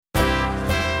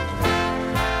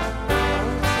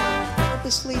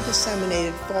purposely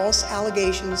disseminated false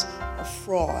allegations of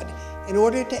fraud in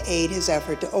order to aid his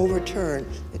effort to overturn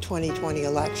the 2020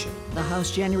 election. The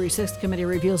House January 6th committee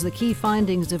reveals the key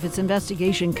findings of its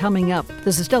investigation coming up.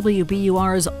 This is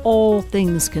WBUR's All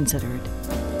Things Considered.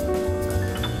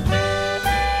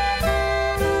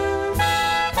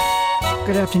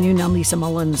 Good afternoon, I'm Lisa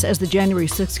Mullins. As the January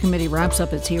 6th committee wraps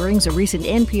up its hearings, a recent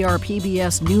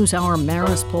NPR-PBS NewsHour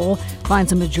Marist poll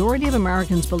finds a majority of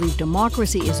Americans believe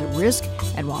democracy is at risk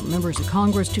and want members of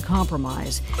Congress to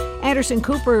compromise. Anderson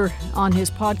Cooper on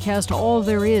his podcast All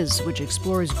There Is, which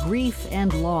explores grief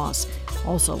and loss.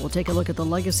 Also, we'll take a look at the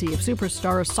legacy of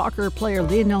superstar soccer player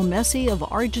Lionel Messi of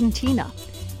Argentina.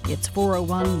 It's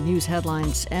 4:01 news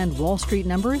headlines and Wall Street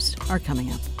numbers are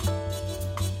coming up.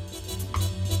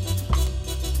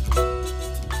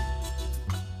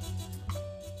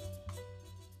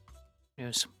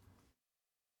 News.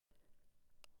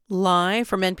 Live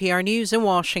from NPR News in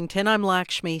Washington, I'm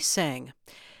Lakshmi Singh.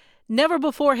 Never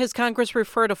before has Congress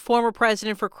referred a former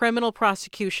president for criminal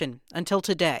prosecution until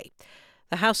today.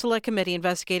 The House Select Committee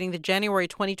investigating the January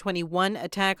 2021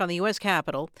 attack on the U.S.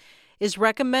 Capitol is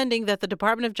recommending that the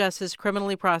Department of Justice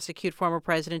criminally prosecute former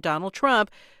President Donald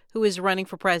Trump, who is running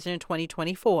for president in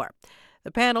 2024.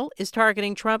 The panel is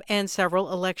targeting Trump and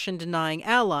several election-denying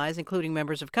allies, including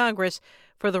members of Congress,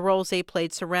 for the roles they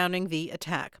played surrounding the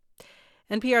attack.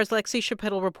 NPR's Lexi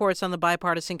Shapitl reports on the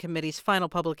bipartisan committee's final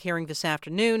public hearing this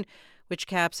afternoon, which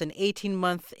caps an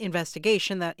 18-month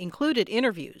investigation that included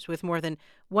interviews with more than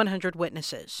 100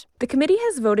 witnesses. The committee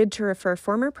has voted to refer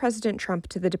former President Trump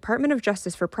to the Department of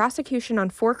Justice for prosecution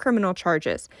on 4 criminal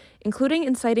charges, including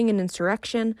inciting an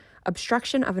insurrection,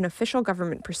 obstruction of an official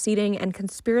government proceeding, and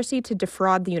conspiracy to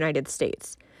defraud the United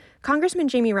States. Congressman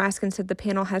Jamie Raskin said the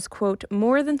panel has, quote,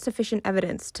 more than sufficient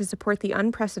evidence to support the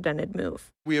unprecedented move.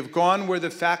 We have gone where the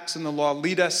facts and the law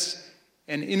lead us,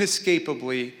 and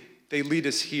inescapably, they lead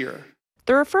us here.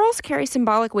 The referrals carry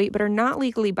symbolic weight but are not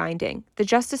legally binding. The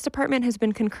Justice Department has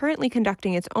been concurrently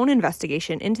conducting its own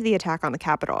investigation into the attack on the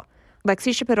Capitol.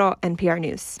 Lexi Shapitl, NPR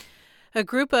News. A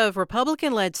group of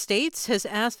Republican-led states has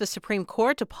asked the Supreme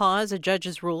Court to pause a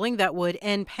judge's ruling that would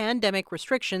end pandemic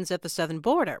restrictions at the southern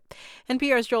border.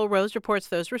 NPR's Joel Rose reports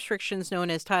those restrictions, known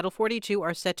as Title 42,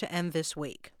 are set to end this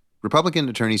week. Republican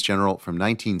attorneys general from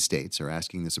 19 states are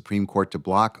asking the Supreme Court to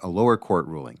block a lower court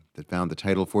ruling that found the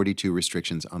Title 42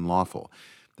 restrictions unlawful.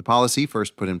 The policy,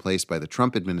 first put in place by the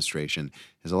Trump administration,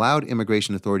 has allowed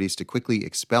immigration authorities to quickly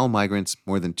expel migrants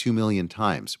more than 2 million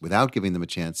times without giving them a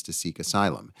chance to seek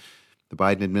asylum. The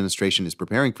Biden administration is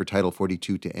preparing for Title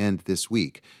 42 to end this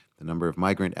week. The number of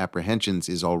migrant apprehensions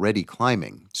is already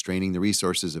climbing, straining the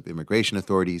resources of immigration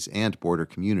authorities and border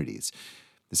communities.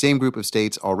 The same group of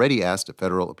states already asked a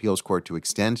federal appeals court to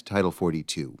extend Title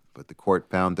 42, but the court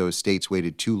found those states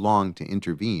waited too long to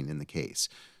intervene in the case.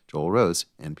 Joel Rose,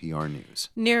 NPR News.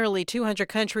 Nearly 200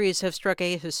 countries have struck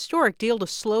a historic deal to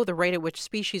slow the rate at which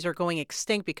species are going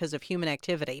extinct because of human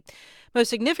activity. Most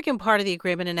significant part of the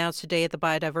agreement announced today at the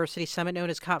Biodiversity Summit, known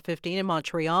as COP15 in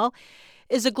Montreal,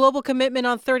 is a global commitment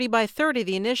on 30 by 30,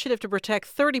 the initiative to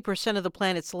protect 30% of the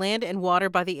planet's land and water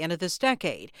by the end of this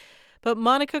decade. But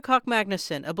Monica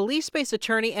Koch-Magnuson, a Belize-based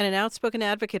attorney and an outspoken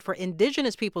advocate for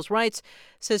Indigenous people's rights,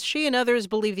 says she and others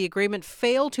believe the agreement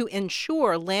failed to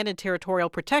ensure land and territorial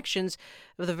protections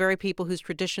of the very people whose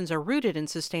traditions are rooted in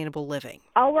sustainable living.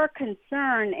 Our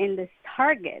concern in this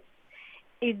target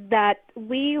is that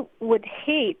we would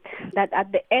hate that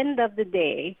at the end of the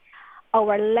day,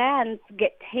 our lands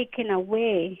get taken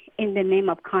away in the name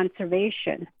of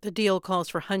conservation. The deal calls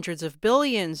for hundreds of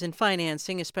billions in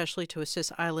financing, especially to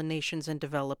assist island nations and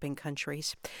developing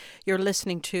countries. You're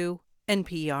listening to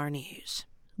NPR News.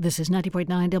 This is 90.9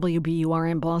 WBUR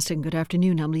in Boston. Good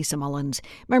afternoon. I'm Lisa Mullins.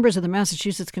 Members of the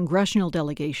Massachusetts congressional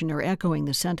delegation are echoing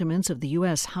the sentiments of the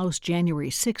U.S. House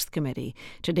January 6th committee.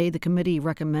 Today, the committee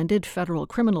recommended federal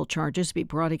criminal charges be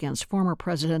brought against former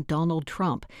President Donald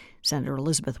Trump. Senator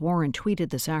Elizabeth Warren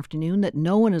tweeted this afternoon that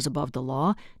no one is above the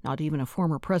law, not even a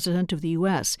former president of the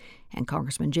U.S. And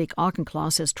Congressman Jake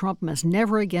Auchincloss says Trump must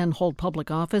never again hold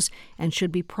public office and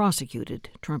should be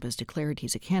prosecuted. Trump has declared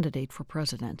he's a candidate for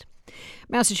president.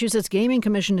 Massachusetts Gaming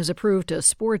Commission has approved a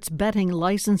sports betting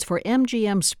license for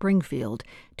MGM Springfield.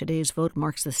 Today's vote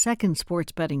marks the second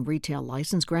sports betting retail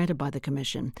license granted by the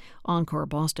commission. Encore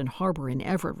Boston Harbor in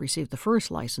Everett received the first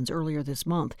license earlier this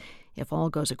month. If all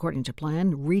goes according to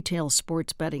plan, retail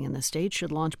sports betting in the state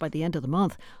should launch by the end of the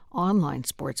month. Online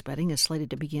sports betting is slated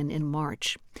to begin in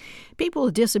March. People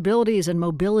with disabilities and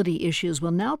mobility issues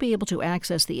will now be able to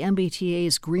access the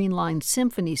MBTA's Green Line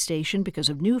Symphony station because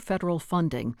of new federal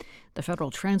funding. The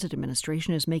Federal Transit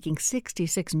Administration is making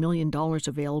 $66 million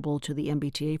available to the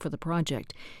MBTA for the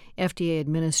project. FDA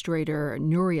Administrator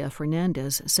Nuria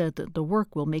Fernandez said that the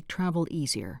work will make travel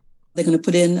easier. They're going to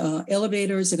put in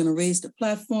elevators, they're going to raise the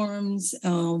platforms,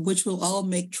 which will all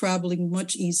make traveling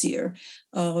much easier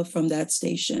from that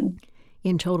station.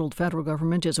 In total, the federal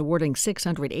government is awarding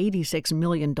 $686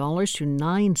 million to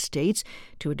 9 states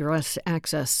to address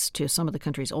access to some of the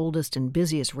country's oldest and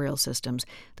busiest rail systems.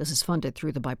 This is funded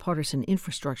through the bipartisan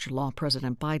infrastructure law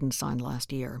President Biden signed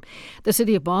last year. The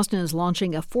city of Boston is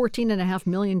launching a $14.5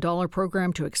 million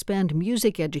program to expand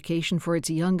music education for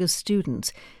its youngest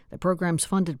students. The program's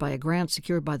funded by a grant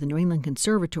secured by the New England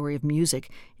Conservatory of Music.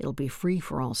 It'll be free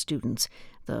for all students.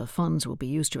 The funds will be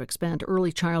used to expand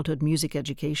early childhood music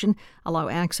education, allow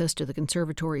access to the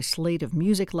conservatory's slate of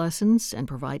music lessons, and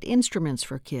provide instruments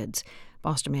for kids.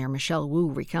 Boston Mayor Michelle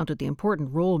Wu recounted the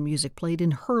important role music played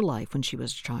in her life when she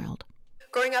was a child.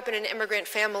 Growing up in an immigrant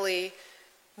family,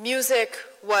 music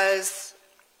was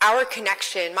our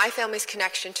connection, my family's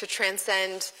connection to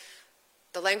transcend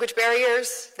the language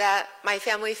barriers that my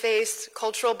family faced,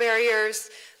 cultural barriers,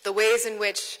 the ways in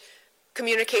which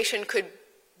communication could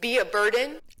be a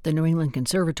burden. The New England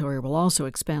Conservatory will also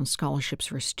expand scholarships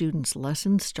for students'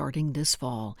 lessons starting this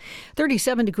fall.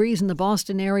 37 degrees in the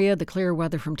Boston area. The clear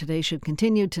weather from today should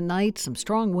continue tonight. Some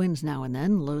strong winds now and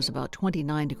then. Lows about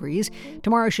 29 degrees.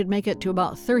 Tomorrow should make it to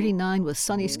about 39 with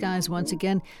sunny skies once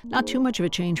again. Not too much of a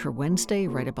change for Wednesday,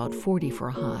 right about 40 for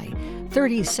a high.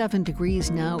 37 degrees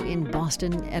now in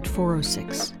Boston at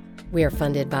 4:06. We are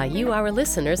funded by you, our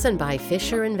listeners, and by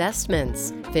Fisher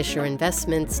Investments. Fisher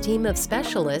Investments' team of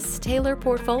specialists tailor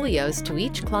portfolios to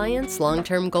each client's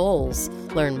long-term goals.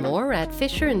 Learn more at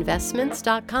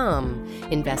FisherInvestments.com.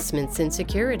 Investments in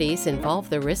securities involve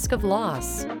the risk of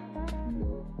loss.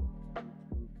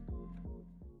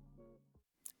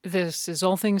 This is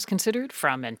All Things Considered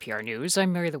from NPR News.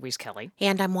 I'm Mary Louise Kelly.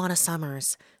 And I'm Juana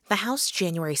Summers. The House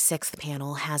January 6th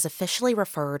panel has officially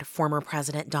referred former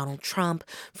President Donald Trump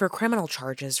for criminal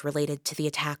charges related to the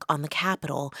attack on the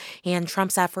Capitol and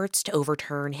Trump's efforts to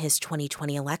overturn his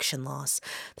 2020 election loss.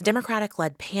 The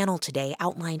Democratic-led panel today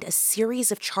outlined a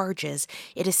series of charges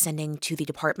it is sending to the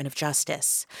Department of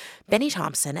Justice. Benny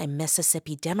Thompson, a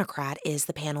Mississippi Democrat, is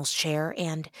the panel's chair,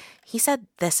 and he said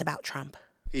this about Trump.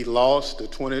 He lost the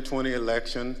 2020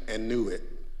 election and knew it,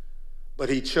 but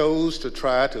he chose to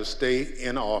try to stay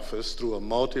in office through a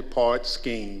multi-part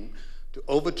scheme to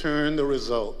overturn the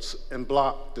results and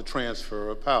block the transfer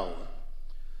of power.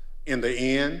 In the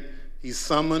end, he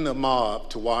summoned a mob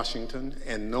to Washington,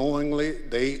 and knowingly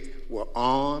they were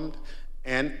armed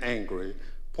and angry,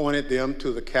 pointed them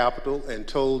to the Capitol and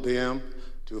told them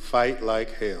to fight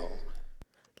like hell.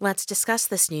 Let's discuss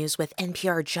this news with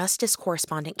NPR Justice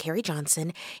correspondent Carrie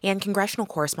Johnson and congressional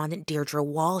correspondent Deirdre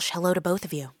Walsh. Hello to both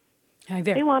of you. Hi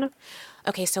there. Hey, Juana.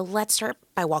 Okay, so let's start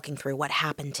by walking through what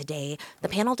happened today. The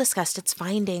panel discussed its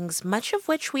findings, much of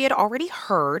which we had already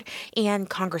heard, and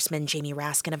Congressman Jamie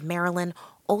Raskin of Maryland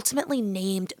ultimately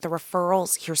named the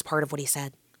referrals. Here's part of what he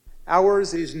said.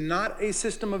 Ours is not a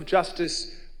system of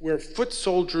justice where foot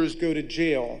soldiers go to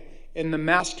jail and the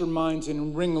masterminds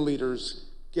and ringleaders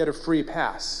get a free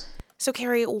pass. So,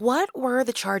 Carrie, what were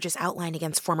the charges outlined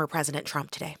against former President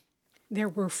Trump today? There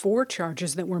were 4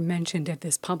 charges that were mentioned at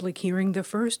this public hearing. The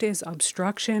first is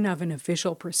obstruction of an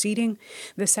official proceeding.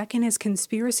 The second is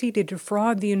conspiracy to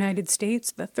defraud the United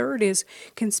States. The third is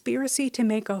conspiracy to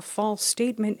make a false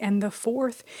statement. And the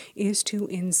fourth is to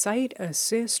incite,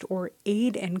 assist, or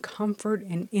aid and comfort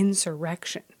an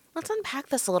insurrection. Let's unpack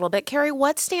this a little bit. Carrie,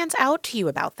 what stands out to you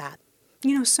about that?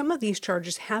 You know, some of these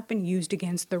charges have been used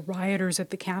against the rioters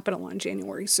at the Capitol on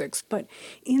January 6th, but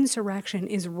insurrection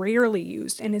is rarely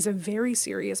used and is a very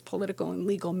serious political and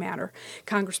legal matter.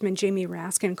 Congressman Jamie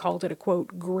Raskin called it a,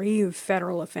 quote, grave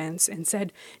federal offense and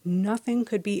said nothing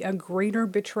could be a greater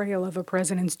betrayal of a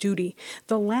president's duty.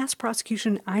 The last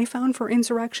prosecution I found for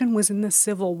insurrection was in the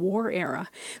Civil War era.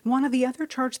 One of the other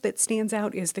charges that stands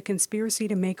out is the conspiracy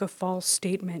to make a false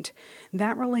statement.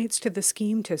 That relates to the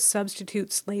scheme to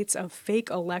substitute slates of fake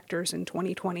electors in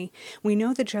 2020. We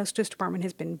know the Justice Department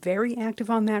has been very active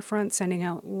on that front, sending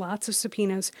out lots of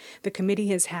subpoenas. The committee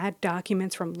has had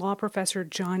documents from law professor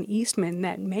John Eastman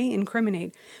that may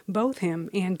incriminate both him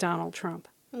and Donald Trump.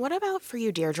 What about for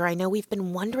you, Deirdre? I know we've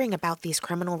been wondering about these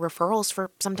criminal referrals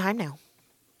for some time now.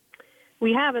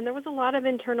 We have, and there was a lot of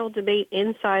internal debate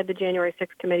inside the January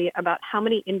 6th committee about how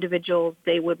many individuals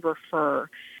they would refer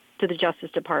to the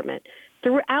Justice Department.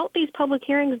 Throughout these public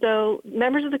hearings, though,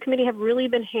 members of the committee have really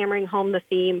been hammering home the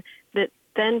theme that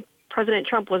then President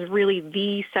Trump was really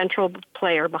the central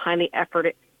player behind the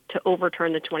effort to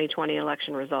overturn the 2020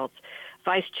 election results.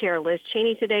 Vice Chair Liz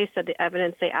Cheney today said the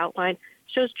evidence they outlined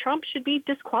shows Trump should be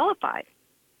disqualified.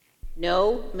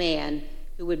 No man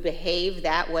who would behave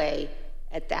that way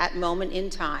at that moment in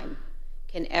time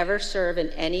can ever serve in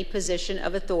any position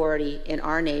of authority in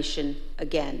our nation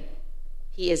again.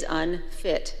 He is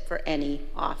unfit for any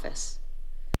office.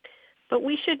 But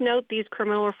we should note these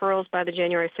criminal referrals by the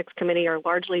January 6th committee are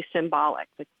largely symbolic.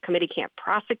 The committee can't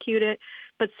prosecute it,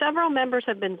 but several members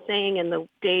have been saying in the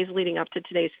days leading up to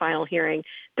today's final hearing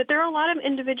that there are a lot of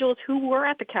individuals who were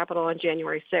at the Capitol on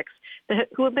January 6th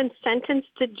who have been sentenced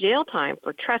to jail time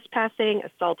for trespassing,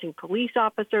 assaulting police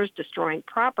officers, destroying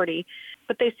property,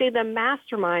 but they say the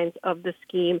masterminds of the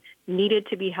scheme needed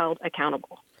to be held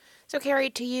accountable. So, Carrie,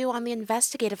 to you on the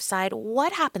investigative side,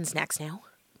 what happens next now?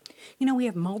 You know, we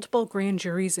have multiple grand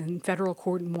juries in federal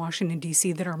court in Washington,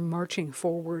 D.C. that are marching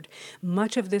forward.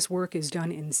 Much of this work is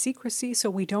done in secrecy,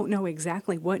 so we don't know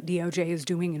exactly what DOJ is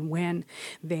doing and when.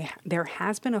 There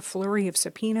has been a flurry of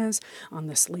subpoenas on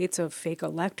the slates of fake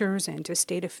electors and to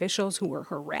state officials who were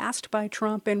harassed by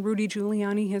Trump and Rudy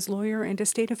Giuliani, his lawyer, and to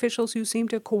state officials who seem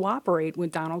to cooperate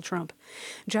with Donald Trump.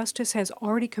 Justice has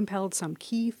already compelled some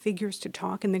key figures to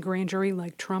talk in the grand jury,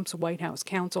 like Trump's White House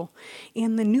counsel.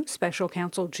 And the new special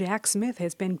counsel, Jack Smith,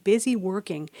 has been busy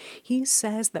working. He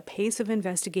says the pace of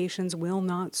investigations will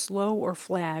not slow or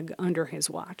flag under his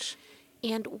watch.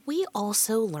 And we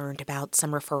also learned about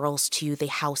some referrals to the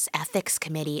House Ethics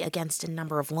Committee against a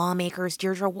number of lawmakers.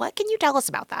 Deirdre, what can you tell us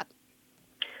about that?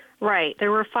 Right.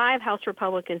 There were 5 House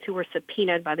Republicans who were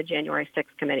subpoenaed by the January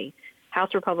 6th committee.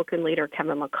 House Republican leader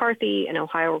Kevin McCarthy and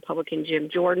Ohio Republican Jim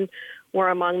Jordan were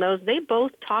among those. They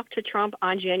both talked to Trump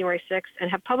on January 6th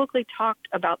and have publicly talked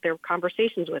about their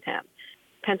conversations with him.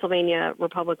 Pennsylvania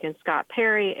Republican Scott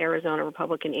Perry, Arizona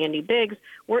Republican Andy Biggs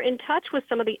were in touch with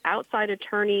some of the outside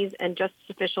attorneys and justice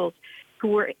officials who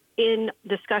were in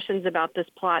discussions about this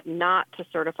plot not to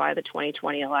certify the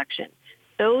 2020 election.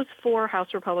 Those 4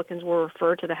 House Republicans were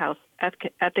referred to the House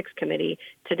Ethics Committee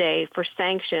today for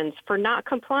sanctions for not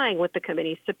complying with the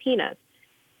committee's subpoenas.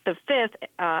 The 5th,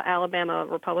 Alabama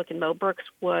Republican Mo Brooks,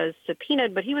 was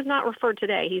subpoenaed, but he was not referred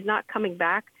today. He's not coming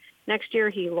back next year.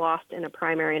 He lost in a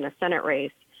primary in a Senate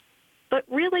race. But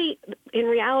really, in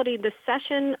reality, the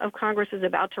session of Congress is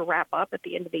about to wrap up at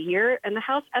the end of the year, and the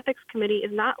House Ethics Committee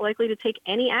is not likely to take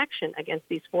any action against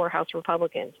these 4 House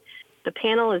Republicans. The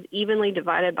panel is evenly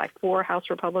divided by 4 House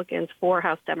Republicans, 4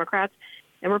 House Democrats,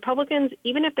 and Republicans,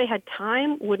 even if they had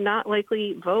time, would not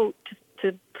likely vote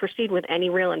to proceed with any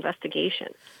real investigation.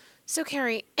 So,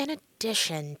 Carrie, in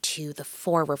addition to the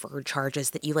 4 referred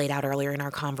charges that you laid out earlier in our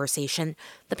conversation,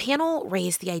 the panel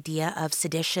raised the idea of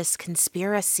seditious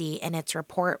conspiracy in its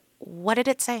report. What did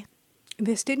it say?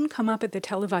 This didn't come up at the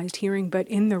televised hearing, but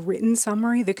in the written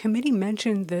summary, the committee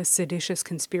mentioned the seditious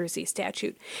conspiracy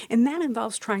statute, and that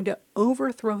involves trying to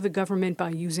overthrow the government by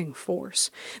using force.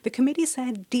 The committee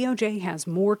said DOJ has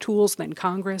more tools than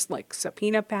Congress, like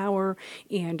subpoena power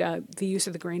and the use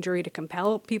of the grand jury to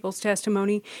compel people's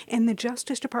testimony, and the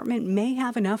Justice Department may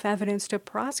have enough evidence to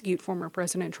prosecute former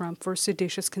President Trump for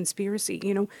seditious conspiracy.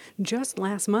 You know, just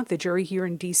last month, the jury here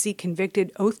in D.C.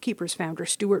 convicted Oath Keepers founder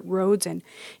Stuart Rhodes and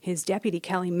his deputy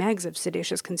Kelly Meggs of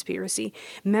seditious conspiracy.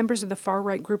 Members of the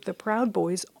far-right group the Proud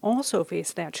Boys also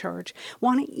face that charge.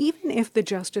 Juana, even if the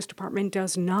Justice Department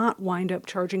does not wind up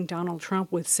charging Donald Trump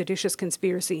with seditious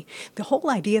conspiracy, the whole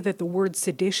idea that the word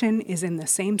sedition is in the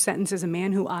same sentence as a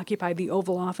man who occupied the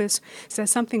Oval Office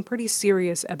says something pretty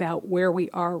serious about where we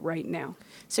are right now.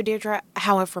 So, Deirdre,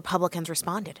 how have Republicans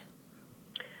responded?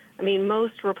 I mean,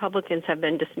 most Republicans have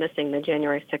been dismissing the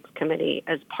January 6th committee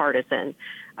as partisan.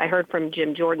 I heard from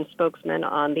Jim Jordan, spokesman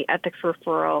on the ethics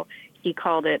referral. He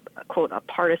called it, quote, a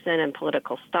partisan and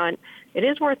political stunt. It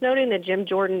is worth noting that Jim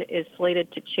Jordan is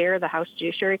slated to chair the House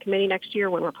Judiciary Committee next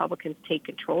year when Republicans take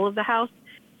control of the House.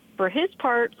 For his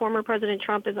part, former President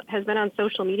Trump has been on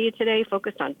social media today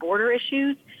focused on border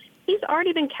issues. He's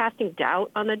already been casting doubt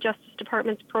on the Justice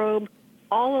Department's probe.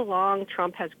 All along,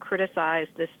 Trump has criticized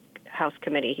this House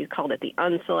committee. He's called it the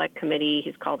Unselect Committee.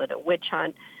 He's called it a witch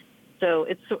hunt. So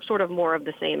it's sort of more of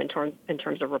the same in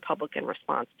terms of Republican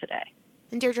response today.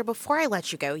 And Deirdre, before I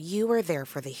let you go, you were there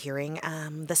for the hearing.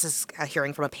 This is a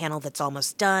hearing from a panel that's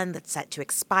almost done, that's set to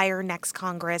expire next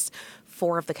Congress.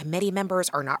 4 of the committee members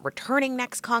are not returning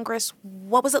next Congress.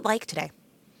 What was it like today?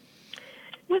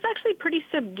 was actually pretty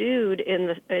subdued in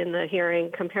the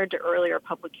hearing compared to earlier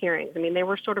public hearings. I mean, they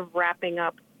were sort of wrapping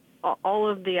up all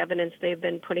of the evidence they've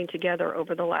been putting together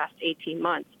over the last 18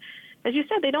 months. As you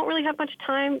said, they don't really have much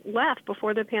time left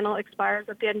before the panel expires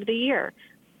at the end of the year.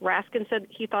 Raskin said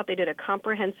he thought they did a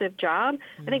comprehensive job.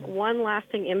 I think one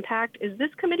lasting impact is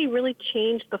this committee really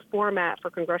changed the format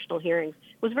for congressional hearings.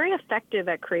 It was very effective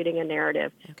at creating a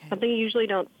narrative, something you usually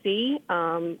don't see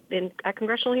at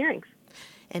congressional hearings.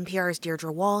 NPR's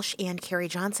Deirdre Walsh and Carrie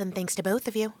Johnson, thanks to both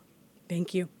of you.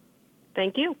 Thank you.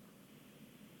 Thank you.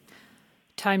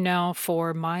 Time now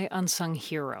for My Unsung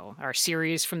Hero, our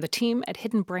series from the team at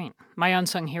Hidden Brain. My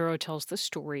Unsung Hero tells the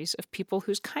stories of people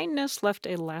whose kindness left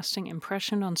a lasting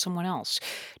impression on someone else.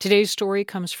 Today's story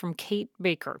comes from Kate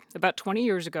Baker. About 20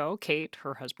 years ago, Kate,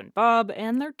 her husband Bob,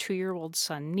 and their 2-year-old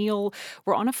son Neil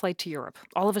were on a flight to Europe.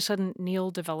 All of a sudden, Neil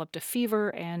developed a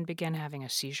fever and began having a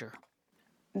seizure.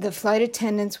 The flight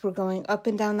attendants were going up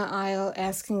and down the aisle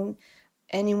asking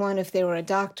anyone if they were a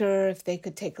doctor, if they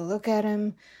could take a look at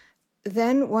him.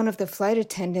 Then one of the flight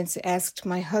attendants asked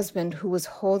my husband, who was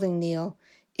holding Neil,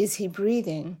 "Is he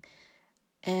breathing?"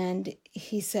 And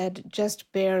he said,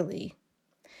 "Just barely."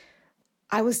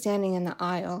 I was standing in the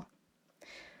aisle.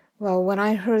 Well, when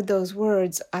I heard those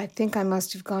words, I think I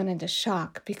must have gone into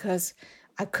shock because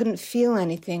I couldn't feel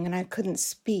anything and I couldn't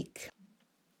speak.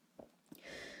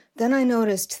 Then I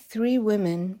noticed 3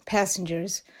 women,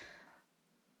 passengers,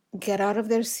 get out of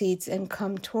their seats and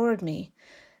come toward me.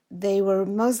 They were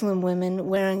Muslim women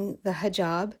wearing the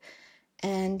hijab,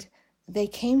 and they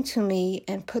came to me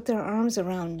and put their arms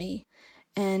around me,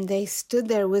 and they stood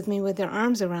there with me with their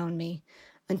arms around me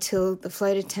until the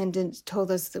flight attendant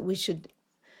told us that we should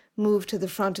move to the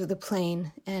front of the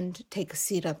plane and take a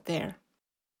seat up there.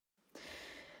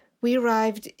 We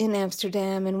arrived in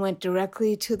Amsterdam and went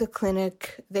directly to the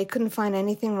clinic. They couldn't find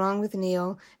anything wrong with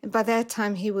Neil, and by that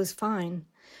time he was fine.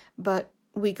 But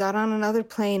we got on another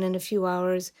plane in a few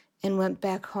hours and went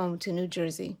back home to New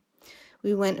Jersey.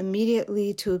 We went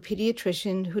immediately to a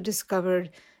pediatrician who discovered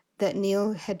that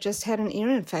Neil had just had an ear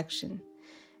infection.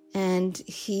 And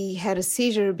he had a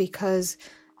seizure because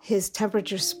his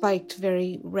temperature spiked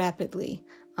very rapidly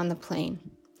on the plane.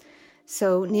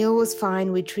 So Neil was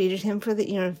fine. We treated him for the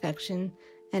ear infection,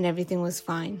 and everything was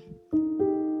fine.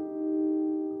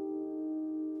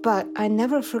 But I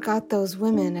never forgot those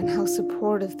women and how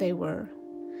supportive they were.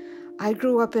 I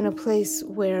grew up in a place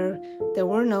where there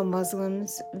were no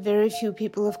Muslims, very few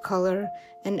people of color,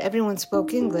 and everyone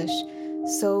spoke English.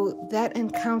 So that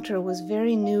encounter was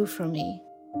very new for me.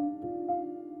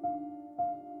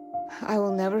 I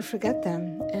will never forget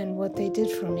them and what they did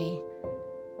for me.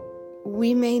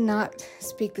 We may not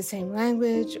speak the same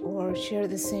language or share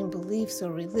the same beliefs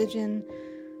or religion,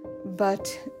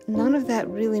 but none of that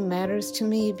really matters to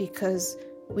me because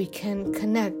we can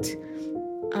connect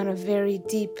on a very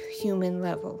deep human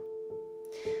level.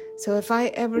 So if I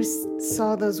ever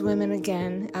saw those women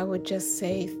again, I would just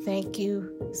say thank you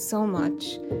so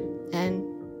much, and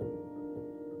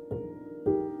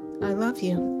I love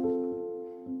you.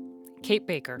 Kate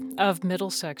Baker of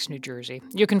Middlesex, New Jersey.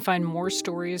 You can find more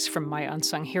stories from My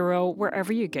Unsung Hero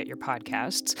wherever you get your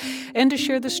podcasts. And to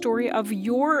share the story of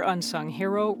your unsung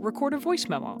hero, record a voice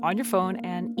memo on your phone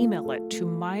and email it to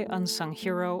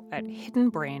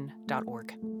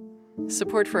myunsunghero@hiddenbrain.org.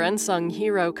 Support for Unsung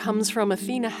Hero comes from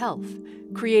Athena Health,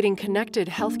 creating connected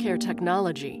healthcare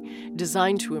technology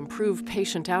designed to improve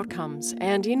patient outcomes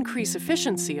and increase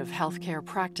efficiency of healthcare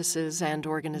practices and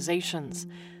organizations.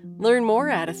 Learn more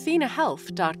at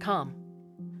athenahealth.com.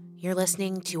 You're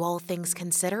listening to All Things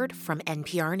Considered from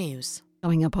NPR News.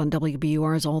 Coming up on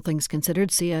WBUR's All Things Considered,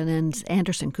 CNN's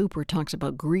Anderson Cooper talks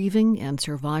about grieving and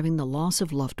surviving the loss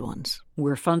of loved ones.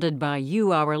 We're funded by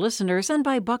you, our listeners, and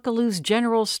by Buckaloo's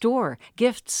General Store.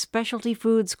 Gifts, specialty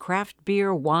foods, craft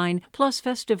beer, wine, plus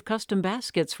festive custom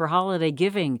baskets for holiday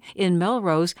giving in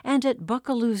Melrose and at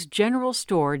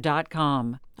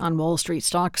buckaloosgeneralstore.com. On Wall Street,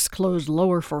 stocks closed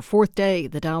lower for 4th day.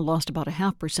 The Dow lost about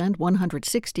 0.5%,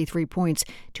 163 points,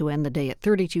 to end the day at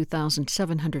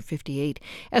 32,758.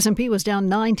 S&P was down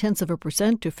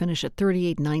 0.9% to finish at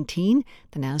 3819.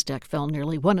 The Nasdaq fell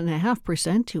nearly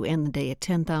 1.5% to end the day at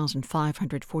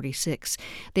 10,546.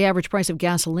 The average price of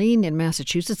gasoline in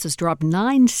Massachusetts has dropped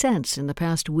 9 cents in the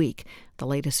past week. The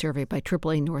latest survey by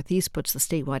AAA Northeast puts the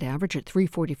statewide average at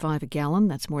 $3.45 a gallon.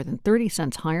 That's more than 30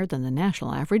 cents higher than the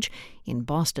national average. In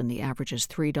Boston, the average is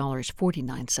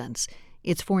 $3.49.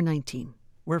 It's 4:19.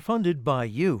 We're funded by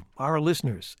you, our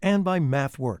listeners, and by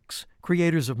MathWorks,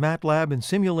 creators of MATLAB and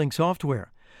Simulink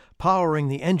software, powering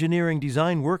the Engineering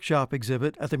Design Workshop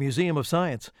exhibit at the Museum of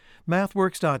Science.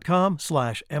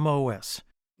 MathWorks.com/MOS.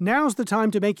 Now's the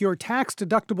time to make your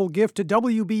tax-deductible gift to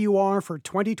WBUR for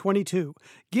 2022.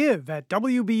 Give at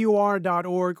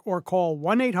WBUR.org or call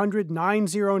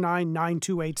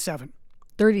 1-800-909-9287.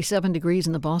 37 degrees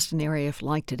in the Boston area. If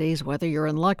like today's weather, you're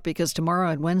in luck because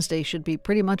tomorrow and Wednesday should be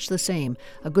pretty much the same.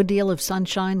 A good deal of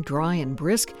sunshine, dry and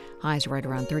brisk. Highs right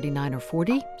around 39 or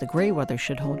 40. The gray weather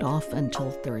should hold off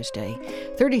until Thursday.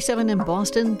 37 in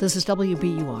Boston. This is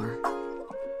WBUR.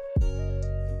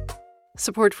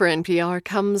 Support for NPR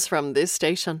comes from this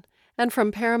station and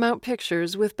from Paramount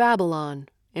Pictures with Babylon.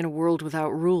 In a world without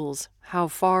rules, how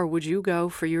far would you go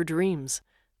for your dreams?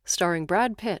 Starring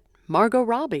Brad Pitt, Margot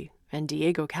Robbie, and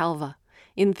Diego Calva.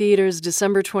 In theaters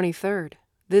December 23rd.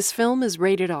 This film is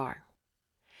rated R.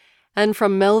 And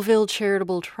from Melville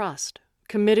Charitable Trust,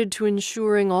 committed to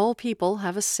ensuring all people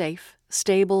have a safe,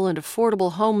 stable, and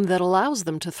affordable home that allows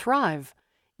them to thrive.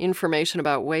 Information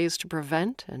about ways to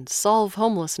prevent and solve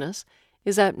homelessness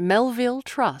is at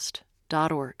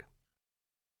melvilletrust.org.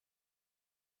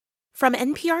 From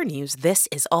NPR News, this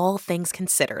is All Things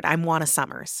Considered. I'm Juana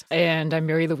Summers. And I'm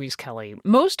Mary Louise Kelly.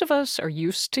 Most of us are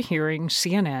used to hearing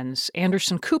CNN's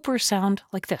Anderson Cooper sound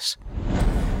like this.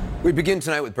 We begin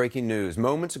tonight with breaking news.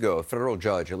 Moments ago, a federal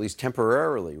judge at least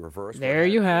temporarily reversed... There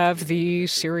you have the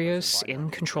serious,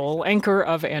 in-control anchor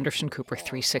of Anderson Cooper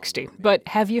 360. But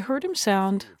have you heard him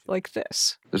sound like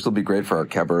this? This will be great for our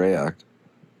cabaret act.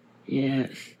 Yes.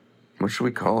 What should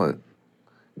we call it?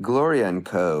 Gloria and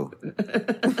Co. And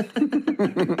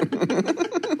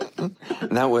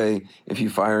that way, if you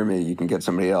fire me, you can get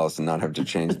somebody else and not have to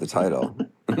change the title.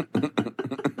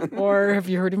 Or have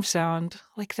you heard him sound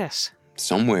like this?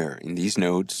 Somewhere in these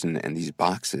notes and these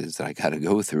boxes that I got to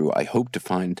go through, I hope to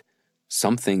find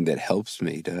something that helps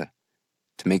me to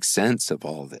make sense of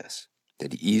all this,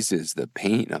 that eases the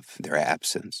pain of their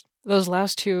absence. Those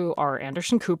last two are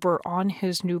Anderson Cooper on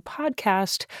his new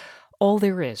podcast, All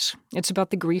There Is. It's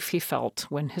about the grief he felt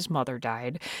when his mother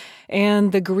died,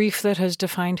 and the grief that has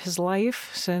defined his life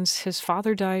since his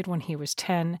father died when he was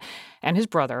 10, and his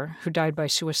brother, who died by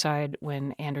suicide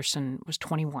when Anderson was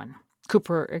 21.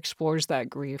 Cooper explores that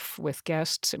grief with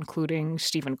guests including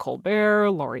Stephen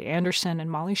Colbert, Laurie Anderson, and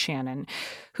Molly Shannon,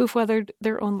 who've weathered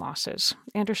their own losses.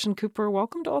 Anderson Cooper,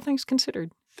 welcome to All Things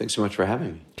Considered. Thanks so much for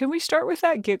having me. Can we start with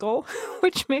that giggle,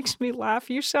 which makes me laugh?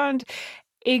 You sound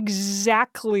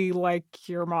exactly like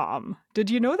your mom. Did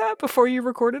you know that before you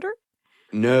recorded her?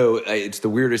 No, it's the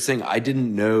weirdest thing. I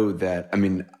didn't know that. I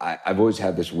mean, I've always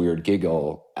had this weird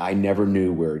giggle. I never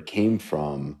knew where it came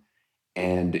from.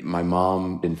 And my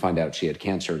mom didn't find out she had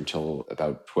cancer until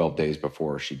about 12 days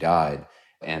before she died.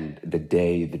 And the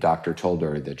day the doctor told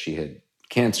her that she had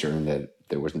cancer and that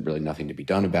there wasn't really nothing to be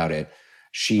done about it,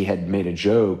 she had made a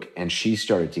joke and she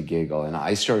started to giggle and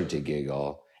I started to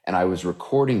giggle and I was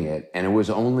recording it. And it was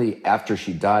only after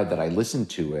she died that I listened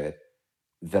to it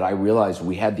that I realized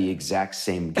we had the exact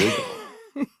same giggle.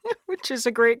 Which is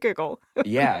a great giggle.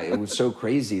 Yeah, it was so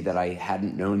crazy that I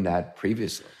hadn't known that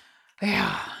previously.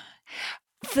 Yeah.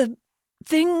 The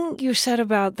thing you said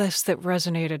about this that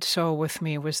resonated so with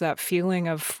me was that feeling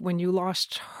of when you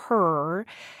lost her,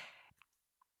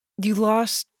 you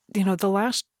lost, the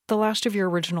last of your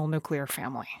original nuclear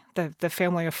family, the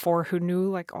family of four who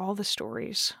knew like all the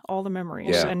stories, all the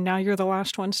memories, Yeah. and now you're the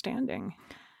last one standing.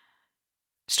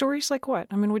 Stories like what?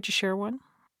 I mean, would you share one?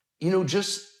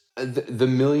 Just the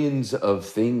millions of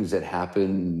things that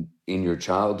happen in your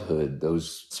childhood,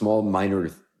 those small,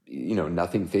 minor,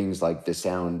 nothing things like the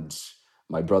sounds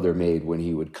my brother made when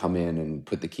he would come in and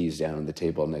put the keys down on the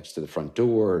table next to the front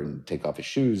door and take off his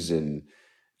shoes and,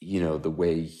 the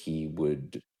way he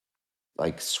would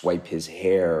like swipe his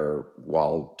hair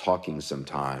while talking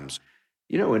sometimes,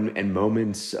 and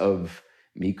moments of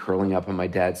me curling up on my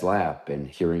dad's lap and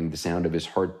hearing the sound of his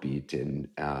heartbeat and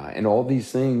all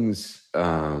these things.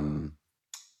 To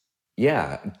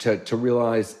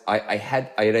realize I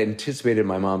had anticipated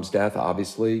my mom's death,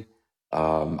 obviously.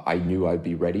 I knew I'd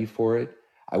be ready for it.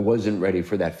 I wasn't ready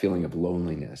for that feeling of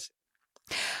loneliness.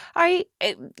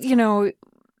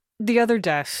 The other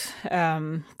death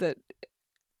that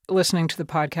listening to the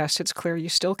podcast, it's clear you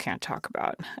still can't talk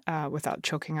about without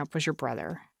choking up was your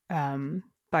brother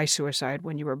by suicide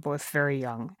when you were both very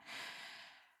young.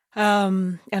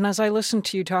 And as I listened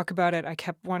to you talk about it, I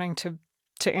kept wanting to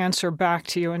answer back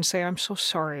to you and say, I'm so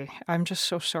sorry. I'm just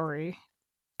so sorry.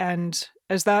 And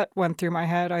as that went through my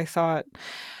head, I thought,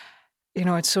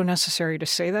 it's so necessary to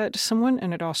say that to someone,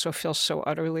 and it also feels so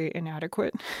utterly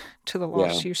inadequate to the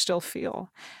loss you still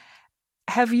feel.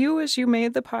 Have you, as you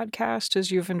made the podcast, as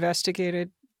you've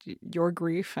investigated your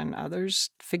grief and others,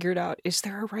 figured out, is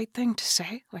there a right thing to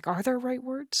say? Like, are there right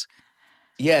words?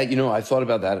 Yeah, I thought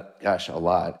about that, gosh, a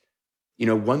lot.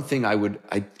 one thing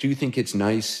I do think it's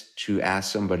nice to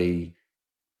ask somebody.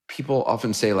 People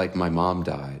often say, like, my mom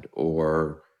died,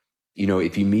 or,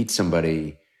 if you meet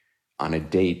somebody on a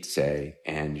date, say,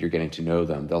 and you're getting to know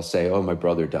them, they'll say, oh, my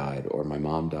brother died or my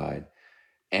mom died.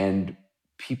 And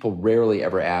people rarely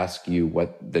ever ask you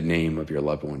what the name of your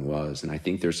loved one was. And I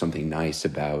think there's something nice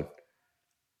about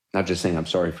not just saying, I'm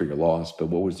sorry for your loss, but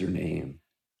what was their name?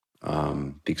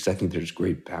 Because I think there's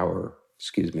great power,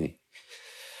 I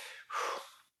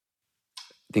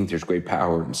think there's great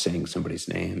power in saying somebody's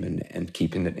name and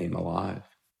keeping the name alive.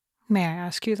 May I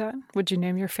ask you that? Would you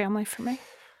name your family for me?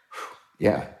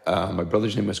 Yeah. My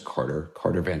brother's name was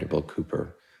Carter Vanderbilt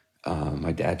Cooper.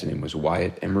 My dad's name was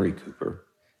Wyatt Emery Cooper.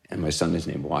 And my son is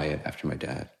named Wyatt after my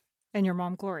dad. And your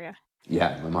mom, Gloria?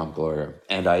 Yeah, my mom, Gloria.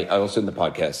 And I also in the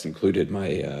podcast included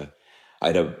I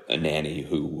had a nanny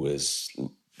who was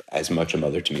as much a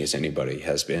mother to me as anybody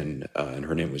has been. And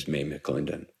her name was May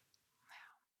McClendon.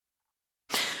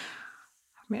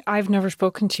 I've never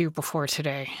spoken to you before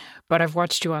today, but I've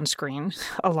watched you on screen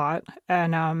a lot.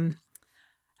 And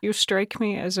you strike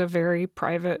me as a very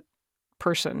private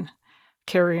person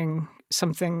carrying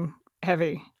something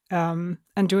heavy and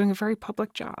doing a very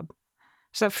public job.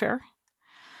 Is that fair?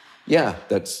 Yeah,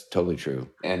 that's totally true.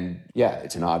 And yeah,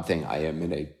 it's an odd thing. I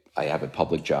have a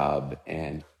public job,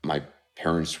 and my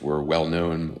parents were well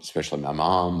known, especially my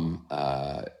mom.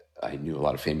 I knew a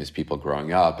lot of famous people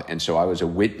growing up. And so I was a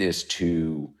witness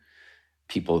to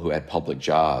people who had public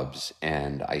jobs,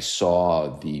 and I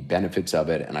saw the benefits of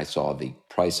it and I saw the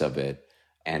price of it.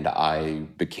 And I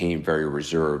became very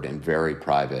reserved and very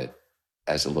private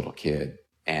as a little kid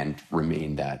and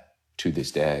remained that to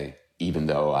this day, even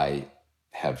though I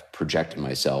have projected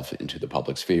myself into the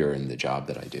public sphere in the job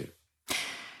that I do.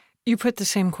 You put the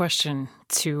same question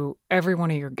to every one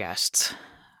of your guests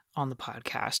on the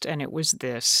podcast, and it was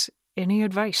this: any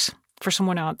advice for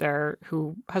someone out there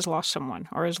who has lost someone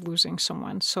or is losing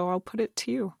someone? So I'll put it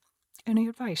to you. Any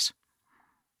advice?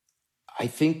 I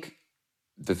think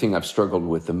the thing I've struggled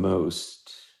with the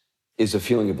most is a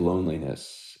feeling of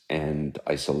loneliness and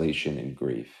isolation and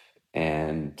grief.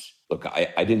 And look,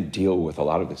 I didn't deal with a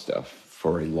lot of this stuff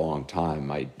for a long time.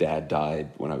 My dad died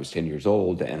when I was 10 years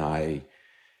old, and I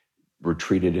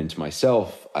retreated into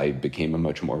myself. I became a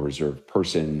much more reserved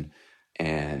person,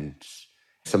 and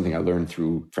something I learned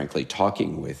through, frankly,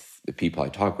 talking with the people I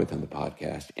talk with on the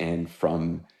podcast and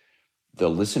from the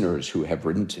listeners who have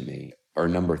written to me are a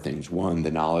number of things. One,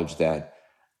 the knowledge that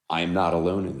I am not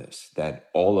alone in this, that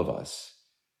all of us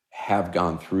have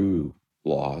gone through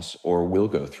loss or will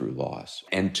go through loss,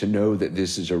 and to know that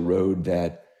this is a road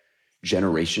that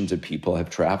generations of people have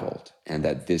traveled, and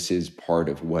that this is part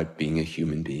of what being a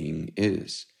human being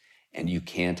is. And you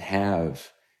can't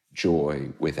have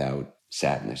joy without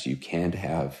sadness. You can't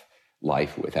have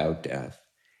life without death.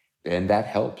 And that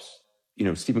helps.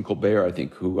 Stephen Colbert,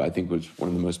 who I think was one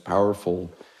of the most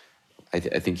powerful, I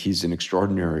think he's an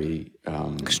extraordinarily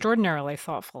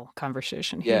thoughtful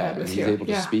conversation. And he's able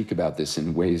to speak about this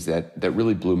in ways that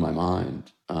really blew my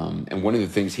mind. And one of the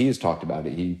things he has talked about,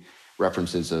 he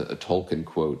references a Tolkien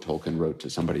quote. Tolkien wrote to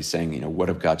somebody saying, what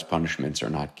if God's punishments are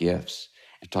not gifts?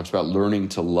 It talks about learning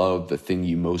to love the thing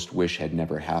you most wish had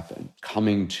never happened,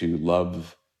 coming to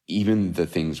love even the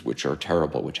things which are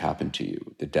terrible, which happened to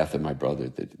you, the death of my brother,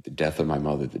 the death of my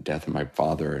mother, the death of my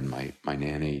father and my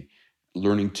nanny,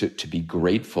 learning to be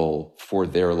grateful for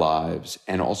their lives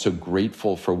and also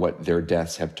grateful for what their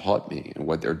deaths have taught me and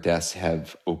what their deaths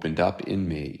have opened up in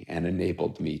me and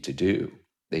enabled me to do.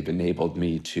 They've enabled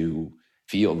me to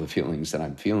feel the feelings that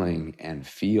I'm feeling and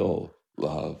feel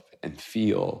love and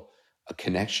feel a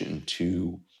connection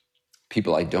to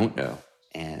people I don't know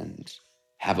and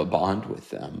have a bond with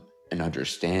them and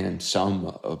understand some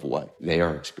of what they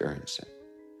are experiencing.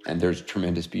 And there's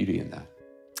tremendous beauty in that.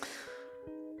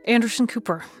 Anderson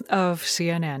Cooper of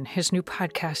CNN, his new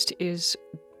podcast is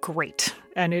great,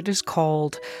 and it is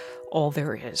called All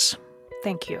There Is.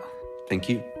 Thank you. Thank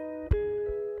you.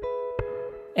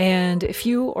 And if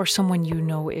you or someone you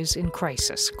know is in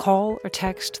crisis, call or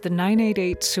text the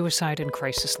 988 Suicide and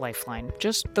Crisis Lifeline.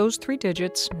 Just those 3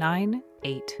 digits,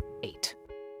 988.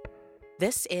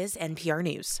 This is NPR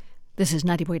News. This is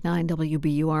 90.9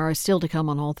 WBUR. Still to come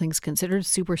on All Things Considered,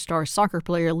 superstar soccer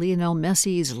player Lionel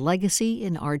Messi's legacy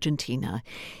in Argentina.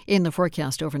 In the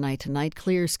forecast overnight tonight,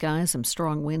 clear skies, some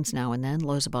strong winds now and then,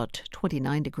 lows about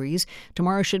 29 degrees.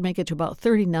 Tomorrow should make it to about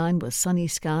 39 with sunny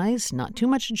skies. Not too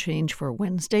much to change for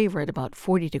Wednesday, right about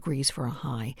 40 degrees for a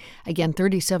high. Again,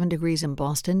 37 degrees in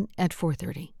Boston at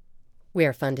 4:30.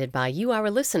 We're funded by you,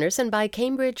 our listeners, and by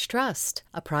Cambridge Trust,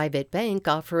 a private bank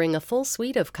offering a full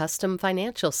suite of custom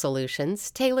financial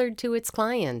solutions tailored to its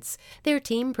clients. Their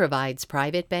team provides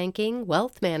private banking,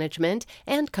 wealth management,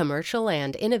 and commercial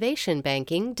and innovation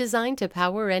banking designed to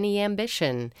power any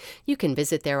ambition. You can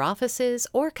visit their offices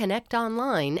or connect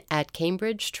online at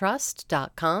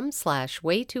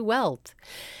cambridgetrust.com/way2wealth.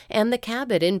 And the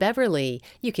Cabot in Beverly.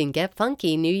 You can get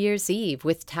funky New Year's Eve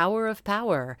with Tower of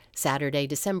Power, Saturday,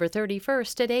 December 31st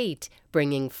at 8,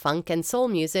 bringing funk and soul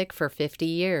music for 50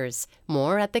 years.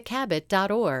 More at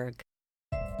thecabot.org.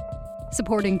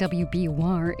 Supporting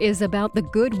WBUR is about the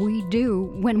good we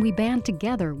do when we band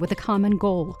together with a common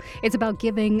goal. It's about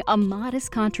giving a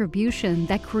modest contribution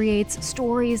that creates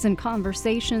stories and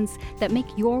conversations that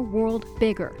make your world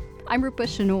bigger. I'm Rupa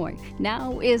Shenoy.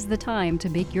 Now is the time to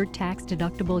make your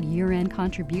tax-deductible year-end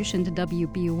contribution to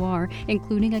WBUR,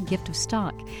 including a gift of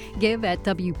stock. Give at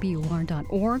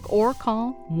WBUR.org or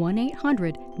call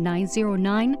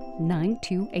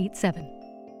 1-800-909-9287.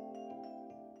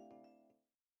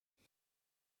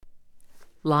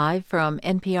 Live from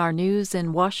NPR News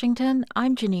in Washington,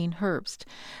 I'm Janine Herbst.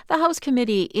 The House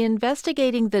committee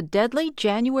investigating the deadly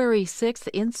January 6th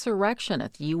insurrection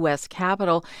at the U.S.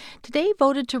 Capitol today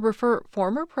voted to refer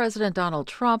former President Donald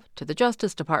Trump to the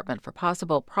Justice Department for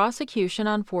possible prosecution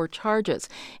on 4 charges,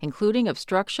 including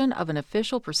obstruction of an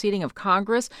official proceeding of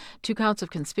Congress, 2 counts of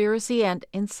conspiracy, and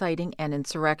inciting an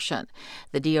insurrection.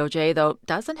 The DOJ, though,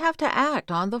 doesn't have to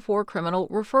act on the 4 criminal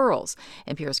referrals.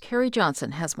 NPR's Carrie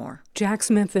Johnson has more. Jack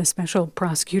Smith, the special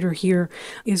prosecutor here,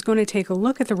 is going to take a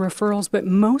look at the referrals, but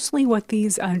mostly what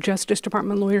these Justice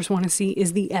Department lawyers want to see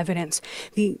is the evidence,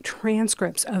 the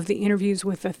transcripts of the interviews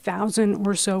with 1,000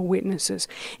 or so witnesses,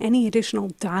 any additional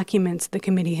documents the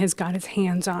committee has got its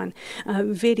hands on,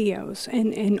 videos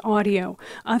and audio,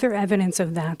 other evidence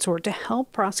of that sort to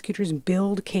help prosecutors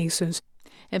build cases.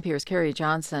 NPR's Carrie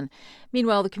Johnson.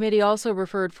 Meanwhile, the committee also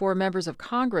referred 4 members of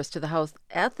Congress to the House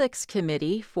Ethics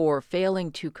Committee for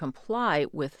failing to comply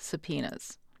with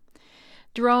subpoenas.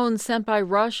 Drones sent by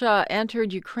Russia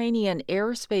entered Ukrainian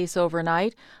airspace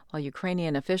overnight, while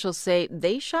Ukrainian officials say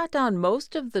they shot down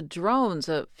most of the drones.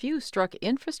 A few struck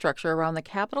infrastructure around the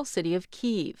capital city of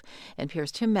Kyiv.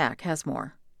 NPR's Tim Mack has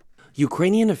more.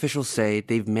 Ukrainian officials say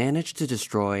they've managed to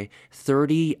destroy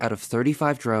 30 out of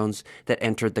 35 drones that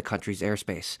entered the country's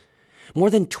airspace. More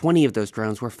than 20 of those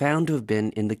drones were found to have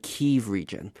been in the Kyiv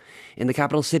region. In the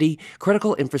capital city,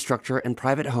 critical infrastructure and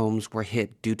private homes were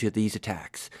hit due to these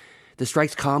attacks. The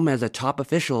strikes come as a top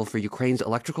official for Ukraine's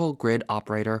electrical grid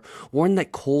operator warned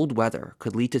that cold weather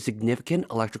could lead to significant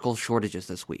electrical shortages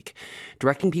this week,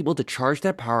 directing people to charge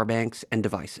their power banks and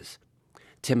devices.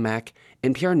 Tim Mack,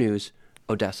 NPR News,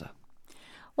 Odessa.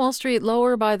 Wall Street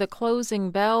lower by the closing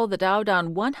bell. The Dow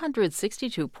down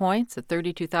 162 points at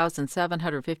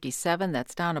 32,757.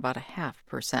 That's down about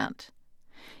 0.5%.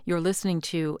 You're listening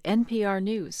to NPR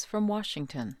News from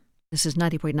Washington. This is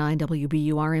 90.9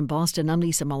 WBUR in Boston. I'm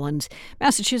Lisa Mullins.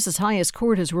 Massachusetts' highest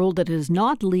court has ruled that it is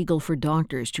not legal for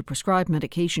doctors to prescribe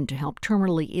medication to help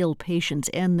terminally ill patients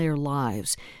end their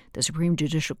lives. The Supreme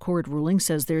Judicial Court ruling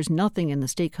says there's nothing in the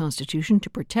state constitution to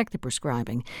protect the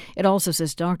prescribing. It also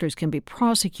says doctors can be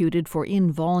prosecuted for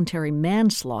involuntary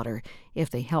manslaughter if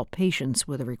they help patients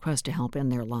with a request to help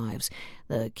end their lives.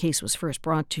 The case was first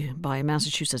brought to by a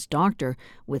Massachusetts doctor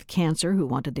with cancer who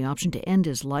wanted the option to end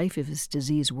his life if his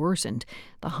disease worsened.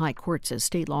 The High Court says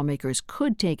state lawmakers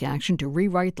could take action to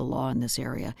rewrite the law in this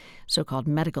area. So-called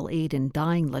medical aid in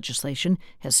dying legislation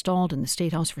has stalled in the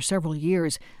State House for several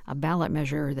years. A ballot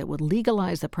measure that would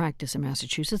legalize the practice in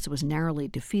Massachusetts was narrowly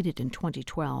defeated in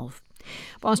 2012.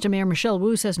 Boston Mayor Michelle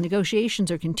Wu says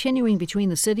negotiations are continuing between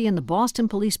the city and the Boston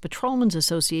Police Patrolmen's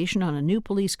Association on a new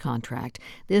police contract.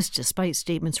 This despite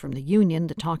statements from the union.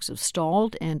 The talks have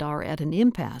stalled and are at an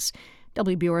impasse.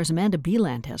 WBUR's Amanda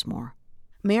Beeland has more.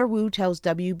 Mayor Wu tells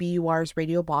WBUR's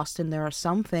Radio Boston there are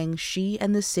some things she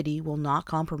and the city will not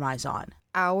compromise on.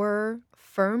 Our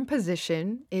firm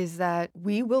position is that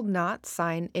we will not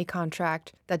sign a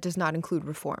contract that does not include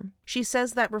reform. She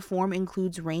says that reform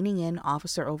includes reining in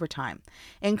officer overtime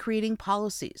and creating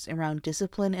policies around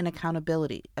discipline and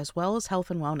accountability, as well as health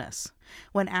and wellness.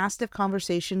 When asked if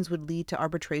conversations would lead to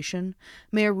arbitration,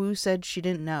 Mayor Wu said she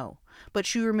didn't know, but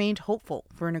she remained hopeful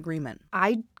for an agreement.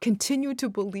 I continue to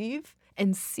believe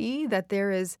and see that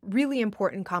there is really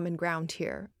important common ground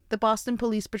here. The Boston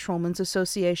Police Patrolmen's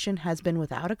Association has been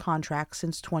without a contract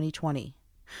since 2020.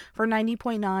 For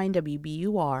 90.9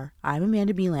 WBUR, I'm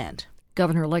Amanda Beeland.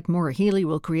 Governor-elect Maura Healey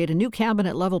will create a new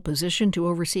cabinet-level position to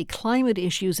oversee climate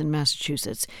issues in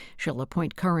Massachusetts. She'll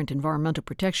appoint current Environmental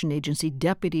Protection Agency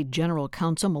Deputy General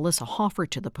Counsel Melissa Hoffer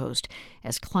to the post.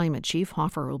 As climate chief,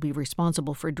 Hoffer will be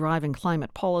responsible for driving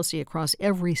climate policy across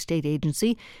every state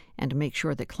agency and to make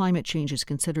sure that climate change is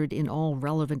considered in all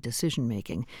relevant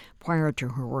decision-making. Prior to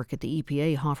her work at the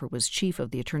EPA, Hoffer was chief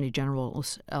of the Attorney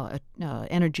General's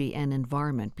Energy and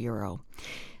Environment Bureau.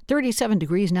 37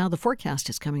 degrees now. The forecast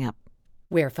is coming up.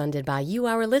 We're funded by you,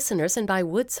 our listeners, and by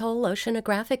Woods Hole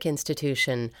Oceanographic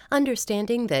Institution,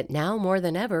 understanding that now more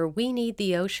than ever, we need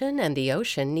the ocean and the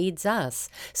ocean needs us.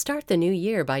 Start the new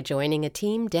year by joining a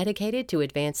team dedicated to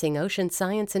advancing ocean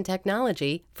science and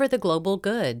technology for the global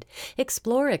good.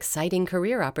 Explore exciting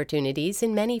career opportunities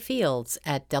in many fields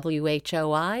at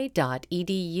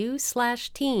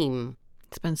whoi.edu/team.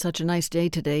 It's been such a nice day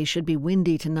today. Should be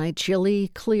windy tonight.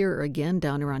 Chilly, clear again,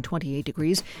 down around 28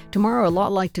 degrees. Tomorrow, a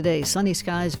lot like today. Sunny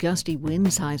skies, gusty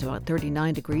winds, highs about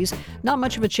 39 degrees. Not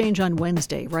much of a change on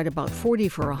Wednesday. Right about 40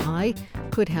 for a high.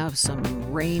 Could have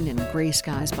some rain and gray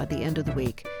skies by the end of the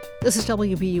week. This is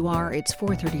WBUR. It's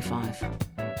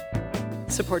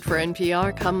 4:35. Support for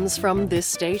NPR comes from this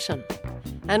station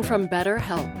and from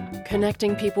BetterHelp,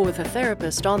 connecting people with a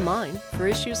therapist online for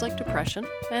issues like depression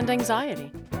and anxiety.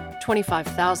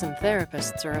 25,000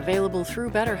 therapists are available through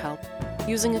BetterHelp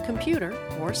using a computer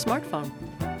or smartphone.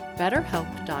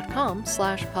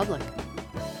 BetterHelp.com/public.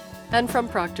 And from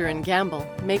Procter & Gamble,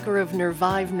 maker of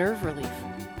Nervive Nerve Relief.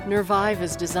 Nervive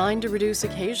is designed to reduce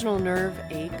occasional nerve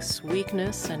aches,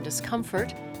 weakness, and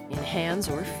discomfort in hands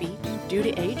or feet due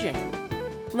to aging.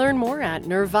 Learn more at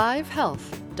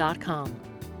nervivehealth.com.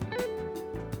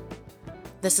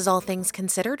 This is All Things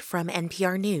Considered from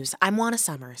NPR News. I'm Juana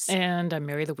Summers. And I'm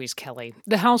Mary Louise Kelly.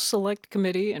 The House Select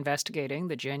Committee investigating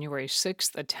the January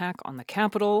 6th attack on the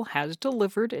Capitol has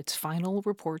delivered its final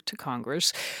report to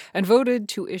Congress and voted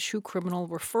to issue criminal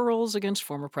referrals against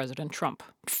former President Trump.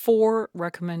 4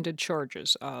 recommended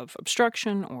charges of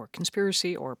obstruction or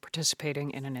conspiracy or participating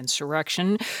in an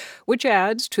insurrection, which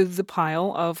adds to the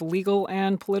pile of legal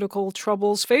and political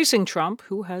troubles facing Trump,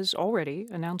 who has already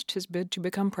announced his bid to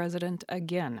become president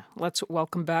again. Let's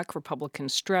welcome back Republican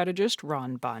strategist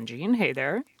Ron Bonjean. Hey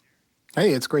there.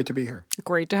 Hey, it's great to be here.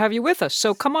 Great to have you with us.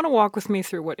 So come on and walk with me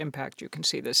through what impact you can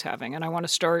see this having. And I want to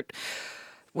start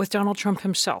with Donald Trump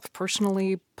himself.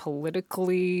 Personally,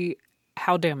 politically,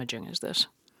 how damaging is this?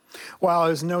 Well,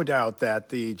 there's no doubt that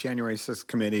the January 6th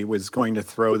committee was going to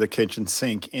throw the kitchen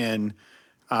sink in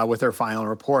with their final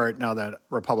report now that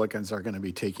Republicans are going to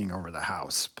be taking over the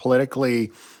House.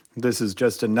 Politically, this is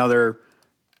just another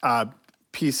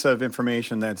piece of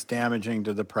information that's damaging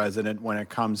to the president when it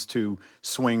comes to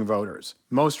swing voters.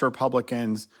 Most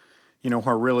Republicans, who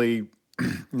are really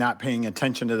not paying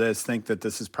attention to this, think that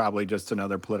this is probably just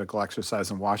another political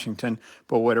exercise in Washington.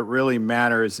 But what it really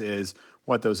matters is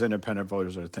what those independent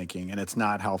voters are thinking, and it's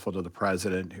not helpful to the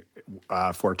president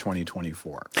for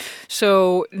 2024.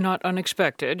 So, not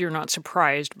unexpected. You're not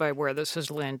surprised by where this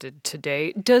has landed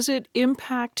today. Does it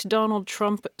impact Donald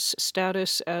Trump's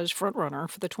status as frontrunner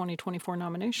for the 2024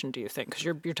 nomination, do you think? Because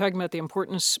you're talking about the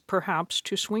importance, perhaps,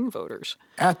 to swing voters.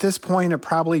 At this point, it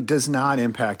probably does not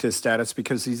impact his status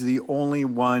because he's the only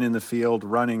one in the field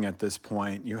running at this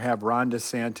point. You have Ron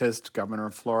DeSantis, governor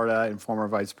of Florida, and former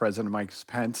Vice President Mike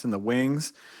Pence in the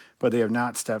wings, but they have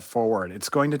not stepped forward. It's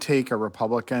going to take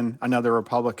another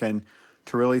Republican,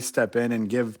 to really step in and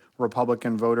give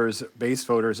Republican voters, base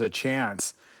voters, a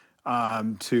chance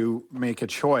to make a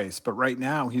choice. But right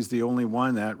now, he's the only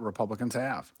one that Republicans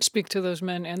have. Speak to those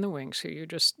men in the wings who you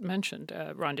just mentioned,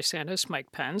 Ron DeSantis,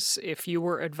 Mike Pence. If you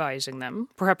were advising them,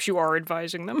 perhaps you are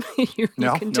advising them, you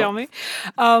can tell me.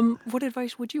 What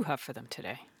advice would you have for them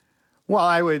today? Well,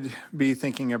 I would be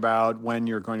thinking about when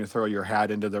you're going to throw your hat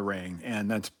into the ring,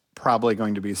 and that's probably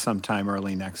going to be sometime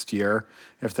early next year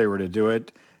if they were to do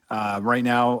it. Right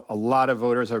now, a lot of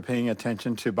voters are paying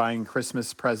attention to buying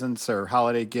Christmas presents or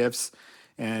holiday gifts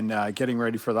and getting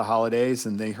ready for the holidays,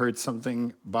 and they heard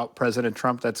something about President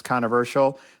Trump that's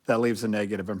controversial, that leaves a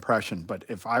negative impression. But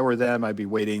if I were them, I'd be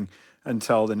waiting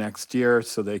until the next year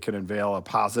so they can unveil a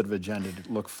positive agenda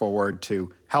to look forward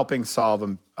to helping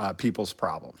solve people's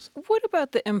problems. What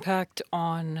about the impact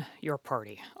on your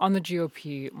party, on the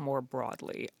GOP more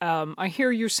broadly? I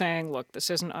hear you saying, look, this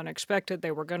isn't unexpected.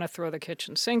 They were going to throw the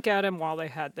kitchen sink at him while they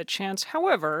had the chance.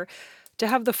 However, to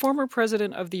have the former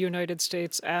president of the United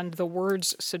States and the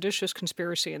words seditious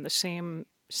conspiracy in the same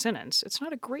sentence, it's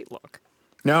not a great look.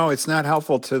 No, it's not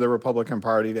helpful to the Republican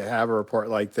Party to have a report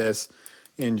like this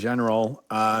in general.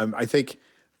 I think,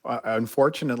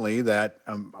 unfortunately, that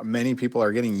many people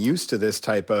are getting used to this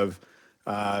type of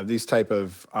these type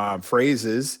of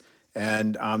phrases.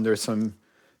 And there's some,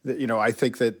 I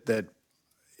think that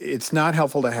it's not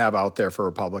helpful to have out there for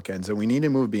Republicans, and we need to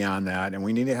move beyond that. And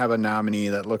we need to have a nominee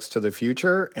that looks to the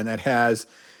future and that has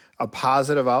a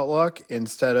positive outlook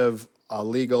instead of a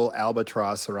legal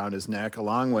albatross around his neck,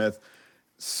 along with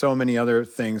so many other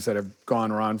things that have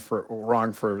gone wrong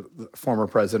for former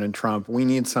President Trump. We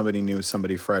need somebody new,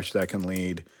 somebody fresh that can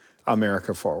lead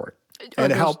America forward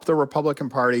and help the Republican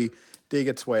Party dig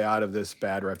its way out of this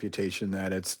bad reputation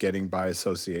that it's getting by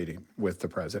associating with the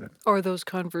president. Are those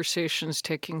conversations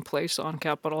taking place on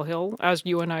Capitol Hill as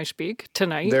you and I speak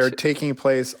tonight? They're taking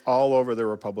place all over the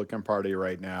Republican Party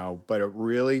right now, but it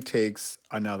really takes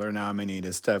another nominee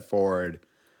to step forward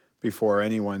before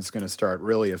anyone's going to start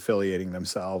really affiliating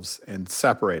themselves and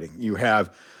separating. You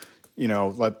have, you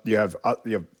have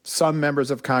some members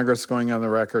of Congress going on the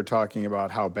record talking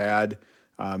about how bad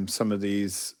some of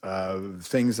these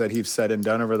things that he's said and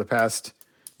done over the past,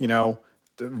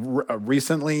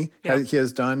 recently he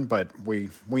has done, but we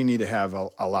need to have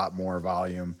a lot more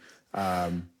volume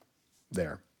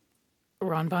there.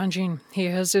 Ron Bonjean, he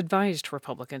has advised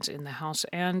Republicans in the House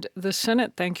and the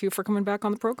Senate. Thank you for coming back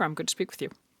on the program. Good to speak with you.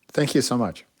 Thank you so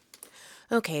much.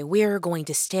 Okay, we're going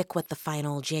to stick with the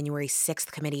final January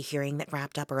 6th committee hearing that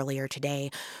wrapped up earlier today.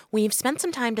 We've spent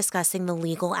some time discussing the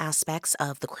legal aspects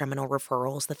of the criminal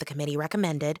referrals that the committee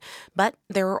recommended, but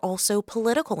there are also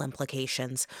political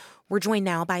implications. We're joined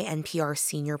now by NPR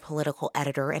senior political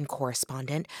editor and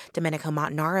correspondent Domenico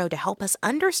Montanaro to help us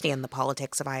understand the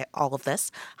politics of all of this.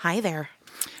 Hi there.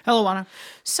 Hello, Anna.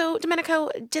 So, Domenico,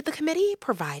 did the committee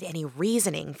provide any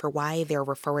reasoning for why they're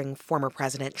referring former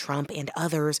President Trump and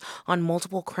others on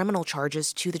multiple criminal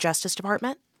charges to the Justice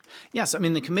Department? Yes,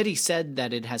 the committee said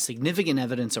that it has significant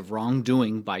evidence of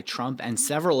wrongdoing by Trump and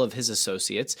several of his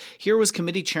associates. Here was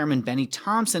Committee Chairman Benny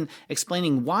Thompson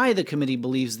explaining why the committee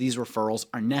believes these referrals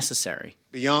are necessary.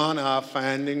 Beyond our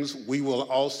findings, we will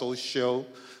also show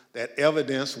that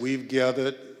evidence we've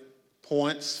gathered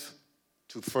points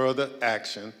to further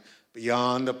action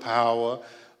beyond the power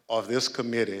of this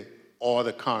committee or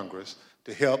the Congress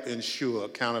to help ensure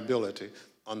accountability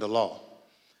under law.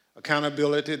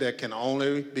 Accountability that can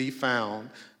only be found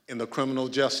in the criminal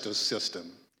justice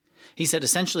system. He said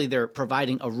essentially they're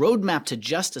providing a roadmap to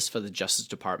justice for the Justice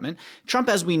Department. Trump,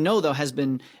 as we know, though, has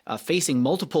been facing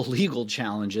multiple legal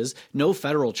challenges. No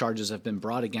federal charges have been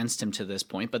brought against him to this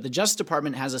point, but the Justice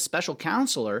Department has a special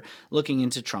counselor looking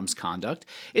into Trump's conduct.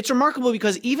 It's remarkable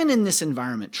because even in this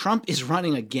environment, Trump is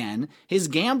running again. His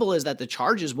gamble is that the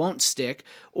charges won't stick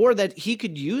or that he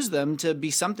could use them to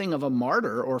be something of a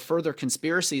martyr or further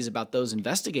conspiracies about those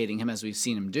investigating him, as we've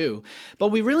seen him do. But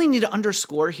we really need to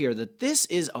underscore here that this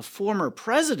is a former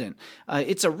president.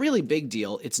 It's a really big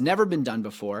deal. It's never been done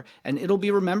before, and it'll be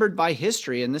remembered by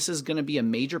history, and this is going to be a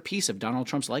major piece of Donald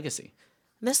Trump's legacy.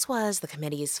 This was the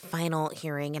committee's final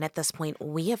hearing, and at this point,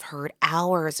 we have heard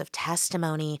hours of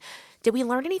testimony. Did we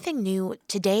learn anything new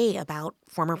today about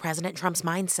former President Trump's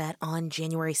mindset on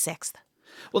January 6th?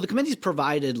 Well, the committee's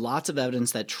provided lots of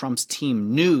evidence that Trump's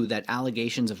team knew that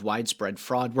allegations of widespread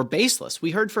fraud were baseless.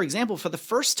 We heard, for example, for the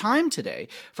first time today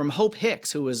from Hope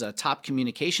Hicks, who was a top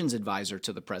communications advisor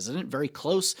to the president, very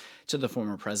close to the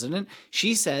former president.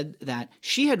 She said that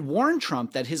she had warned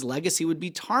Trump that his legacy would be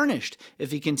tarnished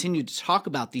if he continued to talk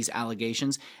about these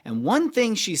allegations. And one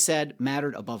thing she said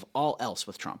mattered above all else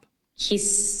with Trump. He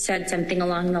said something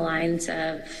along the lines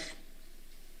of,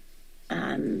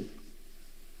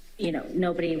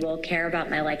 nobody will care about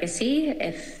my legacy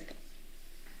if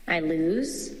I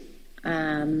lose.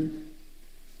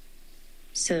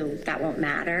 So that won't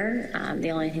matter. The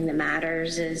only thing that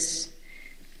matters is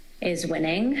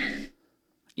winning.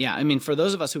 Yeah, for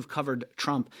those of us who've covered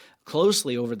Trump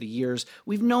closely over the years,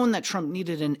 we've known that Trump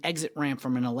needed an exit ramp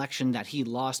from an election that he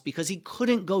lost because he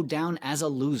couldn't go down as a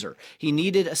loser. He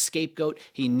needed a scapegoat.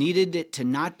 He needed it to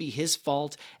not be his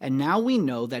fault. And now we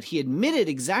know that he admitted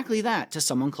exactly that to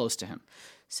someone close to him.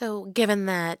 So given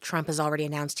that Trump has already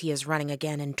announced he is running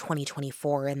again in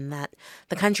 2024 and that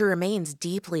the country remains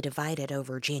deeply divided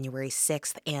over January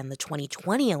 6th and the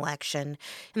 2020 election,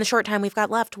 in the short time we've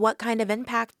got left, what kind of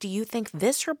impact do you think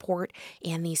this report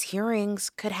and these hearings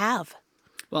could have?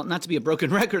 Well, not to be a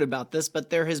broken record about this, but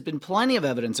there has been plenty of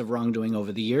evidence of wrongdoing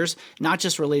over the years, not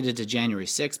just related to January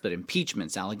 6th, but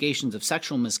impeachments, allegations of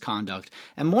sexual misconduct,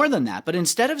 and more than that. But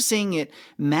instead of seeing it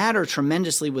matter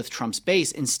tremendously with Trump's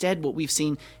base, instead what we've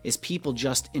seen is people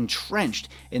just entrenched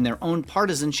in their own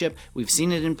partisanship. We've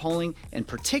seen it in polling, and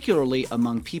particularly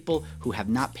among people who have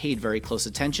not paid very close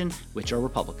attention, which are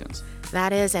Republicans.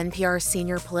 That is NPR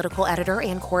senior political editor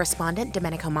and correspondent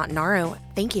Domenico Montanaro.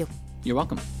 Thank you. You're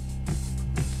welcome.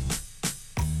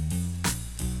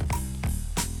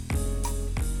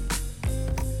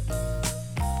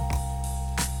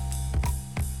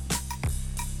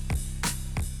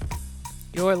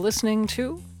 You're listening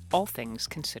to All Things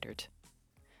Considered.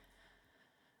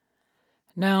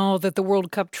 Now that the World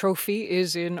Cup trophy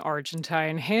is in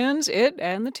Argentine hands, it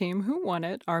and the team who won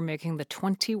it are making the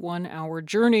 21-hour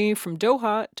journey from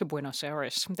Doha to Buenos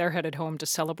Aires. They're headed home to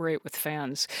celebrate with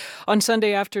fans. On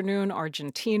Sunday afternoon,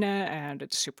 Argentina and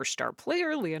its superstar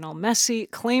player, Lionel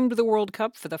Messi, claimed the World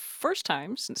Cup for the first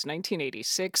time since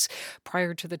 1986.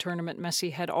 Prior to the tournament,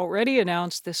 Messi had already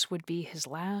announced this would be his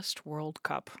last World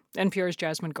Cup. NPR's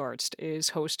Jasmine Garsd is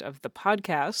host of the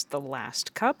podcast, The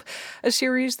Last Cup, a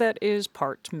series that is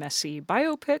part Messi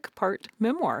biopic, part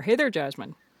memoir. Hey there,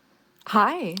 Jasmine.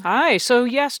 Hi. Hi. So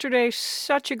yesterday,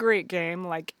 such a great game,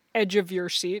 like edge of your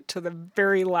seat to the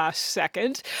very last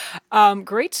second.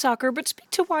 Great soccer, but speak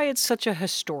to why it's such a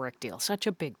historic deal, such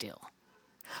a big deal.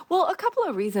 Well, a couple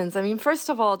of reasons. I mean, first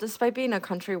of all, despite being a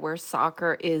country where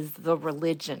soccer is the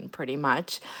religion pretty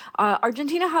much,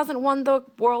 Argentina hasn't won the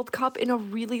World Cup in a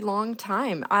really long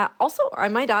time. Also, I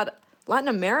might add, Latin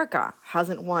America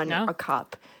hasn't won a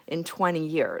cup in 20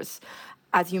 years.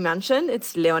 As you mentioned,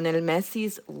 it's Lionel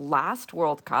Messi's last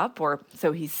World Cup, or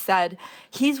so he said.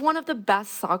 He's one of the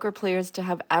best soccer players to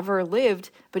have ever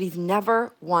lived, but he's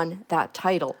never won that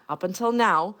title up until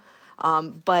now.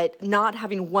 But not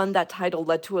having won that title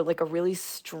led to a really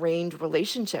strained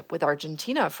relationship with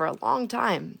Argentina for a long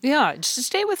time. Yeah, just to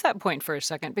stay with that point for a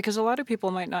second, because a lot of people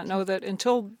might not know that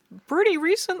until pretty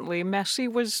recently,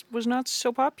 Messi was not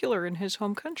so popular in his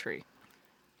home country.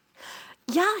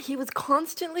 Yeah, he was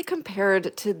constantly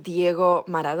compared to Diego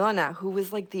Maradona, who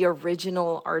was like the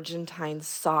original Argentine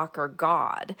soccer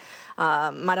god.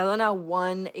 Maradona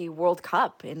won a World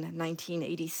Cup in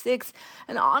 1986,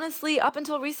 and honestly, up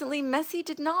until recently, Messi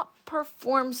did not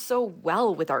perform so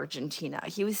well with Argentina.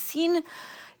 He was seen,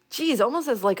 almost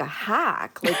as like a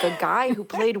hack, like a guy who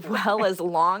played well as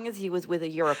long as he was with a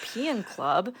European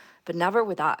club, but never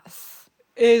with us.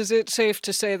 Is it safe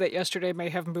to say that yesterday may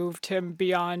have moved him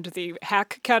beyond the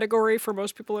hack category for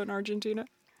most people in Argentina?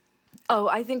 Oh,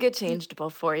 I think it changed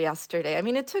before yesterday. I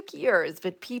mean, it took years,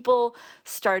 but people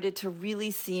started to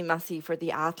really see Messi for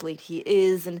the athlete he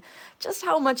is and just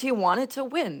how much he wanted to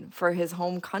win for his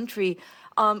home country.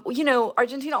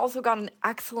 Argentina also got an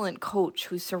excellent coach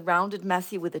who surrounded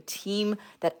Messi with a team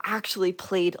that actually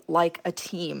played like a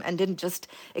team and didn't just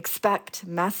expect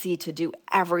Messi to do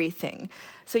everything.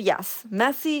 So yes,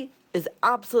 Messi is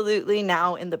absolutely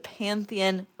now in the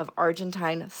pantheon of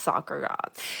Argentine soccer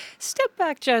gods. Step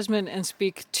back, Jasmine, and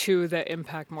speak to the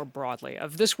impact more broadly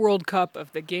of this World Cup,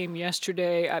 of the game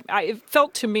yesterday. It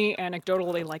felt to me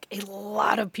anecdotally like a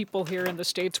lot of people here in the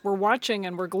States were watching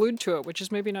and were glued to it, which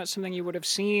is maybe not something you would have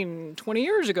seen 20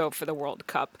 years ago for the World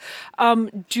Cup.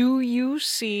 Do you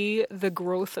see the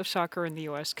growth of soccer in the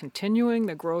U.S. continuing,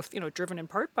 the growth, driven in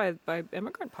part by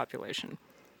immigrant population?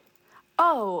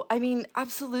 Oh, I mean,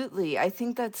 absolutely. I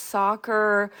think that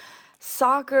soccer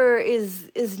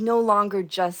is no longer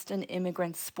just an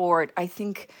immigrant sport. I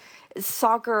think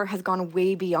soccer has gone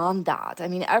way beyond that. I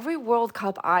mean, every World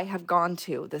Cup I have gone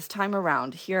to this time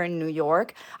around here in New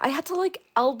York, I had to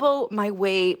elbow my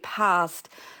way past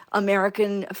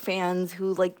American fans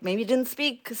who maybe didn't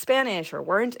speak Spanish or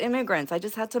weren't immigrants. I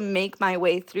just had to make my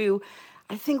way through.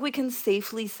 I think we can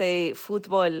safely say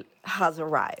football has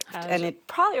arrived, and it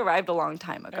probably arrived a long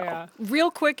time ago. Yeah.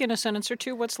 Real quick, in a sentence or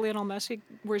two, what's Lionel Messi?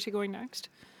 Where's he going next?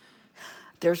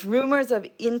 There's rumors of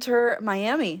Inter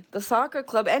Miami, the soccer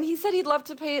club, and he said he'd love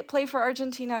to play for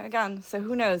Argentina again. So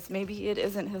who knows? Maybe it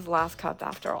isn't his last cup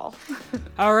after all.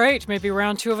 All right, maybe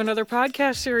round two of another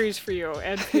podcast series for you.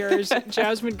 NPR's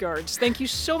Jasmine Garsd. Thank you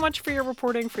so much for your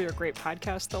reporting, for your great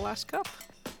podcast, The Last Cup.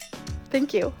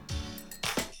 Thank you.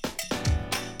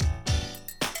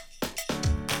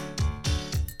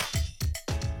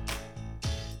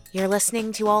 You're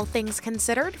listening to All Things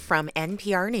Considered from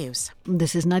NPR News.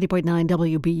 This is 90.9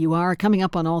 WBUR. Coming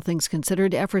up on All Things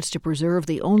Considered, efforts to preserve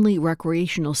the only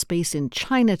recreational space in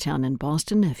Chinatown in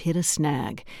Boston have hit a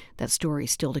snag. That story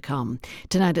still to come.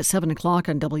 Tonight at 7 o'clock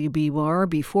on WBUR,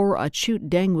 before Achut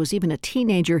Deng was even a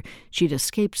teenager, she'd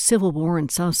escaped civil war in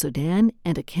South Sudan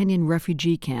and a Kenyan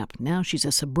refugee camp. Now she's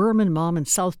a suburban mom in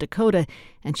South Dakota,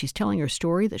 and she's telling her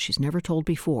story that she's never told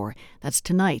before. That's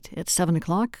tonight at 7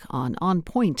 o'clock on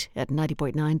Point at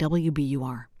 90.9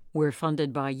 WBUR. We're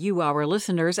funded by you, our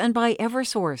listeners, and by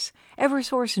Eversource.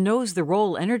 Eversource knows the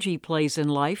role energy plays in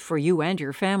life for you and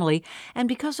your family, and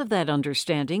because of that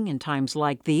understanding in times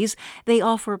like these, they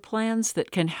offer plans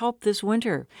that can help this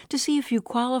winter. To see if you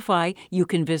qualify, you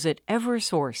can visit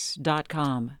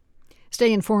Eversource.com.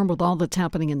 Stay informed with all that's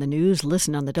happening in the news.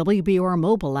 Listen on the WBUR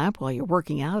mobile app while you're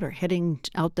working out or heading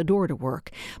out the door to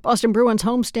work. Boston Bruins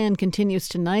homestand continues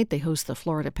tonight. They host the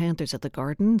Florida Panthers at the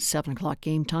Garden. 7 o'clock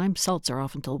game time. Celts are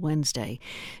off until Wednesday.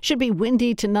 Should be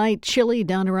windy tonight, chilly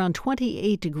down around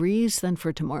 28 degrees. Then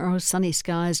for tomorrow, sunny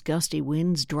skies, gusty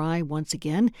winds, dry once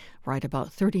again, right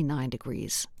about 39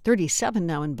 degrees. 37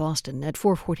 now in Boston at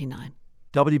 4:49.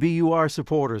 WBUR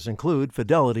supporters include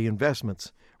Fidelity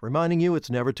Investments, reminding you it's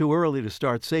never too early to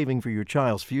start saving for your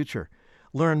child's future.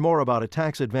 Learn more about a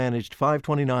tax-advantaged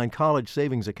 529 college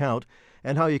savings account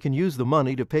and how you can use the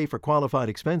money to pay for qualified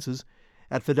expenses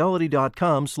at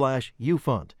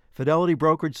fidelity.com/ufund. Fidelity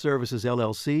Brokerage Services,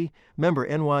 LLC, member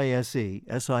NYSE,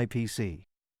 SIPC.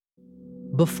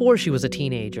 Before she was a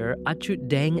teenager, Achut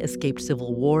Deng escaped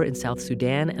civil war in South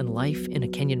Sudan and life in a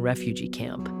Kenyan refugee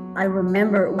camp. I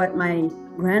remember what my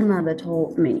grandmother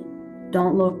told me.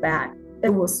 Don't look back. It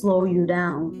will slow you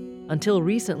down. Until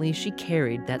recently, she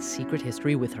carried that secret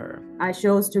history with her. I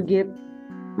chose to give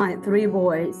my 3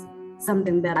 boys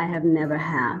something that I have never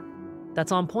had.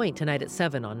 That's On Point tonight at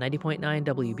 7 on 90.9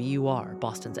 WBUR,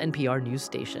 Boston's NPR news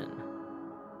station.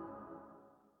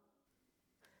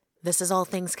 This is All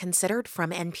Things Considered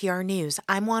from NPR News.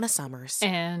 I'm Juana Summers.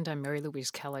 And I'm Mary Louise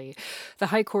Kelly. The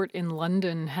High Court in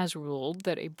London has ruled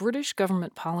that a British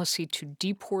government policy to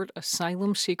deport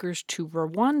asylum seekers to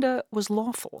Rwanda was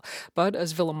lawful. But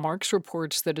as Villa Marx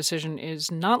reports, the decision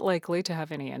is not likely to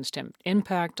have any instant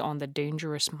impact on the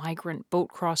dangerous migrant boat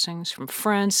crossings from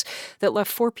France that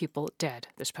left 4 people dead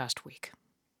this past week.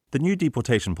 The new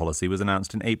deportation policy was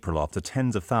announced in April after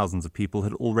tens of thousands of people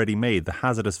had already made the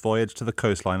hazardous voyage to the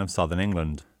coastline of southern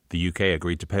England. The UK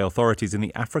agreed to pay authorities in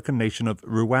the African nation of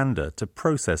Rwanda to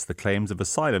process the claims of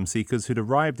asylum seekers who'd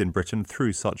arrived in Britain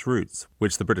through such routes,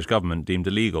 which the British government deemed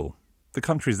illegal. The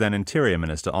country's then Interior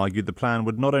Minister argued the plan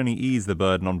would not only ease the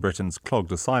burden on Britain's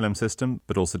clogged asylum system,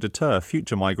 but also deter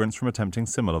future migrants from attempting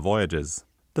similar voyages.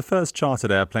 The first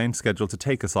chartered airplane scheduled to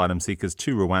take asylum seekers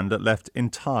to Rwanda left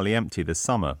entirely empty this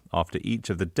summer, after each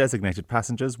of the designated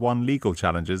passengers won legal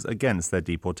challenges against their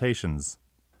deportations.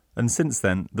 And since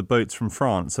then, the boats from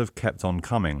France have kept on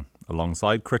coming,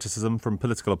 alongside criticism from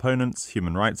political opponents,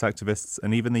 human rights activists,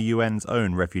 and even the UN's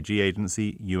own refugee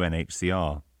agency,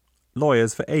 UNHCR.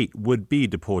 Lawyers for 8 would-be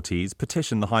deportees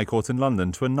petitioned the High Court in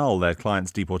London to annul their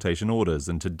clients' deportation orders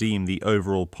and to deem the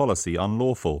overall policy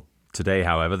unlawful. Today,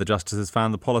 however, the justices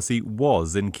found the policy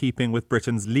was in keeping with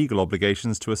Britain's legal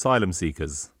obligations to asylum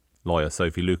seekers. Lawyer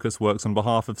Sophie Lucas works on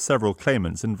behalf of several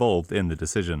claimants involved in the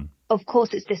decision. Of course,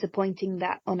 it's disappointing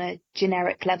that on a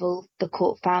generic level, the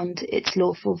court found it's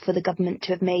lawful for the government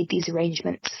to have made these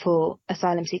arrangements for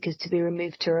asylum seekers to be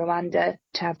removed to Rwanda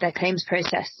to have their claims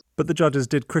processed. But the judges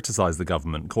did criticise the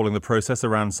government, calling the process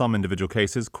around some individual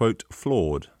cases, quote,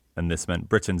 flawed. And this meant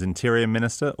Britain's Interior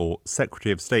Minister, or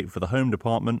Secretary of State for the Home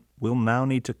Department, will now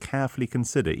need to carefully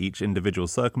consider each individual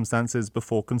circumstances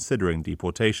before considering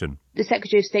deportation. The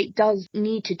Secretary of State does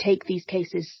need to take these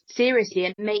cases seriously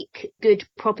and make good,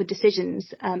 proper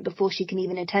decisions before she can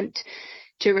even attempt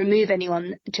to remove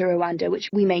anyone to Rwanda, which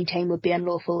we maintain would be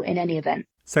unlawful in any event.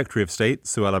 Secretary of State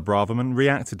Suella Braverman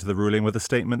reacted to the ruling with a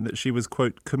statement that she was,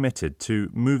 quote, committed to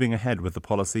moving ahead with the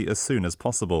policy as soon as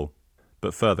possible.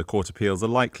 But further court appeals are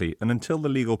likely, and until the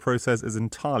legal process is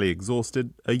entirely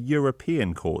exhausted, a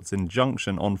European court's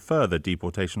injunction on further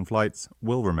deportation flights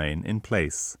will remain in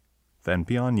place. For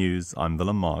NPR News, I'm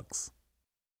Villa Marx.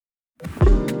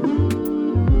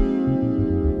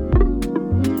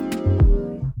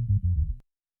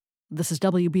 This is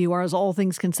WBUR's All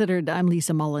Things Considered. I'm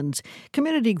Lisa Mullins.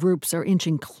 Community groups are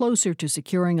inching closer to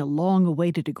securing a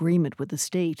long-awaited agreement with the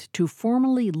state to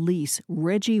formally lease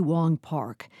Reggie Wong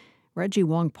Park. Reggie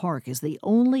Wong Park is the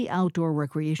only outdoor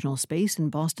recreational space in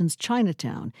Boston's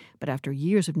Chinatown, but after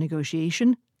years of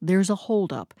negotiation, there's a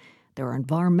holdup. There are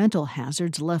environmental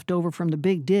hazards left over from the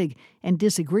Big Dig and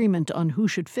disagreement on who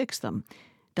should fix them.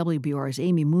 WBUR's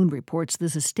Amy Moon reports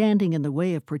this is standing in the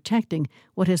way of protecting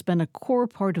what has been a core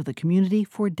part of the community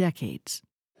for decades.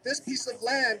 This piece of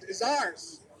land is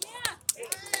ours.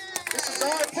 This is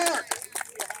our park.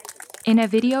 In a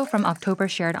video from October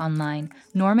shared online,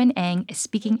 Norman Ang is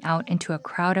speaking out into a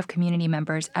crowd of community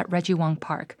members at Reggie Wong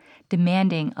Park,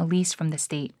 demanding a lease from the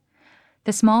state.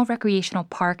 The small recreational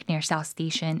park near South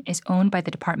Station is owned by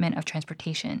the Department of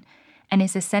Transportation and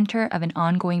is the center of an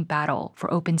ongoing battle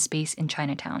for open space in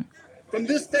Chinatown. From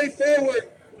this day forward,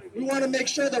 we want to make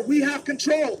sure that we have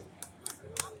control.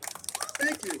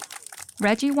 Thank you.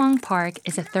 Reggie Wong Park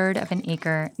is a third of an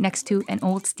acre next to an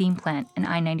old steam plant in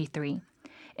I-93.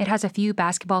 It has a few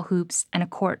basketball hoops and a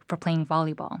court for playing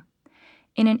volleyball.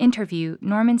 In an interview,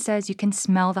 Norman says you can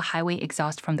smell the highway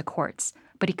exhaust from the courts,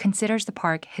 but he considers the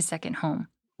park his second home.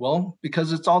 Well,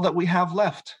 because it's all that we have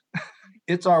left.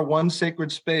 It's our one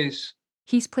sacred space.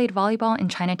 He's played volleyball in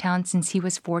Chinatown since he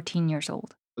was 14 years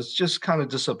old. It's just kind of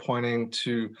disappointing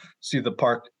to see the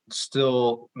park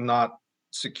still not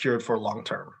secured for long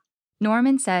term.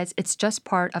 Norman says it's just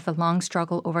part of the long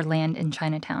struggle over land in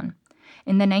Chinatown.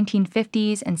 In the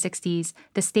 1950s and 60s,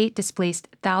 the state displaced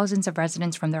thousands of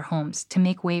residents from their homes to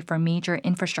make way for major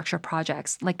infrastructure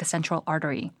projects like the Central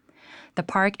Artery. The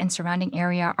park and surrounding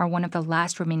area are one of the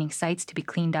last remaining sites to be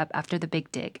cleaned up after the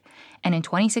Big Dig, and in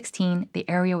 2016, the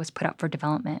area was put up for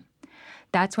development.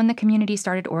 That's when the community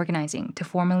started organizing to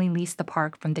formally lease the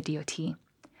park from the DOT.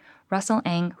 Russell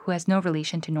Eng, who has no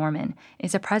relation to Norman,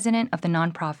 is the president of the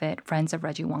nonprofit Friends of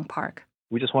Reggie Wong Park.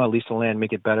 We just want to lease the land,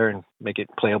 make it better, and make it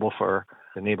playable for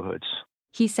the neighborhoods.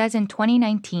 He says in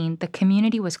 2019, the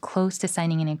community was close to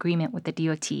signing an agreement with the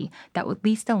DOT that would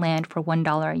lease the land for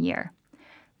 $1 a year.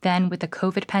 Then, with the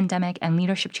COVID pandemic and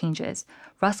leadership changes,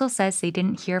 Russell says they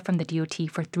didn't hear from the DOT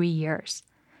for 3 years.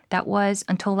 That was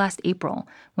until last April,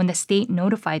 when the state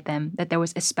notified them that there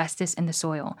was asbestos in the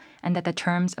soil and that the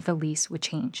terms of the lease would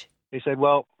change. They said,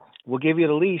 well, we'll give you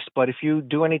the lease, but if you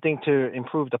do anything to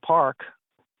improve the park,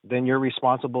 then you're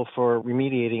responsible for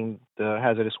remediating the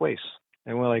hazardous waste.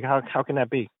 And we're like, how can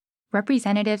that be?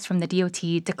 Representatives from the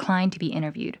DOT declined to be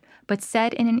interviewed, but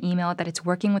said in an email that it's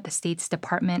working with the state's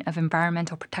Department of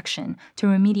Environmental Protection to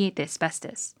remediate the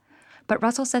asbestos. But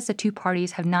Russell says the two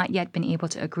parties have not yet been able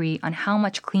to agree on how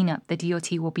much cleanup the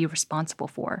DOT will be responsible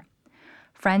for.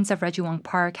 Friends of Reggie Wong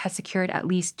Park has secured at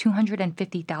least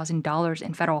 $250,000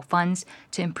 in federal funds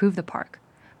to improve the park.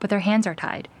 But their hands are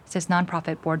tied, says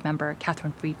nonprofit board member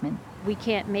Catherine Friedman. We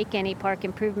can't make any park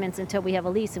improvements until we have a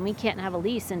lease, and we can't have a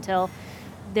lease until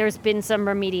there's been some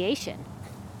remediation.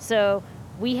 So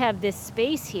we have this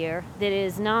space here that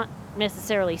is not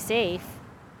necessarily safe.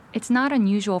 It's not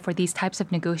unusual for these types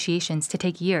of negotiations to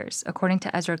take years, according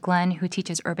to Ezra Glenn, who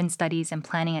teaches urban studies and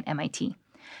planning at MIT.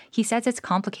 He says it's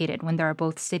complicated when there are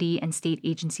both city and state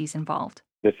agencies involved.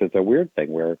 This is a weird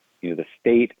thing where, the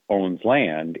state owns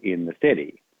land in the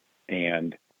city,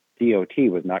 and DOT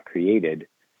was not created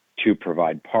to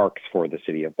provide parks for the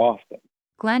city of Boston.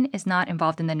 Glenn is not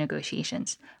involved in the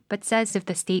negotiations, but says if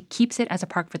the state keeps it as a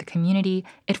park for the community,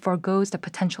 it forgoes the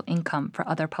potential income for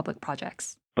other public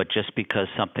projects. But just because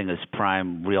something is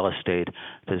prime real estate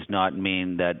does not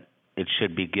mean that it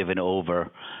should be given over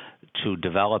to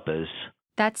developers.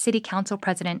 That's City Council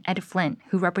President Ed Flint,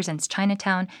 who represents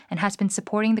Chinatown and has been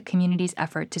supporting the community's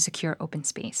effort to secure open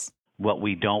space. What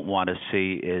we don't want to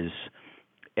see is,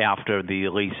 after the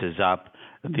lease is up,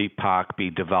 the park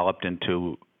be developed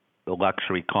into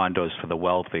luxury condos for the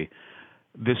wealthy.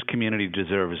 This community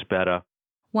deserves better.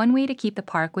 One way to keep the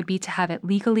park would be to have it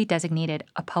legally designated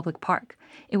a public park.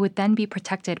 It would then be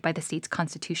protected by the state's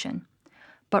constitution.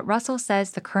 But Russell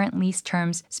says the current lease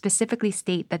terms specifically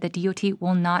state that the DOT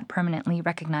will not permanently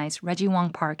recognize Reggie Wong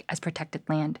Park as protected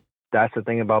land. That's the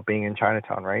thing about being in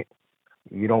Chinatown, right?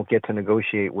 You don't get to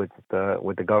negotiate with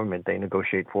the government. They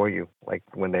negotiate for you. Like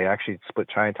when they actually split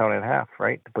Chinatown in half,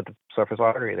 right? To put the surface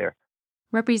artery there.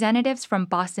 Representatives from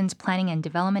Boston's Planning and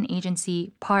Development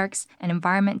Agency, Parks, and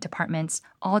Environment departments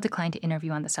all declined to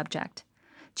interview on the subject.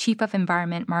 Chief of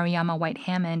Environment Mariama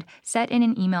White-Hammond said in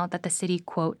an email that the city,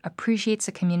 quote, appreciates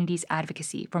the community's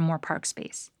advocacy for more park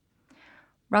space.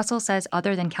 Russell says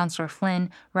other than Councillor Flynn,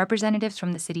 representatives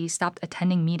from the city stopped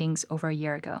attending meetings over a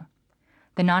year ago.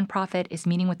 The nonprofit is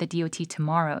meeting with the DOT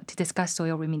tomorrow to discuss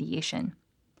soil remediation.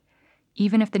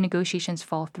 Even if the negotiations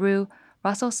fall through,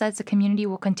 Russell says the community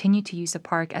will continue to use the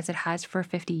park as it has for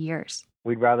 50 years.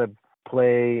 We'd rather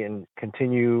play and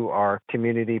continue our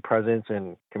community presence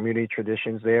and community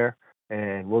traditions there,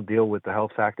 and we'll deal with the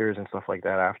health factors and stuff like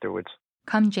that afterwards.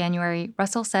 Come January,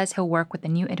 Russell says he'll work with the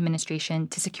new administration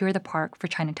to secure the park for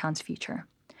Chinatown's future.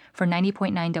 For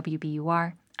 90.9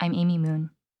 WBUR, I'm Amy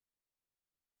Moon.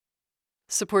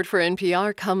 Support for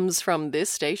NPR comes from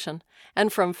this station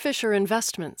and from Fisher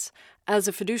Investments. As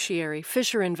a fiduciary,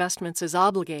 Fisher Investments is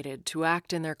obligated to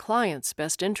act in their clients'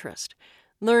 best interest.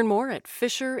 Learn more at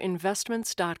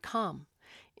FisherInvestments.com.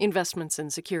 Investments in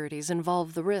securities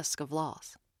involve the risk of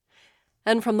loss.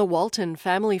 And from the Walton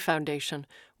Family Foundation,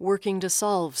 working to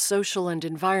solve social and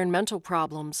environmental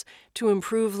problems to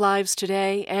improve lives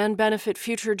today and benefit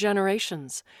future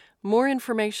generations. More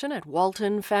information at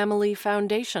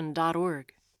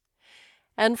waltonfamilyfoundation.org.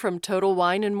 And from Total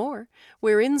Wine & More,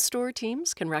 where in-store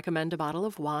teams can recommend a bottle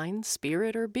of wine,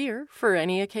 spirit, or beer for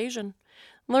any occasion.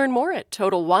 Learn more at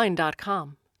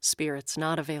TotalWine.com. Spirits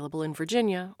not available in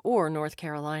Virginia or North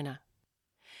Carolina.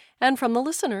 and from the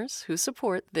listeners who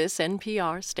support this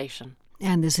NPR station.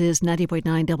 And this is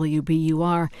 90.9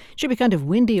 WBUR. Should be kind of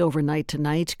windy overnight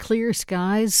tonight. Clear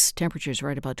skies. Temperatures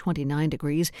right about 29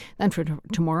 degrees. Then for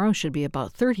tomorrow should be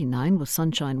about 39 with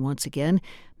sunshine once again.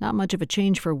 Not much of a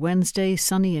change for Wednesday.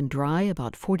 Sunny and dry,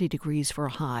 about 40 degrees for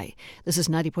a high. This is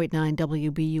 90.9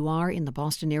 WBUR in the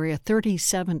Boston area.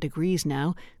 37 degrees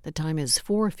now. The time is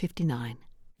 4:59.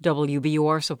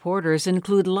 WBUR supporters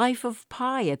include Life of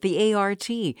Pi at the ART.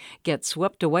 Get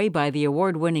swept away by the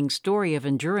award-winning story of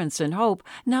endurance and hope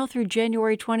now through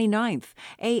January 29th.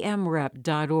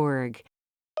 amrep.org.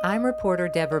 I'm reporter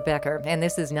Deborah Becker, and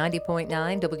this is 90.9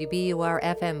 WBUR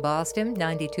FM Boston,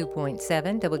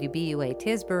 92.7 WBUA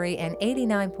Tisbury, and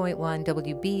 89.1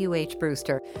 WBUH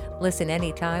Brewster. Listen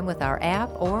anytime with our app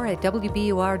or at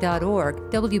WBUR.org.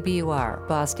 WBUR,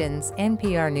 Boston's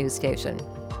NPR news station.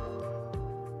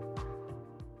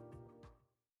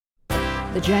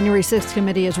 The January 6th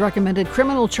committee has recommended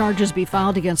criminal charges be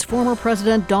filed against former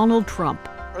President Donald Trump.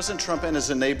 President Trump and his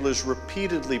enablers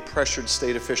repeatedly pressured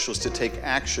state officials to take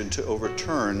action to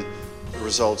overturn the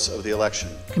results of the election.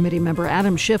 Committee member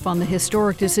Adam Schiff on the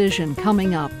historic decision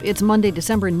coming up. It's Monday,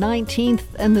 December 19th,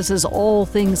 and this is All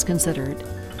Things Considered.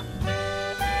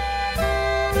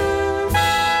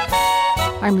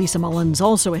 I'm Lisa Mullins.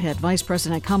 Also ahead, Vice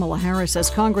President Kamala Harris says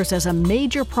Congress has a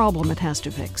major problem it has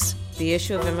to fix. The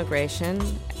issue of immigration,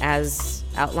 as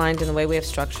outlined in the way we have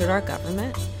structured our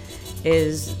government,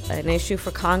 is an issue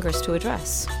for Congress to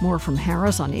address. More from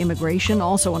Harris on immigration,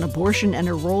 also on abortion and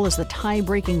her role as the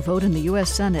tie-breaking vote in the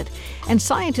U.S. Senate. And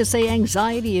scientists say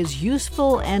anxiety is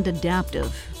useful and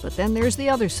adaptive. But then there's the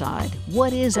other side.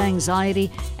 What is anxiety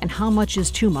and how much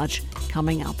is too much?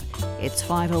 Coming up. It's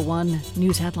 5:01.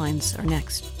 News headlines are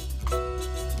next.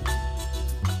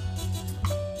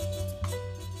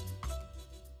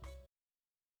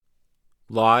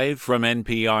 Live from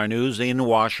NPR News in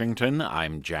Washington,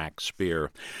 I'm Jack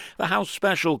Speer. The House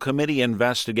Special Committee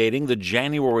investigating the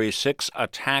January 6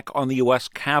 attack on the U.S.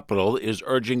 Capitol is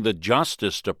urging the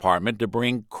Justice Department to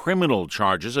bring criminal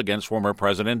charges against former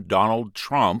President Donald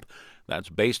Trump. That's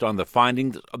based on the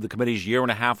findings of the committee's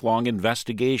year-and-a-half-long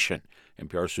investigation.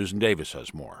 NPR's Susan Davis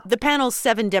has more. The panel's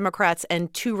 7 Democrats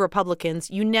and 2 Republicans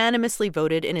unanimously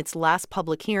voted in its last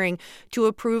public hearing to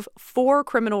approve 4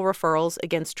 criminal referrals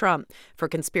against Trump for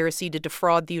conspiracy to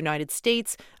defraud the United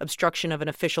States, obstruction of an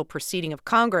official proceeding of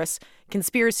Congress,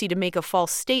 conspiracy to make a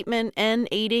false statement, and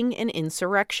aiding an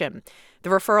insurrection.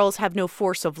 The referrals have no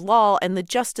force of law, and the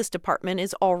Justice Department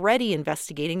is already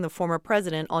investigating the former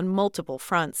president on multiple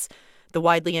fronts. The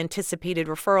widely anticipated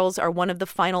referrals are one of the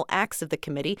final acts of the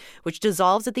committee, which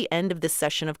dissolves at the end of this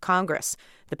session of Congress.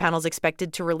 The panel is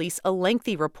expected to release a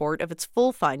lengthy report of its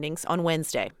full findings on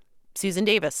Wednesday. Susan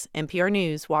Davis, NPR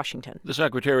News, Washington. The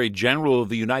Secretary General of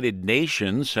the United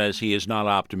Nations says he is not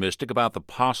optimistic about the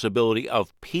possibility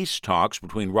of peace talks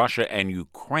between Russia and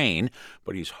Ukraine,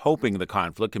 but he's hoping the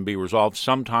conflict can be resolved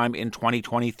sometime in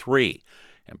 2023.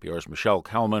 NPR's Michelle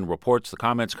Kelman reports the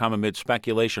comments come amid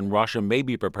speculation Russia may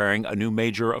be preparing a new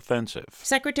major offensive.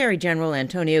 Secretary General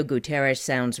Antonio Guterres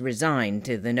sounds resigned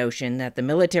to the notion that the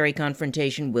military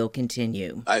confrontation will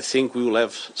continue. I think we will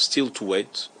have still to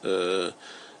wait a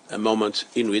moment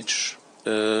in which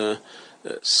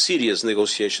serious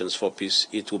negotiations for peace,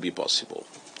 it will be possible.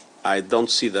 I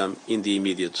don't see them in the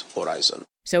immediate horizon.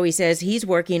 So he says he's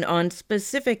working on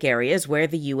specific areas where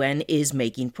the UN is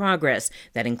making progress.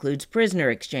 That includes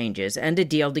prisoner exchanges and a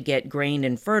deal to get grain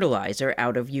and fertilizer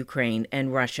out of Ukraine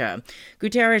and Russia.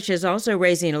 Guterres is also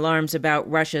raising alarms about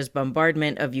Russia's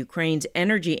bombardment of Ukraine's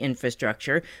energy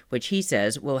infrastructure, which he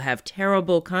says will have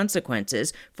terrible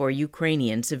consequences for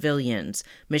Ukrainian civilians.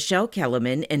 Michelle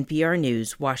Kellerman, NPR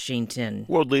News, Washington.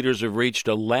 World leaders have reached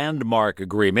a landmark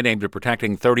agreement aimed at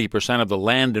protecting 30% of the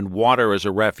land and water as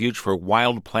a refuge for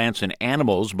wild plants and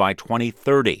animals by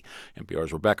 2030.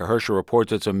 NPR's Rebecca Hersher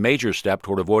reports it's a major step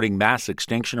toward avoiding mass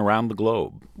extinction around the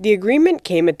globe. The agreement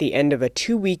came at the end of a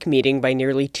 2-week meeting by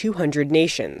nearly 200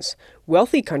 nations.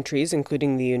 Wealthy countries,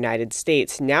 including the United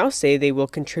States, now say they will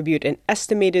contribute an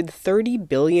estimated $30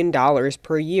 billion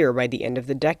per year by the end of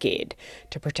the decade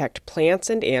to protect plants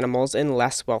and animals in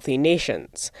less wealthy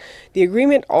nations. The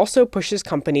agreement also pushes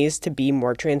companies to be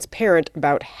more transparent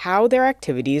about how their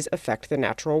activities affect the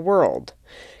natural world.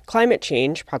 Climate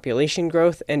change, population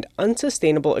growth, and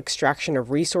unsustainable extraction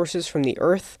of resources from the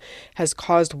earth has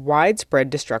caused widespread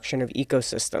destruction of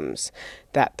ecosystems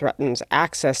that threatens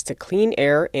access to clean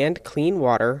air and clean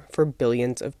water for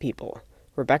billions of people.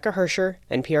 Rebecca Hersher,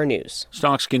 NPR News.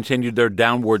 Stocks continued their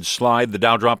downward slide. The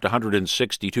Dow dropped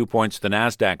 162 points. The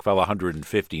Nasdaq fell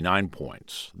 159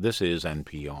 points. This is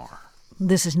NPR.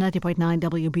 This is 90.9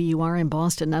 WBUR in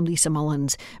Boston. I'm Lisa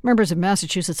Mullins. Members of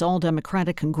Massachusetts'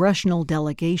 all-Democratic congressional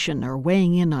delegation are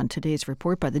weighing in on today's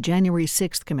report by the January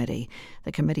 6th committee.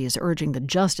 The committee is urging the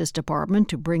Justice Department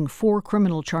to bring 4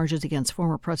 criminal charges against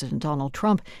former President Donald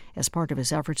Trump as part of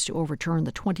his efforts to overturn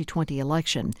the 2020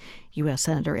 election. U.S.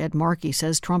 Senator Ed Markey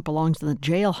says Trump belongs in the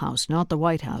jailhouse, not the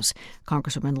White House.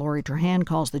 Congresswoman Lori Trahan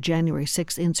calls the January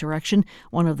 6th insurrection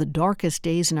one of the darkest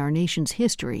days in our nation's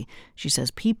history. She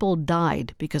says people died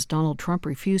because Donald Trump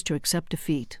refused to accept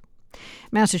defeat.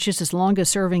 Massachusetts'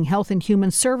 longest-serving Health and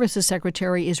Human Services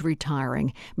Secretary is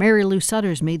retiring. Mary Lou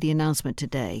Sutters made the announcement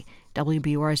today.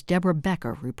 WBUR's Deborah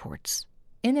Becker reports.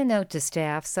 In a note to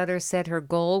staff, Sutters said her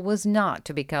goal was not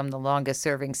to become the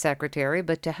longest-serving secretary,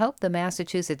 but to help the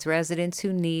Massachusetts residents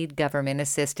who need government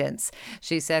assistance.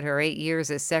 She said her 8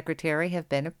 years as secretary have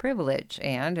been a privilege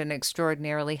and an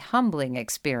extraordinarily humbling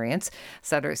experience.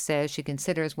 Sutters says she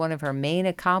considers one of her main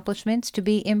accomplishments to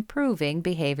be improving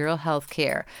behavioral health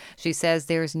care. She says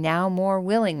there's now more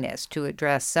willingness to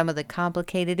address some of the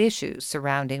complicated issues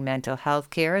surrounding mental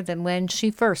health care than when she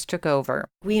first took over.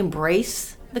 We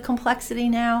embrace the complexity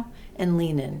now and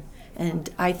lean in. And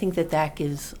I think that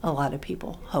gives a lot of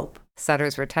people hope.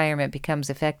 Sutter's retirement becomes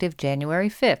effective January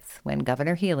 5th when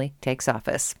Governor Healy takes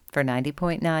office. For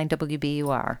 90.9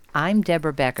 WBUR, I'm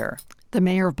Deborah Becker. The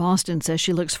mayor of Boston says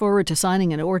she looks forward to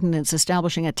signing an ordinance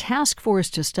establishing a task force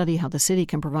to study how the city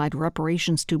can provide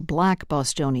reparations to Black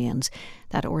Bostonians.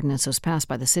 That ordinance was passed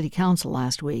by the city council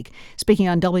last week. Speaking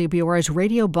on WBUR's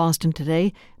Radio Boston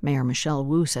today, Mayor Michelle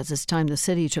Wu says it's time the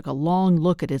city took a long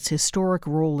look at its historic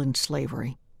role in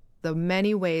slavery. The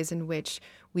many ways in which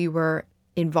we were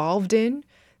involved in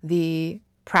the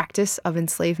practice of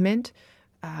enslavement,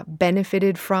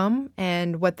 benefited from,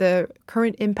 and what the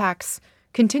current impacts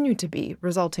continue to be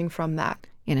resulting from that.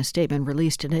 In a statement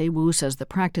released today, Wu says the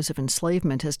practice of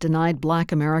enslavement has denied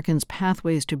Black Americans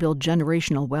pathways to build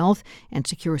generational wealth and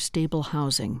secure stable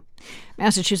housing.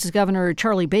 Massachusetts Governor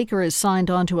Charlie Baker has signed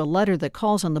on to a letter that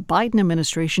calls on the Biden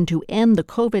administration to end the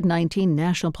COVID-19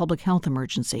 national public health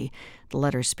emergency. The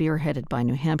letter, spearheaded by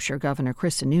New Hampshire Governor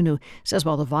Chris Sununu, says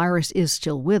while the virus is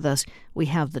still with us, we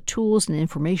have the tools and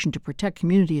information to protect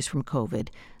communities from COVID.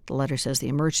 The letter says the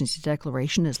emergency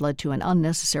declaration has led to an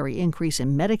unnecessary increase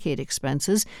in Medicaid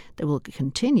expenses that will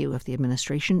continue if the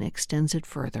administration extends it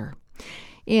further.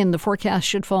 The forecast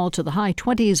should fall to the high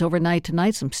 20s overnight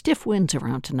tonight. Some stiff winds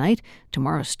around tonight.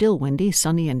 Tomorrow still windy,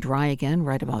 sunny and dry again,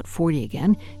 right about 40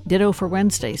 again. Ditto for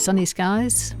Wednesday. Sunny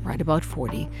skies, right about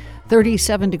 40.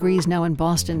 37 degrees now in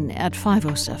Boston at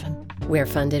 5:07. We're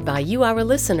funded by you, our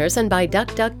listeners, and by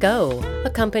DuckDuckGo, a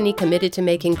company committed to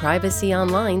making privacy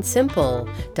online simple.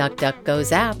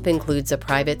 DuckDuckGo's app includes a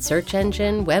private search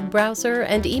engine, web browser,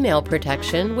 and email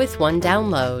protection with one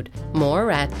download.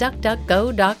 More at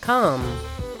DuckDuckGo.com.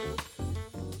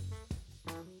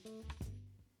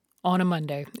 On a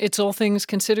Monday, it's All Things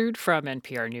Considered from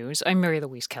NPR News. I'm Mary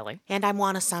Louise Kelly. And I'm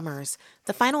Juana Summers.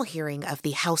 The final hearing of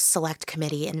the House Select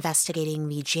Committee investigating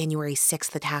the January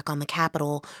 6th attack on the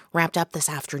Capitol wrapped up this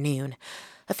afternoon,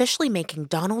 officially making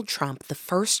Donald Trump the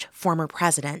first former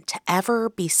president to ever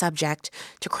be subject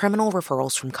to criminal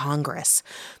referrals from Congress.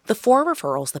 The 4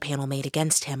 referrals the panel made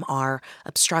against him are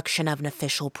obstruction of an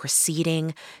official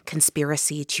proceeding,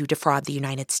 conspiracy to defraud the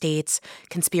United States,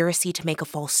 conspiracy to make a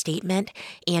false statement,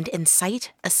 and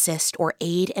incite, assist, or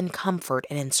aid and comfort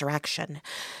an insurrection.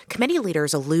 Committee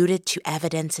leaders alluded to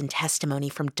evidence and testimony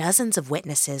from dozens of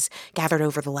witnesses gathered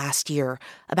over the last year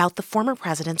about the former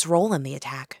president's role in the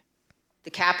attack. The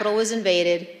Capitol was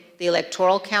invaded, the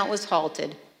electoral count was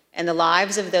halted, and the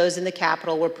lives of those in the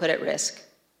Capitol were put at risk.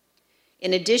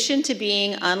 In addition to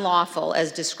being unlawful,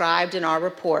 as described in our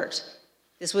report,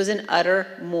 this was an utter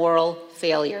moral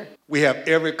failure. We have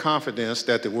every confidence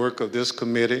that the work of this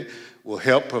committee will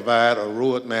help provide a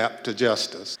roadmap to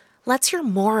justice. Let's hear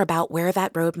more about where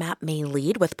that roadmap may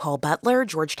lead with Paul Butler,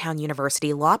 Georgetown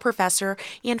University law professor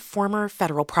and former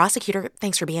federal prosecutor.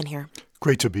 Thanks for being here.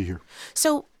 Great to be here.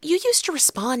 So you used to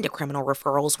respond to criminal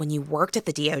referrals when you worked at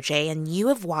the DOJ, and you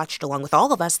have watched, along with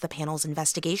all of us, the panel's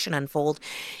investigation unfold.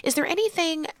 Is there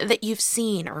anything that you've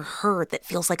seen or heard that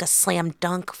feels like a slam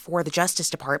dunk for the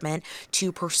Justice Department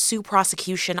to pursue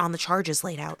prosecution on the charges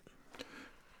laid out?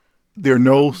 There are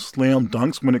no slam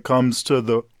dunks when it comes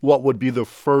to what would be the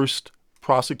first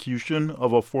prosecution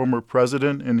of a former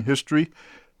president in history.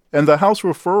 And the House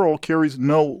referral carries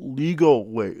no legal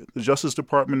weight. The Justice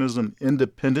Department is an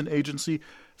independent agency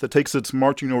that takes its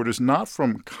marching orders not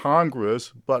from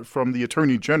Congress, but from the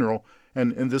Attorney General,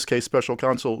 and in this case, Special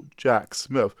Counsel Jack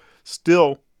Smith.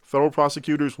 Still, federal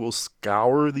prosecutors will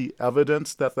scour the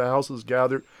evidence that the House has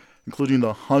gathered, including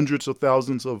the hundreds of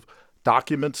thousands of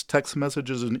documents, text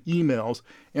messages, and emails,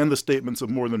 and the statements of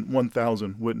more than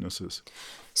 1,000 witnesses.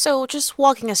 So just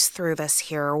walking us through this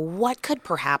here, what could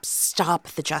perhaps stop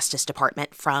the Justice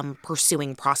Department from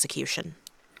pursuing prosecution?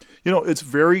 You know, it's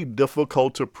very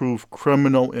difficult to prove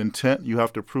criminal intent. You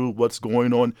have to prove what's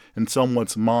going on in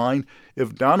someone's mind.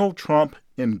 If Donald Trump,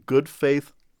 in good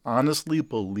faith, honestly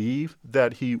believed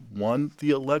that he won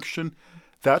the election,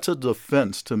 that's a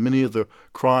defense to many of the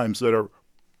crimes that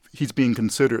he's being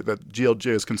considered, that GLJ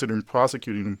is considering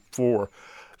prosecuting him for.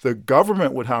 The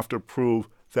government would have to prove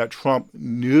that Trump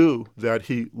knew that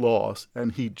he lost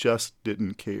and he just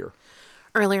didn't care.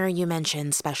 Earlier, you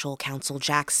mentioned Special Counsel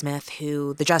Jack Smith,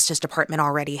 who the Justice Department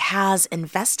already has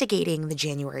investigating the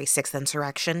January 6th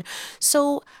insurrection.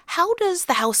 So how does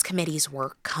the House committee's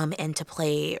work come into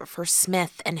play for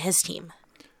Smith and his team?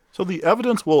 So the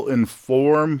evidence will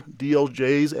inform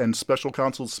DOJ's and Special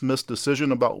Counsel Smith's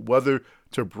decision about whether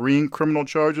to bring criminal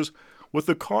charges, with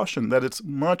the caution that it's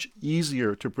much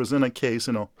easier to present a case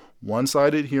in a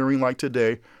one-sided hearing like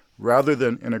today rather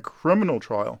than in a criminal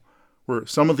trial, where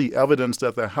some of the evidence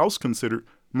that the House considered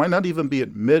might not even be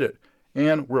admitted,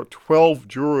 and where 12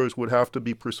 jurors would have to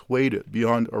be persuaded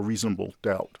beyond a reasonable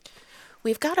doubt.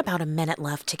 We've got about a minute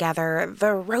left together. The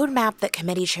roadmap that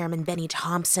Committee Chairman Benny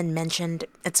Thompson mentioned,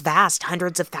 it's vast,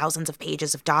 hundreds of thousands of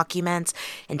pages of documents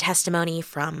and testimony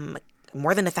from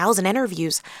more than 1,000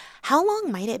 interviews. How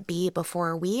long might it be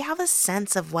before we have a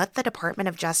sense of what the Department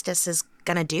of Justice is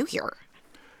going to do here?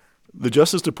 The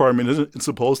Justice Department isn't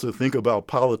supposed to think about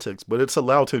politics, but it's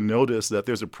allowed to notice that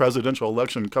there's a presidential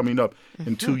election coming up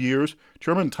in 2 years.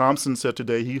 Chairman Thompson said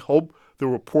today he hoped the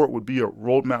report would be a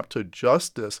roadmap to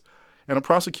justice, and a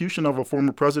prosecution of a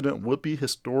former president would be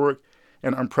historic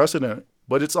and unprecedented.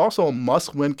 But it's also a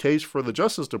must-win case for the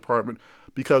Justice Department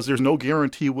because there's no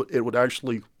guarantee it would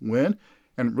actually win.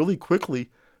 And really quickly,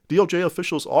 DOJ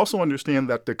officials also understand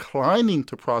that declining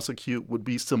to prosecute would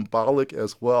be symbolic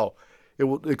as well. It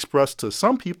would express to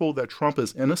some people that Trump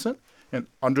is innocent, and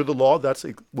under the law, that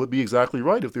would be exactly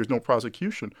right if there's no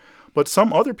prosecution. But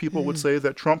some other people would say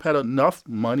that Trump had enough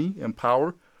money and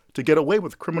power to get away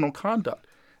with criminal conduct,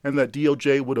 and that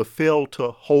DOJ would have failed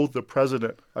to hold the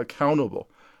president accountable.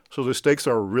 So the stakes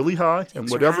are really high, and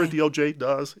whatever DOJ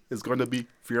does is going to be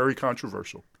very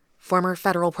controversial. Former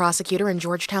federal prosecutor and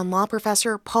Georgetown law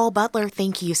professor Paul Butler,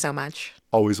 thank you so much.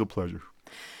 Always a pleasure.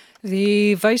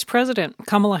 The Vice President,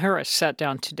 Kamala Harris, sat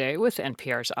down today with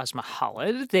NPR's Asma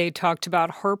Khalid. They talked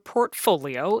about her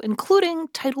portfolio, including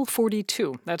Title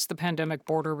 42. That's the pandemic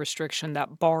border restriction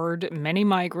that barred many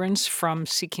migrants from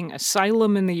seeking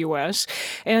asylum in the U.S.,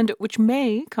 and which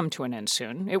may come to an end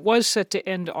soon. It was set to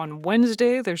end on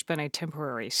Wednesday. There's been a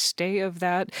temporary stay of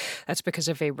that. That's because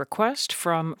of a request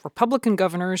from Republican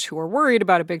governors who are worried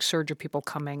about a big surge of people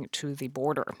coming to the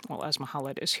border. Well, Asma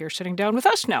Khalid is here sitting down with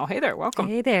us now. Hey there, welcome.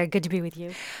 Hey there. Good to be with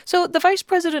you. So the vice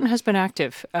president has been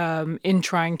active in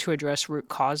trying to address root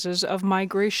causes of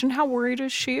migration. How worried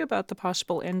is she about the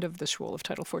possible end of this rule of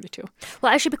Title 42?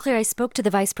 Well, I should be clear. I spoke to the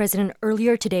vice president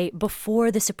earlier today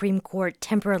before the Supreme Court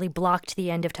temporarily blocked the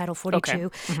end of Title 42. Okay.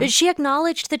 Mm-hmm. She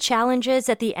acknowledged the challenges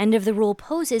that the end of the rule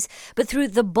poses, but threw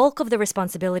the bulk of the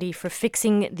responsibility for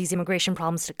fixing these immigration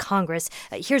problems to Congress.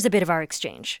 Here's a bit of our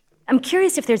exchange. I'm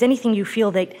curious if there's anything you feel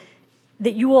that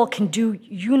you all can do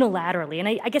unilaterally. And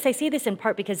I guess I say this in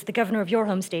part because the governor of your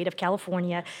home state of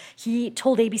California, he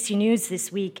told ABC News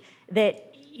this week that,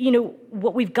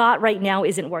 what we've got right now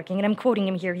isn't working. And I'm quoting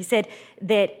him here. He said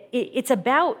that it's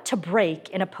about to break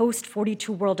in a post-42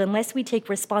 world unless we take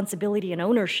responsibility and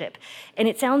ownership. And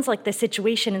it sounds like the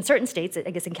situation in certain states, I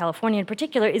guess in California in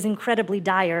particular, is incredibly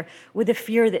dire with a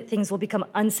fear that things will become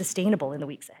unsustainable in the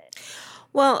weeks ahead.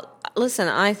 Well, listen,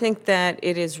 I think that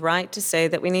it is right to say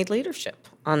that we need leadership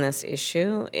on this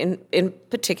issue, in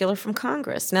particular from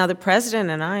Congress. Now, the president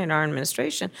and I and our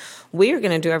administration, we are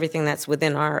going to do everything that's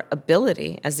within our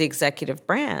ability as the executive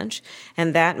branch,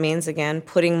 and that means, again,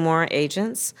 putting more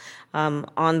agents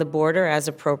on the border as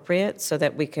appropriate so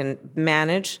that we can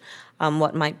manage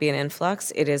what might be an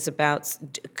influx. It is about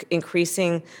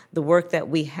increasing the work that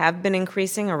we have been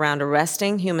increasing around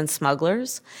arresting human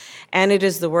smugglers. And it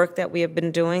is the work that we have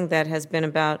been doing that has been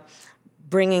about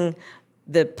bringing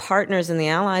the partners and the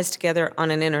allies together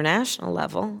on an international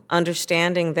level,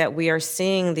 understanding that we are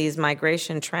seeing these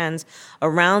migration trends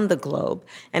around the globe,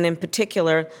 and in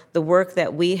particular, the work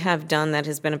that we have done that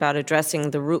has been about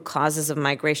addressing the root causes of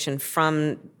migration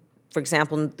from, for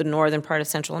example, the northern part of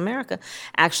Central America,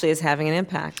 actually is having an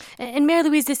impact. And Mary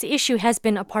Louise, this issue has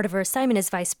been a part of her assignment as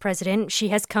vice president. She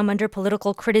has come under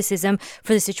political criticism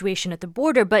for the situation at the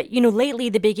border. But, lately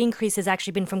the big increase has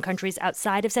actually been from countries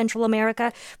outside of Central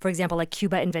America, for example, like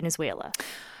Cuba and Venezuela.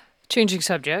 Changing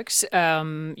subjects,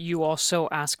 you also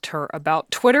asked her about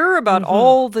Twitter, about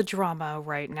all the drama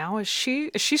right now. Is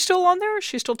she still on there? Is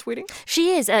she still tweeting?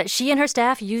 She is. She and her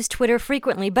staff use Twitter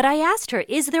frequently, but I asked her,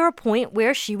 is there a point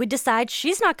where she would decide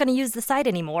she's not going to use the site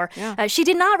anymore? Yeah. She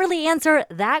did not really answer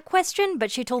that question, but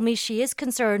she told me she is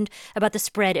concerned about the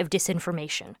spread of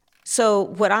disinformation. So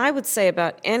what I would say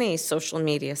about any social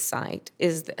media site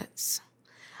is this.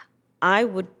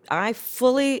 I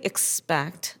fully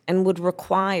expect and would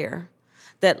require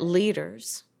that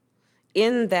leaders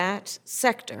in that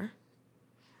sector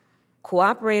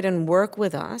cooperate and work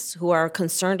with us who are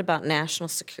concerned about national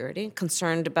security,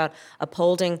 concerned about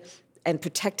upholding and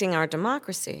protecting our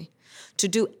democracy, to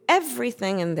do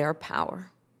everything in their power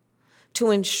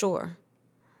to ensure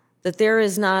that there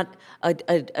is not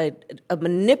a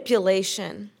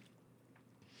manipulation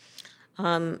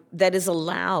that is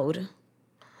allowed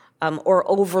or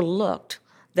overlooked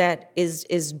that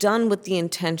is done with the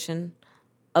intention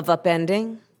of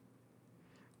upending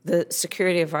the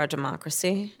security of our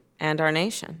democracy and our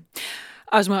nation.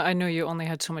 Asma, I know you only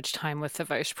had so much time with the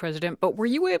vice president, but were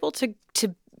you able to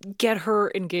get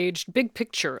her engaged big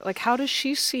picture? Like, how does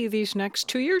she see these next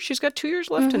 2 years? She's got 2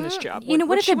 years left in this job. One of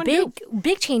the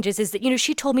big changes is that,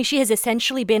 she told me she has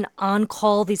essentially been on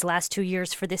call these last 2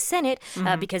 years for the Senate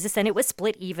because the Senate was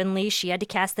split evenly. She had to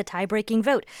cast the tie-breaking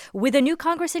vote. With a new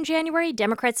Congress in January,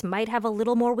 Democrats might have a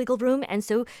little more wiggle room, and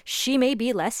so she may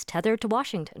be less tethered to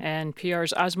Washington. And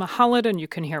PR's Asma Khalid, and you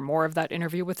can hear more of that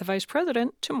interview with the vice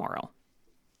president tomorrow.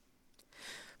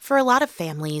 For a lot of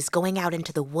families, going out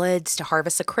into the woods to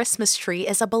harvest a Christmas tree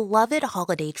is a beloved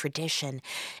holiday tradition.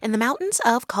 In the mountains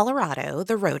of Colorado,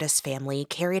 the Rodas family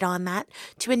carried on that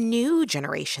to a new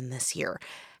generation this year.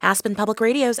 Aspen Public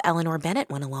Radio's Eleanor Bennett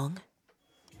went along.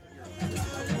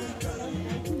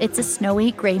 It's a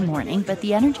snowy, gray morning, but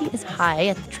the energy is high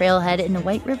at the trailhead in the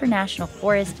White River National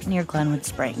Forest near Glenwood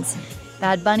Springs.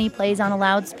 Bad Bunny plays on a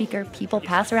loudspeaker, people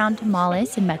pass around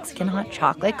tamales and Mexican hot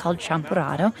chocolate called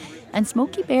champurrado, and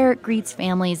Smokey Bear greets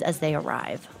families as they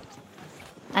arrive.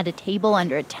 At a table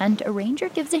under a tent, a ranger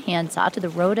gives a handsaw to the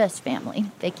Rodas family,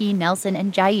 Vicky, Nelson,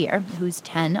 and Jair, who's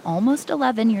 10, almost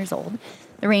 11 years old.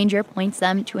 The ranger points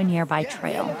them to a nearby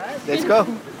trail. Let's go.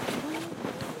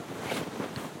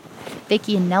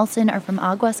 Vicky and Nelson are from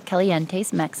Aguas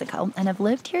Calientes, Mexico, and have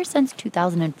lived here since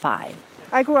 2005.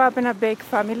 I grew up in a big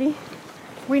family.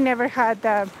 We never had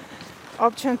the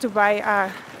option to buy a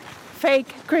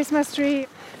fake Christmas tree.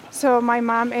 So my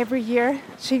mom, every year,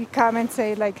 she'd come and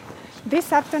say,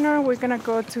 this afternoon we're going to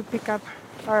go to pick up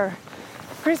our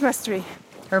Christmas tree.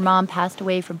 Her mom passed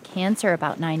away from cancer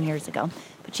about 9 years ago,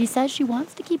 but she says she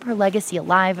wants to keep her legacy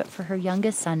alive for her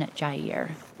youngest son,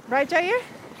 Jair. Right, Jair?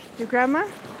 Your grandma?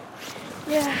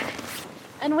 Yeah.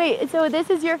 And wait, so this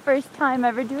is your first time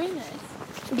ever doing this?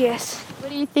 Yes.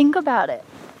 What do you think about it?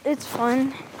 It's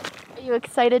fun. Are you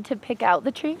excited to pick out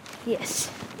the tree? Yes.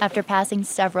 After passing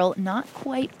several not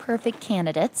quite perfect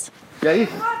candidates. This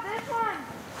one.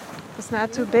 It's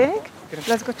not too big.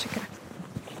 Let's go check it out.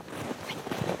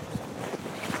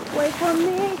 Wait for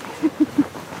me.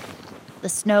 The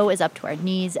snow is up to our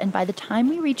knees, and by the time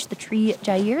we reach the tree,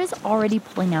 Jair is already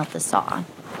pulling out the saw.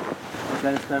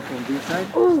 Gotta start from this side?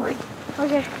 Ooh,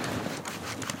 okay.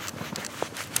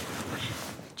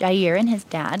 Jair and his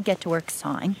dad get to work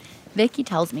sawing. Vicky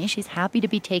tells me she's happy to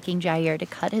be taking Jair to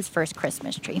cut his first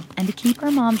Christmas tree and to keep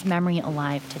her mom's memory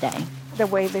alive today. The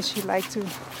way that she liked to,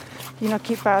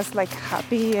 keep us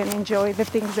happy and enjoy the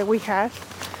things that we have.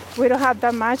 We don't have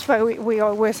that much, but we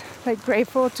always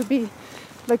grateful to be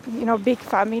big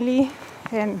family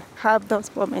and have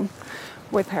those moments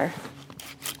with her.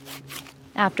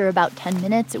 After about 10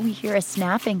 minutes, we hear a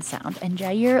snapping sound, and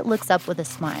Jair looks up with a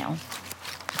smile.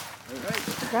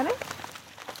 Got it?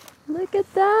 Look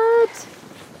at that!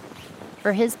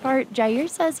 For his part, Jair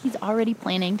says he's already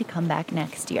planning to come back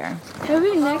next year.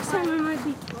 Maybe next time I might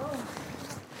be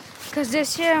 12. Because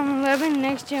this year I'm 11,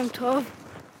 next year I'm 12.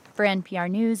 For NPR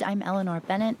News, I'm Eleanor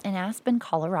Bennett in Aspen,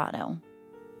 Colorado.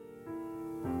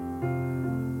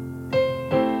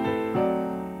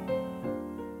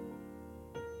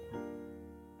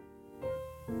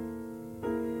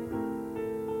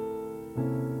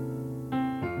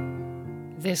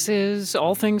 This is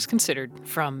All Things Considered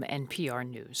from NPR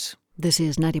News. This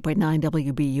is 90.9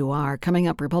 WBUR. Coming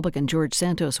up, Republican George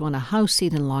Santos won a House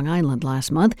seat in Long Island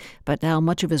last month, but now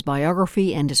much of his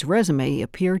biography and his resume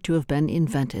appear to have been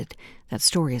invented. That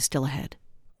story is still ahead.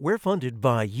 We're funded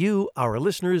by you, our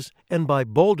listeners, and by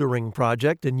Bouldering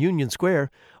Project in Union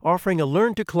Square, offering a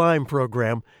Learn to Climb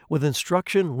program with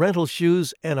instruction, rental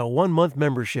shoes, and a 1-month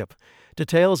membership.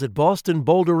 Details at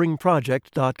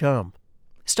bostonboulderingproject.com.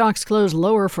 Stocks closed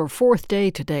lower for fourth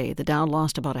day today. The Dow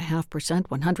lost about 0.5%,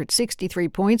 163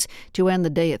 points, to end the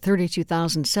day at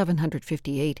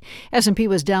 32,758. S&P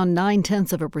was down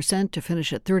 0.9% to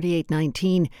finish at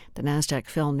 3819. The Nasdaq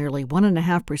fell nearly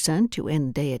 1.5% to end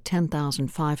the day at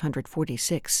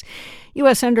 10,546.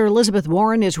 U.S. Senator Elizabeth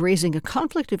Warren is raising a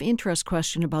conflict of interest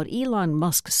question about Elon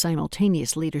Musk's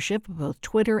simultaneous leadership of both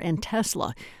Twitter and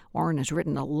Tesla. Warren has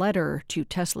written a letter to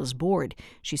Tesla's board.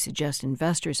 She suggests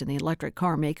investors in the electric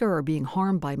car maker are being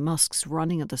harmed by Musk's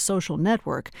running of the social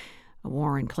network.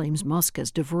 Warren claims Musk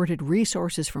has diverted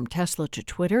resources from Tesla to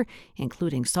Twitter,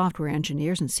 including software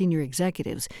engineers and senior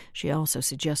executives. She also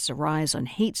suggests a rise on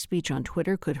hate speech on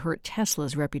Twitter could hurt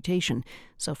Tesla's reputation.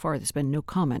 So far, there's been no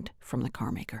comment from the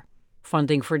car maker.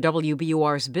 Funding for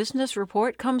WBUR's Business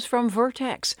Report comes from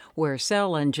Vertex, where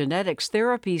cell and genetics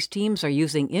therapies teams are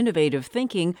using innovative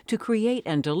thinking to create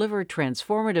and deliver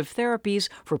transformative therapies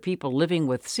for people living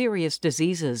with serious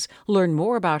diseases. Learn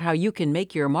more about how you can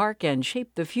make your mark and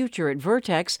shape the future at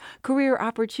Vertex. Career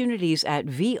opportunities at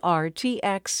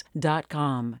vrtx.com.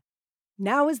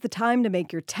 Now is the time to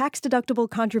make your tax-deductible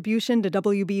contribution to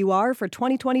WBUR for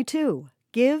 2022.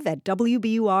 Give at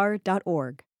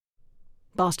WBUR.org.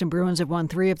 Boston Bruins have won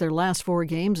 3 of their last 4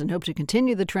 games and hope to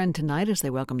continue the trend tonight as they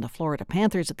welcome the Florida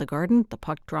Panthers at the Garden. The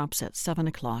puck drops at 7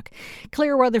 o'clock.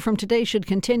 Clear weather from today should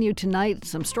continue tonight.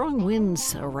 Some strong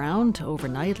winds around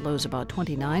overnight, lows about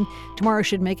 29. Tomorrow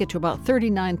should make it to about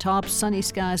 39 tops. Sunny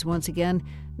skies once again.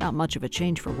 Not much of a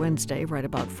change for Wednesday, right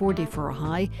about 40 for a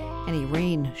high. Any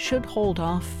rain should hold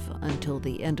off until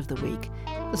the end of the week.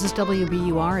 This is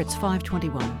WBUR. It's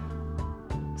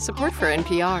 521. Support for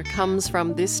NPR comes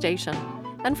from this station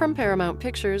and from Paramount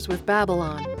Pictures with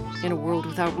Babylon. In a world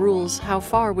without rules, how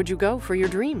far would you go for your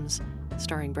dreams?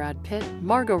 Starring Brad Pitt,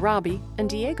 Margot Robbie, and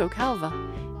Diego Calva.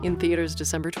 In theaters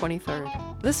December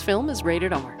 23rd. This film is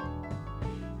rated R.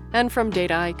 And from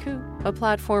Data IQ, a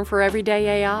platform for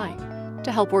everyday AI,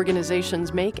 to help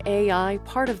organizations make AI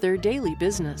part of their daily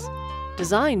business.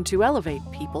 Designed to elevate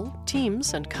people,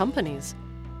 teams, and companies.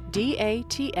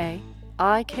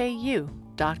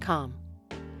 DATAIKU.com.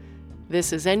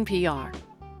 This is NPR.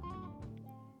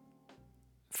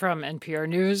 From NPR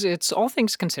News, it's All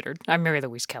Things Considered. I'm Mary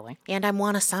Louise Kelly. And I'm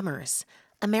Juana Summers.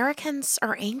 Americans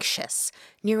are anxious.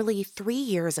 Nearly 3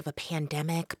 years of a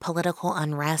pandemic, political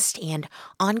unrest, and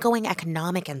ongoing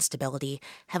economic instability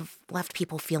have left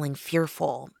people feeling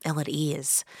fearful, ill at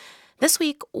ease. This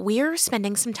week, we're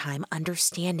spending some time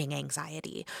understanding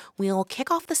anxiety. We'll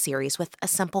kick off the series with a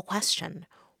simple question.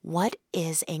 What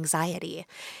is anxiety?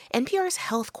 NPR's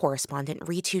health correspondent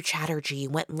Ritu Chatterjee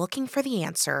went looking for the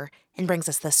answer and brings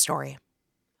us this story.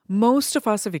 Most of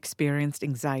us have experienced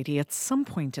anxiety at some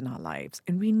point in our lives,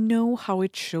 and we know how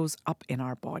it shows up in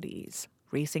our bodies.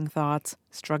 Racing thoughts,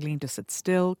 struggling to sit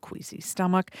still, queasy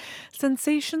stomach,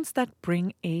 sensations that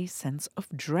bring a sense of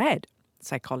dread.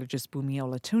 Psychologist Bumi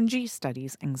Olatunji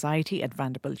studies anxiety at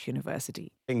Vanderbilt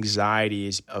University. Anxiety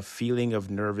is a feeling of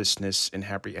nervousness and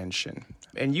apprehension.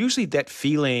 And usually that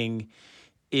feeling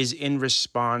is in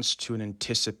response to an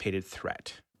anticipated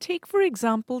threat. Take, for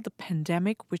example, the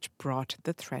pandemic, which brought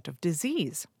the threat of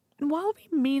disease. And while we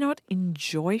may not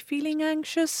enjoy feeling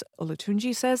anxious,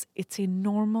 Olatunji says it's a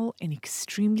normal and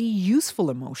extremely useful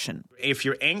emotion. If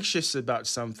you're anxious about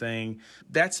something,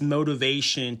 that's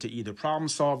motivation to either problem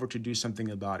solve or to do something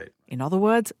about it. In other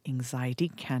words, anxiety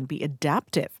can be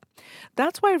adaptive.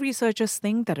 That's why researchers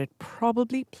think that it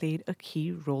probably played a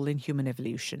key role in human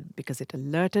evolution, because it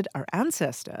alerted our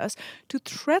ancestors to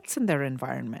threats in their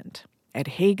environment. Ed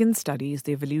Hagen studies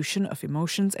the evolution of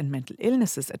emotions and mental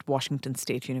illnesses at Washington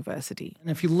State University.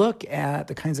 And if you look at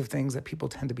the kinds of things that people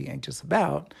tend to be anxious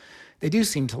about, they do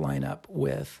seem to line up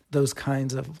with those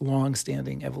kinds of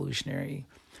long-standing evolutionary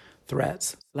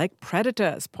threats. Like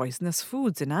predators, poisonous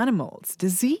foods in animals,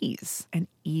 disease, and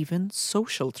even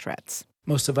social threats.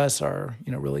 Most of us are,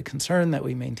 really concerned that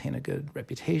we maintain a good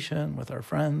reputation with our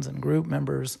friends and group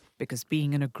members. Because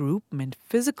being in a group meant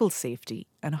physical safety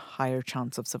and a higher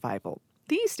chance of survival.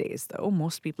 These days, though,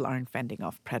 most people aren't fending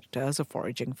off predators or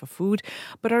foraging for food,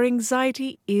 but our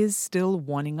anxiety is still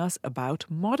warning us about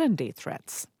modern-day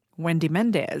threats. Wendy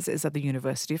Mendez is at the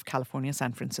University of California,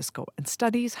 San Francisco, and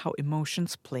studies how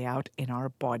emotions play out in our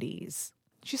bodies.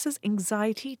 She says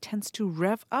anxiety tends to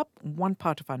rev up one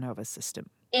part of our nervous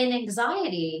system. In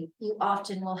anxiety, you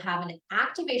often will have an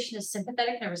activation of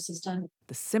sympathetic nervous system.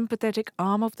 The sympathetic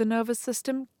arm of the nervous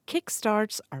system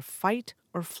kickstarts our fight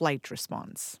or flight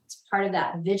response. It's part of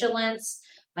that vigilance.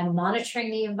 I'm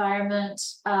monitoring the environment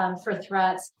for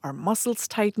threats. Our muscles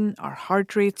tighten, our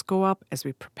heart rates go up as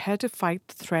we prepare to fight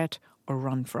the threat or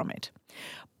run from it.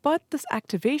 But this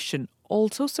activation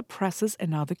also suppresses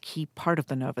another key part of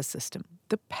the nervous system,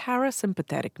 the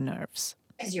parasympathetic nerves.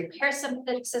 Because your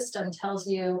parasympathetic system tells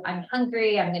you, I'm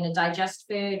hungry, I'm going to digest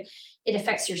food. It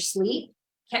affects your sleep.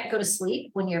 Can't go to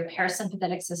sleep when your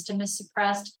parasympathetic system is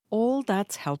suppressed. All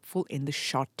that's helpful in the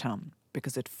short term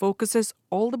because it focuses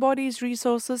all the body's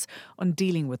resources on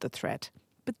dealing with the threat.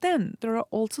 But then there are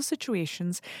also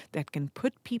situations that can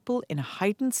put people in a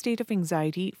heightened state of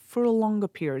anxiety for longer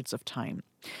periods of time.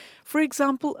 For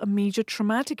example, a major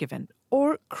traumatic event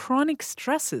or chronic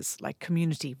stresses like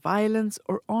community violence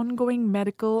or ongoing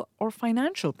medical or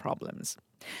financial problems.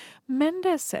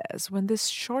 Mendez says when this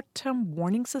short-term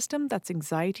warning system, that's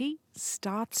anxiety,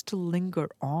 starts to linger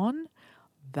on,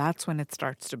 that's when it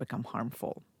starts to become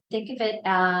harmful. Think of it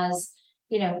as,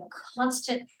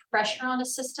 constant pressure on a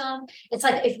system. It's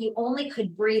like if you only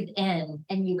could breathe in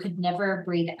and you could never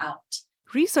breathe out.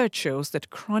 Research shows that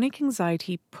chronic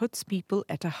anxiety puts people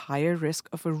at a higher risk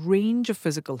of a range of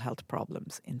physical health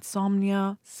problems: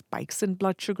 insomnia, spikes in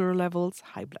blood sugar levels,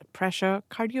 high blood pressure,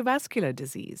 cardiovascular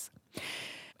disease.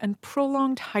 And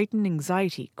prolonged heightened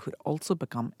anxiety could also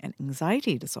become an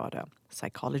anxiety disorder.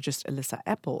 Psychologist Alyssa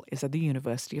Epple is at the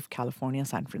University of California,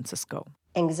 San Francisco.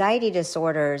 Anxiety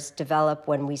disorders develop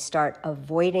when we start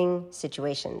avoiding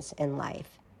situations in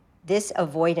life. This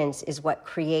avoidance is what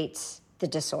creates the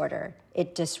disorder.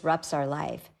 It disrupts our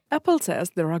life. Apple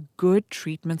says there are good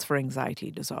treatments for anxiety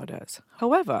disorders.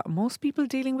 However, most people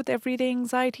dealing with everyday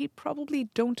anxiety probably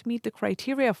don't meet the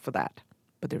criteria for that.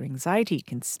 But their anxiety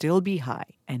can still be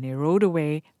high and erode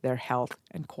away their health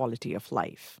and quality of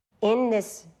life. In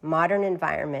this modern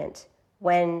environment,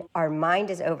 when our mind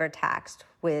is overtaxed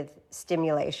with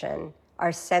stimulation,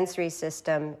 our sensory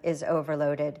system is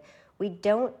overloaded, we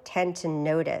don't tend to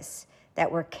notice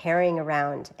that we're carrying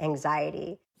around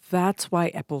anxiety. That's why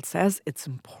Apple says it's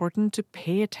important to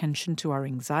pay attention to our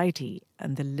anxiety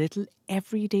and the little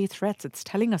everyday threats it's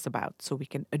telling us about so we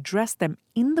can address them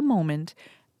in the moment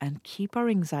and keep our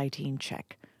anxiety in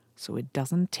check so it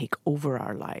doesn't take over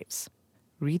our lives.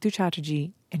 Ritu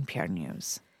Chatterjee, NPR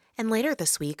News. And later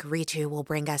this week, Ritu will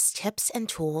bring us tips and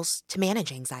tools to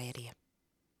manage anxiety.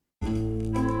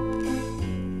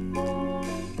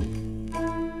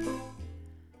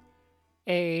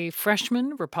 A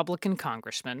freshman Republican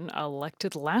congressman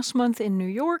elected last month in New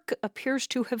York appears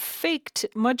to have faked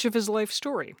much of his life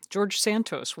story. George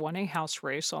Santos won a House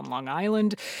race on Long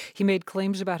Island. He made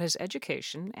claims about his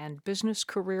education and business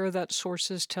career that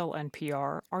sources tell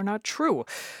NPR are not true.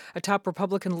 A top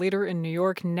Republican leader in New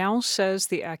York now says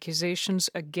the accusations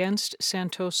against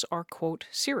Santos are, quote,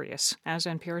 serious, as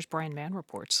NPR's Brian Mann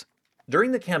reports.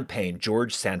 During the campaign,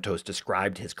 George Santos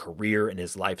described his career and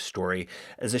his life story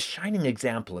as a shining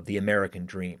example of the American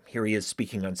dream. Here he is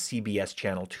speaking on CBS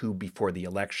Channel 2 before the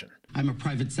election. I'm a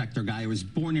private sector guy. I was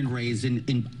born and raised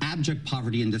in abject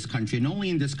poverty in this country. And only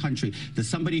in this country that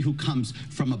somebody who comes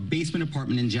from a basement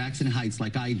apartment in Jackson Heights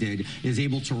like I did is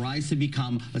able to rise to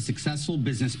become a successful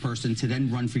business person to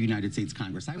then run for United States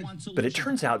Congress. But it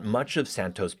turns out much of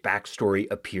Santos' backstory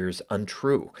appears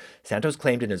untrue. Santos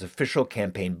claimed in his official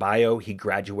campaign bio he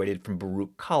graduated from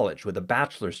Baruch College with a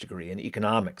bachelor's degree in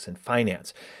economics and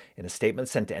finance. In a statement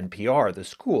sent to NPR, the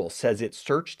school says it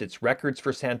searched its records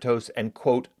for Santos and,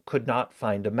 quote, could not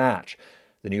find a match.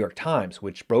 The New York Times,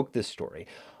 which broke this story,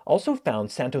 also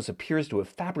found Santos appears to have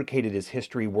fabricated his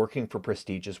history working for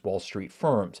prestigious Wall Street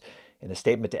firms. In a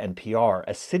statement to NPR,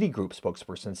 a Citigroup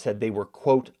spokesperson said they were,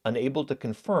 quote, unable to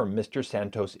confirm Mr.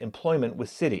 Santos' employment with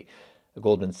Citi. A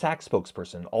Goldman Sachs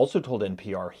spokesperson also told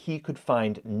NPR he could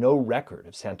find no record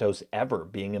of Santos ever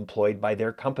being employed by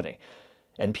their company.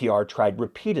 NPR tried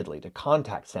repeatedly to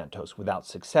contact Santos without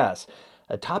success.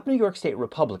 A top New York State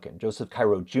Republican, Joseph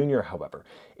Cairo Jr., however,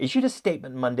 issued a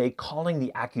statement Monday calling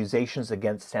the accusations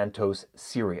against Santos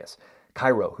serious.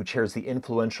 Cairo, who chairs the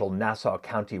influential Nassau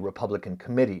County Republican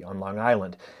Committee on Long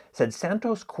Island, said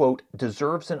Santos, quote,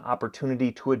 deserves an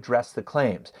opportunity to address the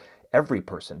claims. Every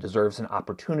person deserves an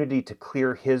opportunity to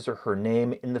clear his or her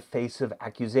name in the face of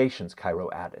accusations, Cairo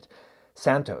added.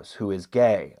 Santos, who is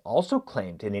gay, also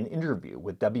claimed in an interview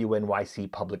with WNYC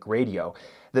Public Radio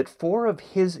that 4 of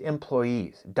his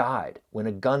employees died when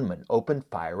a gunman opened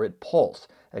fire at Pulse,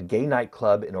 a gay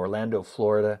nightclub in Orlando,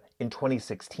 Florida, in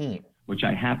 2016. Which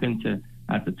I happened to,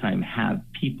 at the time, have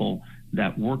people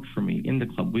that worked for me in the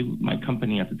club. My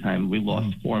company at the time, we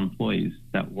lost 4 employees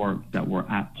that were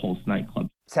at Pulse nightclub.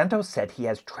 Santos said he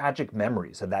has tragic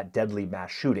memories of that deadly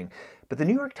mass shooting, but the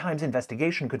New York Times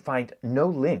investigation could find no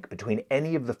link between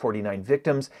any of the 49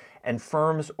 victims and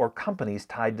firms or companies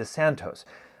tied to Santos.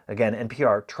 Again,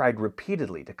 NPR tried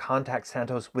repeatedly to contact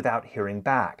Santos without hearing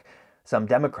back. Some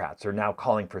Democrats are now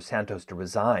calling for Santos to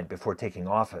resign before taking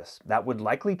office. That would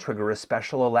likely trigger a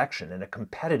special election in a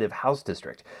competitive House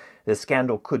district. This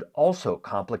scandal could also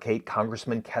complicate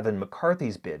Congressman Kevin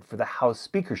McCarthy's bid for the House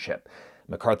speakership.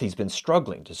 McCarthy's been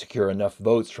struggling to secure enough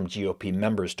votes from GOP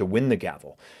members to win the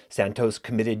gavel. Santos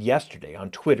committed yesterday on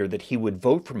Twitter that he would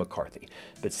vote for McCarthy,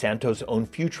 but Santos' own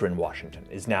future in Washington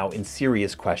is now in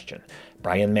serious question.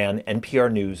 Brian Mann,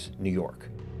 NPR News, New York.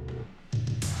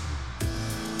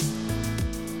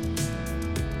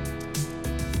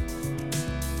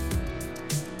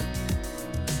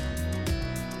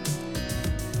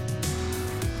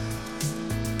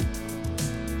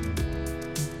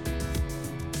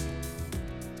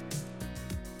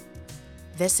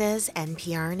 This is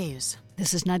NPR News.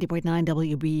 This is 90.9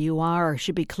 WBUR.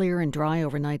 Should be clear and dry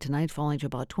overnight tonight, falling to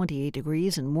about 28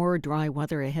 degrees, and more dry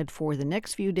weather ahead for the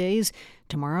next few days.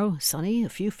 Tomorrow, sunny, a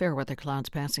few fair weather clouds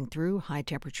passing through, high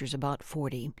temperatures about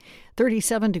 40.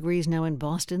 37 degrees now in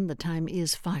Boston. The time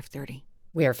is 5:30.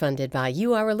 We are funded by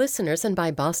you, our listeners, and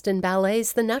by Boston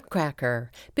Ballet's The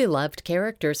Nutcracker. Beloved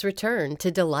characters return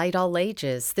to delight all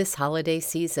ages this holiday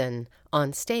season.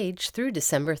 On stage through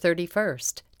December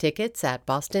 31st. Tickets at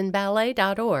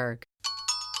bostonballet.org.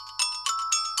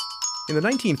 In the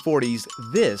 1940s,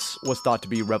 this was thought to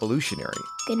be revolutionary.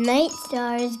 Good night,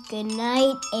 stars. Good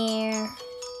night, air.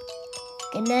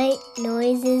 Good night,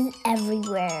 noises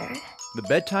everywhere. The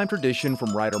bedtime tradition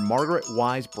from writer Margaret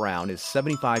Wise Brown is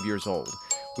 75 years old.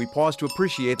 We pause to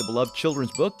appreciate the beloved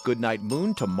children's book, Goodnight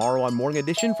Moon, tomorrow on Morning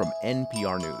Edition from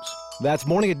NPR News. That's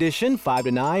Morning Edition, 5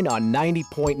 to 9 on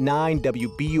 90.9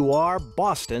 WBUR,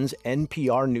 Boston's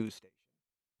NPR News station.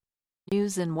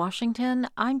 News in Washington,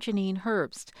 I'm Janine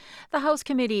Herbst. The House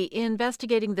committee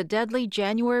investigating the deadly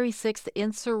January 6th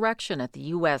insurrection at the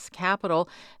U.S. Capitol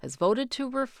has voted to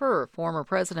refer former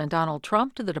President Donald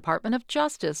Trump to the Department of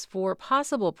Justice for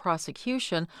possible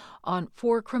prosecution on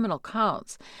 4 criminal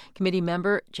counts. Committee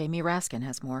member Jamie Raskin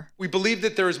has more. We believe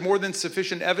that there is more than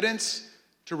sufficient evidence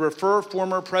to refer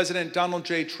former President Donald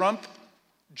J. Trump,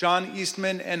 John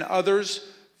Eastman, and others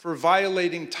for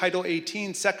violating Title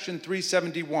 18, Section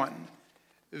 371.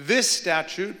 This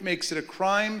statute makes it a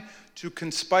crime to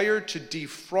conspire to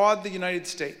defraud the United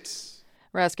States.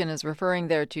 Raskin is referring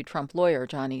there to Trump lawyer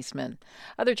John Eastman.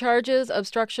 Other charges: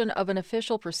 obstruction of an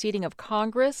official proceeding of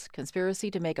Congress, conspiracy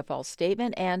to make a false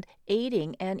statement, and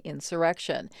aiding an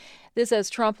insurrection. This as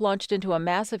Trump launched into a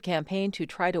massive campaign to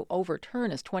try to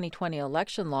overturn his 2020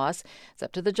 election loss. It's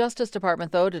up to the Justice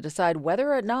Department, though, to decide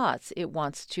whether or not it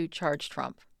wants to charge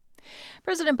Trump.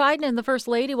 President Biden and the First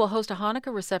Lady will host a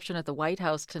Hanukkah reception at the White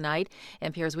House tonight.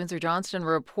 NPR's Windsor Johnston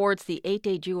reports the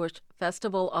 8-day Jewish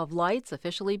Festival of Lights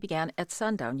officially began at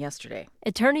sundown yesterday.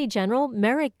 Attorney General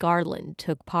Merrick Garland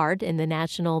took part in the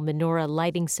national menorah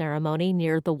lighting ceremony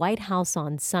near the White House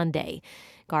on Sunday.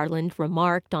 Garland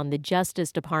remarked on the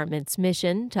Justice Department's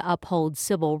mission to uphold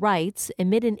civil rights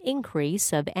amid an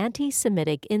increase of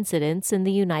anti-Semitic incidents in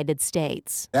the United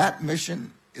States. That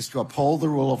mission is to uphold the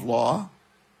rule of law,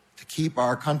 to keep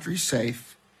our country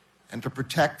safe, and to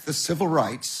protect the civil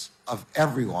rights of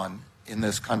everyone in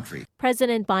this country.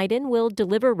 President Biden will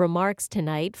deliver remarks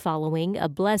tonight following a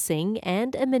blessing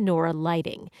and a menorah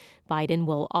lighting. Biden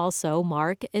will also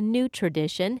mark a new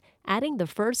tradition, adding the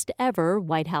first ever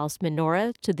White House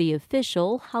menorah to the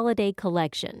official holiday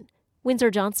collection. Windsor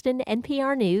Johnston,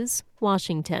 NPR News,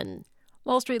 Washington.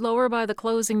 Wall Street lower by the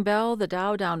closing bell. The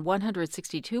Dow down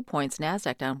 162 points,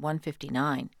 NASDAQ down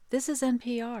 159. This is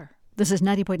NPR. This is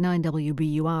 90.9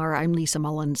 WBUR. I'm Lisa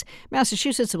Mullins.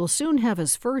 Massachusetts will soon have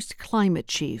its first climate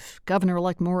chief.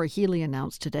 Governor-elect Maura Healey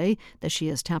announced today that she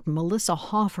has tapped Melissa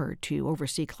Hoffer to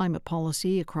oversee climate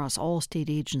policy across all state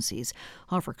agencies.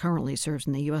 Hoffer currently serves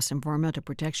in the U.S. Environmental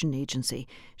Protection Agency.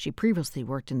 She previously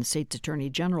worked in the state's Attorney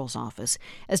General's office.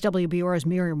 As WBUR's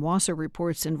Miriam Wasser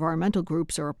reports, environmental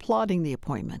groups are applauding the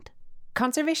appointment.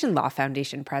 Conservation Law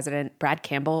Foundation President Brad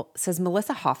Campbell says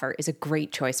Melissa Hoffer is a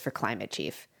great choice for climate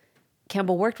chief.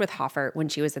 Campbell worked with Hoffer when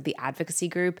she was at the advocacy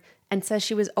group and says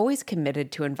she was always committed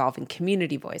to involving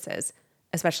community voices,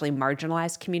 especially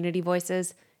marginalized community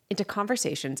voices, into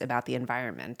conversations about the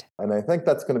environment. And I think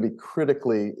that's going to be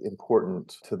critically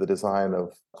important to the design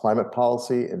of climate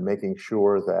policy and making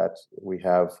sure that we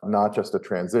have not just a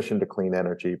transition to clean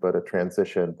energy, but a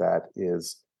transition that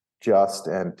is just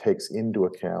and takes into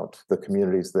account the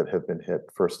communities that have been hit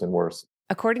first and worst.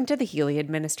 According to the Healey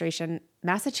administration,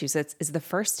 Massachusetts is the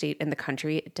first state in the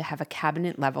country to have a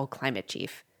cabinet-level climate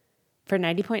chief. For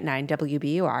 90.9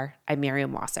 WBUR, I'm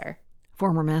Miriam Wasser.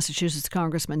 Former Massachusetts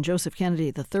Congressman Joseph Kennedy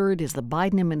III is the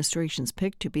Biden administration's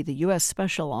pick to be the U.S.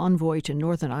 Special Envoy to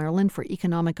Northern Ireland for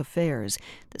Economic Affairs.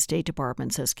 The State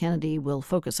Department says Kennedy will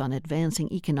focus on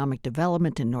advancing economic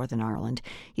development in Northern Ireland.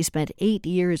 He spent 8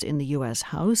 years in the U.S.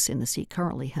 House, in the seat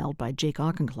currently held by Jake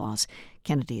Auchincloss.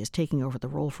 Kennedy is taking over the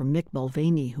role from Mick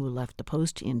Mulvaney, who left the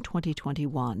post in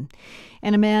 2021.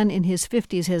 And a man in his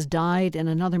 50s has died and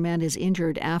another man is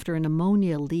injured after an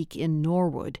ammonia leak in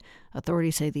Norwood.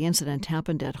 Authorities say the incident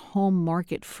happened at Home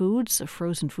Market Foods, a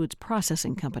frozen foods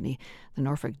processing company. The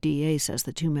Norfolk DA says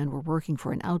the two men were working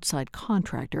for an outside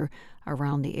contractor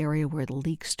around the area where the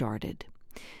leak started.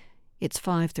 It's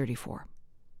 5:34.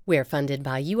 We're funded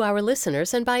by you, our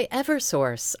listeners, and by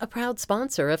Eversource, a proud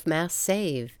sponsor of Mass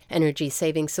Save,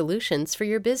 energy-saving solutions for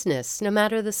your business, no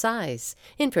matter the size.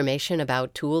 Information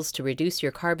about tools to reduce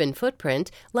your carbon footprint,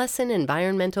 lessen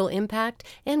environmental impact,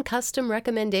 and custom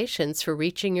recommendations for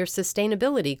reaching your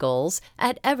sustainability goals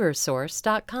at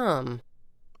eversource.com.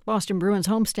 Boston Bruins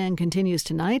homestand continues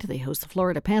tonight. They host the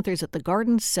Florida Panthers at the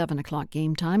Garden, 7 o'clock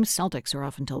game time. Celtics are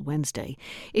off until Wednesday.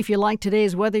 If you like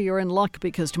today's weather, you're in luck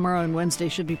because tomorrow and Wednesday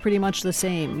should be pretty much the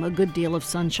same. A good deal of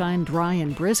sunshine, dry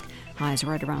and brisk. Highs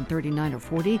right around 39 or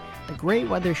 40. The great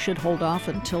weather should hold off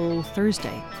until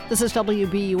Thursday. This is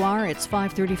WBUR. It's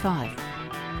 5:35.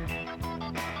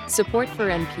 Support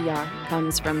for NPR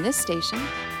comes from this station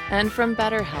and from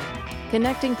BetterHelp,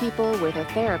 connecting people with a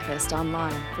therapist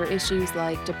online for issues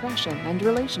like depression and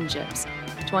relationships.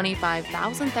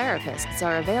 25,000 therapists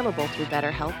are available through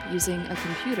BetterHelp using a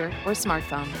computer or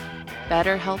smartphone.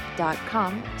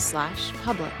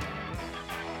 BetterHelp.com/public.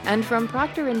 And from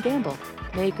Procter & Gamble,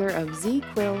 maker of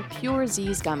ZzzQuil Pure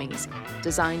Z's gummies,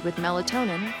 designed with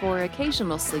melatonin for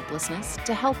occasional sleeplessness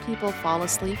to help people fall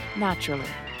asleep naturally.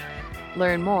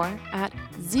 Learn more at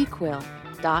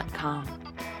ZzzQuil.com.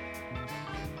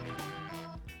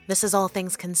 This is All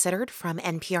Things Considered from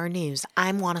NPR News.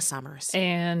 I'm Juana Summers.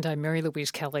 And I'm Mary Louise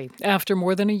Kelly. After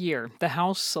more than a year, the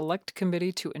House Select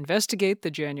Committee to investigate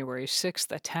the January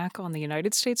 6th attack on the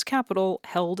United States Capitol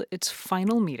held its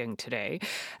final meeting today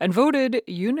and voted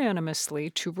unanimously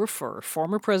to refer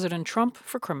former President Trump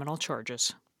for criminal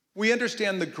charges. We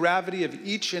understand the gravity of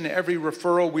each and every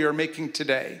referral we are making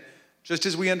today, just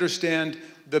as we understand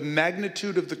the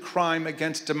magnitude of the crime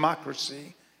against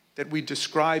democracy that we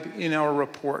describe in our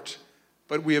report.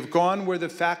 But we have gone where the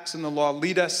facts and the law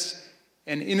lead us,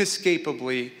 and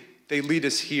inescapably, they lead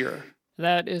us here.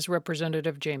 That is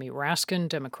Representative Jamie Raskin,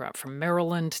 Democrat from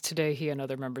Maryland. Today, he and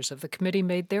other members of the committee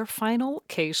made their final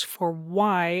case for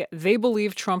why they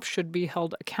believe Trump should be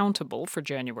held accountable for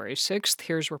January 6th.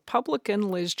 Here's Republican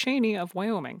Liz Cheney of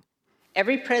Wyoming.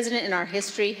 Every president in our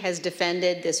history has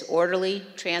defended this orderly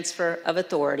transfer of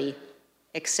authority,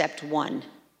 except one.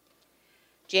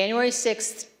 January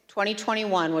 6,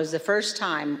 2021 was the first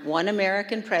time one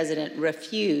American president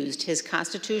refused his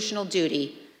constitutional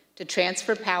duty to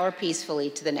transfer power peacefully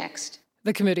to the next.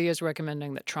 The committee is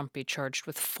recommending that Trump be charged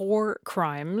with 4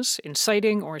 crimes: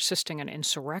 inciting or assisting an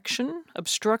insurrection,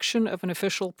 obstruction of an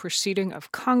official proceeding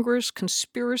of Congress,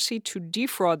 conspiracy to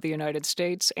defraud the United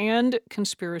States, and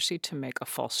conspiracy to make a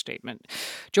false statement.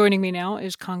 Joining me now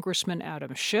is Congressman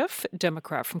Adam Schiff,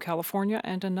 Democrat from California,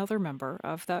 and another member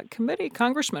of that committee.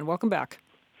 Congressman, welcome back.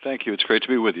 Thank you. It's great to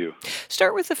be with you.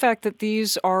 Start with the fact that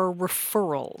these are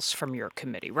referrals from your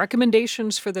committee,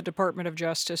 recommendations for the Department of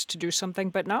Justice to do something,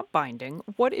 but not binding.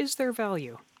 What is their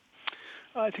value?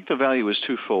 I think the value is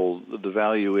twofold. The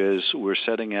value is we're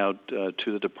setting out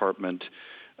to the department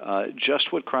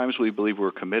just what crimes we believe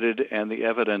were committed and the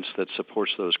evidence that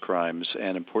supports those crimes.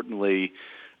 And importantly,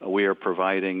 we are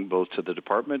providing both to the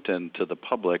department and to the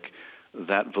public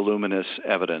that voluminous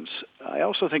evidence. I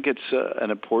also think it's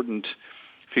an important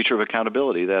feature of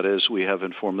accountability. That is, we have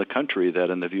informed the country that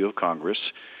in the view of Congress,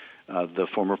 the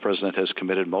former president has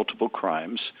committed multiple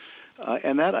crimes.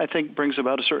 And that, I think, brings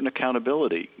about a certain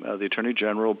accountability. The Attorney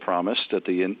General promised at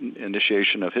the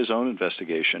initiation of his own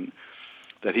investigation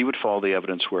that he would follow the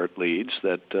evidence where it leads,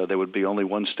 that there would be only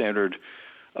one standard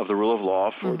of the rule of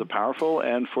law for the powerful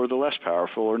and for the less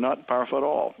powerful or not powerful at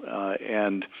all.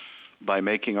 And by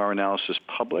making our analysis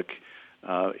public,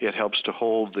 it helps to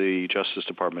hold the Justice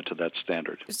Department to that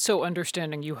standard. So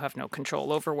understanding you have no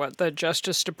control over what the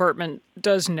Justice Department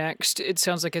does next, it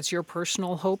sounds like it's your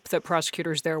personal hope that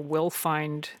prosecutors there will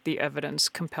find the evidence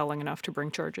compelling enough to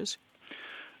bring charges?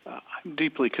 I'm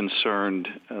deeply concerned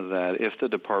that if the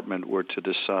department were to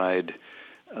decide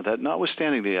that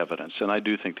notwithstanding the evidence, and I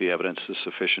do think the evidence is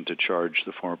sufficient to charge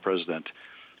the former president,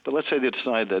 but let's say they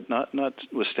decide that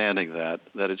notwithstanding that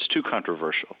it's too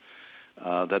controversial,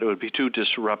 that it would be too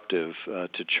disruptive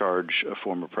to charge a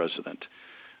former president,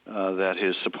 that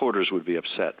his supporters would be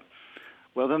upset.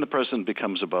 Well, then the president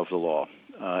becomes above the law,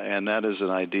 and that is an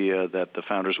idea that the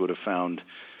founders would have found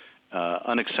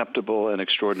unacceptable and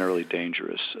extraordinarily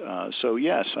dangerous. So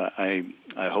yes, I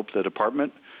hope the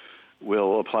department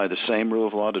will apply the same rule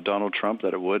of law to Donald Trump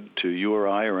that it would to you or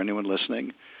I or anyone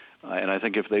listening. And I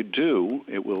think if they do,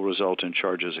 it will result in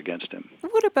charges against him.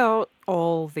 What about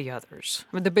all the others?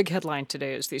 I mean, the big headline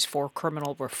today is these 4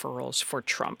 criminal referrals for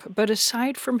Trump. But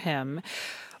aside from him,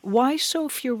 why so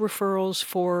few referrals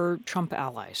for Trump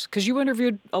allies? Because you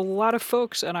interviewed a lot of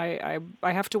folks, and I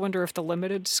have to wonder if the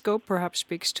limited scope perhaps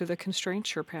speaks to the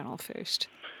constraints your panel faced.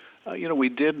 We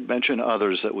did mention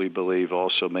others that we believe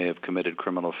also may have committed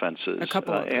criminal offenses. A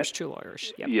couple of others, 2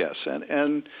 lawyers. Yep. Yes,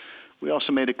 and we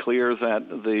also made it clear that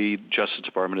the Justice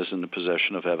Department is in the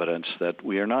possession of evidence that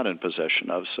we are not in possession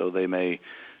of, so they may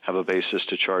have a basis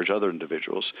to charge other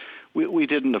individuals. We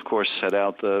didn't, of course, set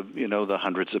out the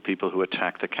hundreds of people who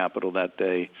attacked the Capitol that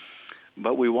day,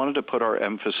 but we wanted to put our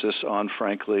emphasis on,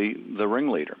 frankly, the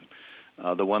ringleader,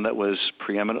 the one that was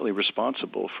preeminently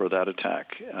responsible for that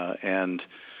attack, and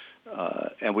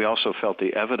we also felt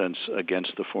the evidence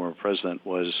against the former president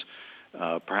was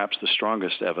perhaps the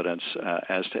strongest evidence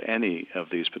as to any of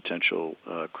these potential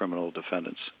criminal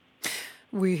defendants.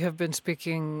 We have been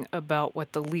speaking about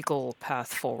what the legal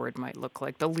path forward might look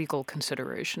like, the legal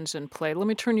considerations in play. Let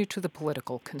me turn you to the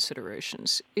political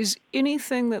considerations. Is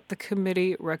anything that the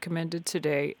committee recommended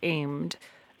today aimed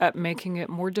at making it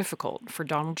more difficult for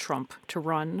Donald Trump to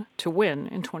win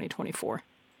in 2024?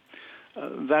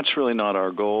 That's really not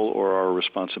our goal or our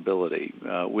responsibility.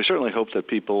 We certainly hope that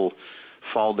people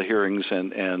followed the hearings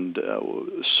and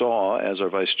saw, as our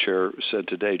vice chair said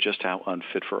today, just how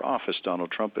unfit for office Donald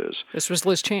Trump is. This was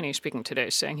Liz Cheney speaking today,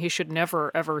 saying he should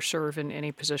never, ever serve in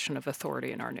any position of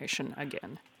authority in our nation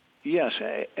again. Yes,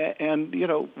 and,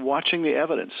 watching the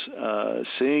evidence,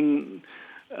 seeing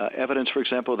evidence, for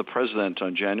example, of the president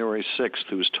on January 6th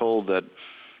who was told that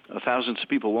thousands of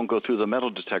people won't go through the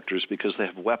metal detectors because they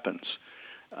have weapons.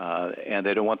 And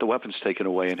they don't want the weapons taken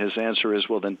away. And his answer is,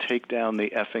 well, then take down the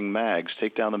effing mags,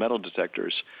 take down the metal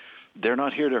detectors. They're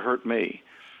not here to hurt me.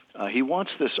 He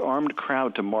wants this armed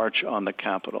crowd to march on the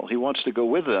Capitol. He wants to go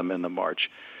with them in the march.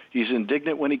 He's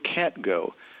indignant when he can't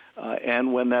go.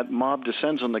 And when that mob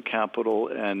descends on the Capitol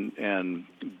and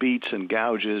beats and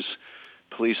gouges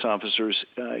police officers,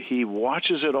 he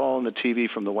watches it all on the TV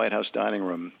from the White House dining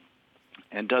room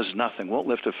and does nothing, won't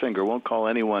lift a finger, won't call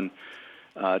anyone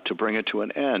to bring it to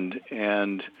an end.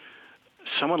 And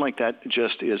someone like that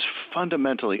just is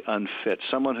fundamentally unfit,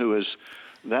 someone who is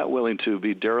that willing to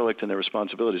be derelict in their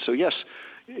responsibility. So yes,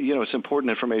 it's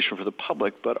important information for the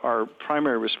public, but our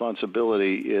primary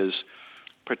responsibility is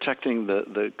protecting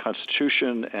the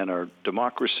Constitution and our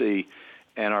democracy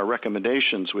and our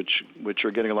recommendations, which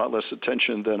are getting a lot less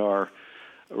attention than our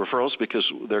referrals, because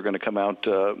they're going to come out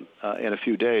in a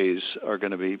few days, are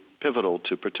going to be pivotal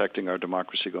to protecting our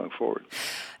democracy going forward.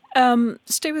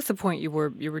 Stay with the point you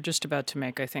were just about to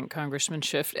make, I think, Congressman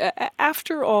Schiff.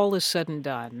 After all is said and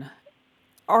done,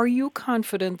 are you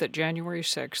confident that January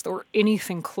 6th, or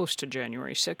anything close to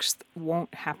January 6th,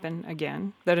 won't happen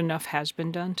again, that enough has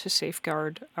been done to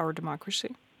safeguard our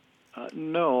democracy?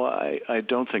 No, I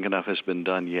don't think enough has been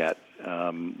done yet.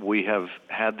 We have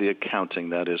had the accounting,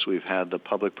 that is, we've had the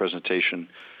public presentation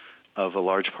of a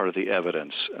large part of the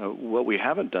evidence. What we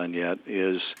haven't done yet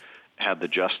is had the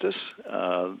justice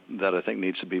that I think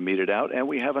needs to be meted out, and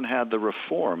we haven't had the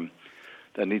reform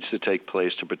that needs to take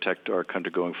place to protect our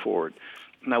country going forward.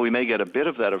 Now, we may get a bit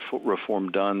of that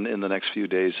reform done in the next few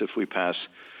days if we pass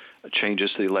changes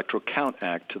to the Electoral Count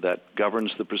Act that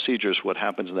governs the procedures, what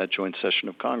happens in that joint session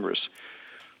of Congress.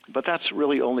 But that's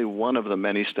really only one of the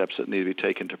many steps that need to be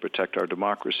taken to protect our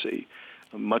democracy.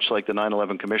 Much like the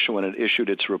 9/11 Commission, when it issued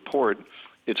its report,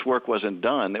 its work wasn't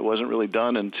done. It wasn't really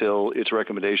done until its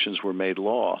recommendations were made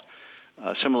law.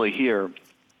 Similarly here,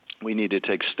 we need to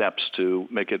take steps to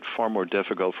make it far more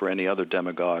difficult for any other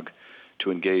demagogue to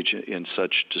engage in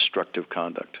such destructive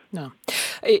conduct. No.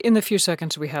 In the few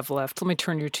seconds we have left, let me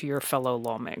turn you to your fellow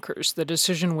lawmakers. The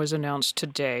decision was announced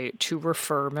today to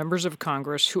refer members of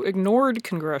Congress who ignored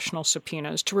congressional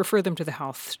subpoenas to refer them to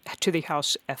the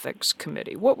House Ethics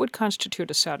Committee. What would constitute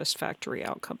a satisfactory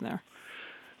outcome there?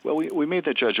 Well, we made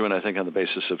that judgment, I think, on the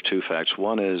basis of two facts.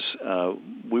 One is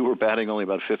we were batting only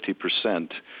about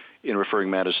 50% in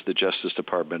referring matters to the Justice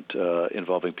Department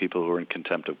involving people who were in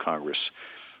contempt of Congress.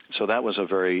 So that was a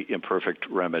very imperfect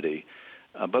remedy.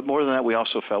 But more than that, we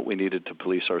also felt we needed to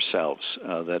police ourselves,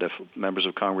 that if members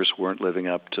of Congress weren't living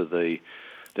up to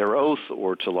their oath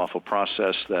or to lawful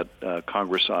process, that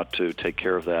Congress ought to take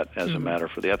care of that as a matter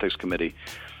for the Ethics Committee.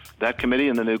 That committee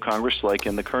in the new Congress, like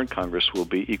in the current Congress, will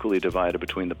be equally divided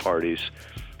between the parties.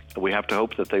 We have to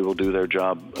hope that they will do their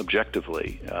job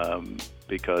objectively,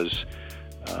 because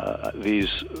these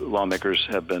lawmakers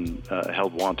have been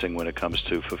held wanting when it comes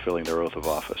to fulfilling their oath of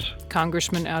office.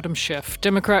 Congressman Adam Schiff,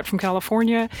 Democrat from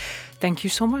California, thank you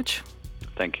so much.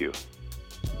 Thank you.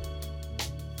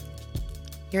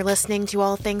 You're listening to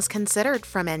All Things Considered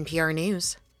from NPR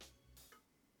News.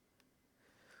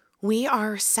 We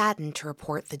are saddened to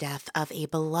report the death of a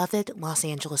beloved Los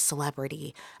Angeles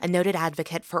celebrity, a noted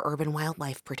advocate for urban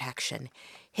wildlife protection.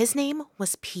 His name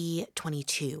was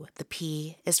P22. The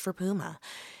P is for Puma.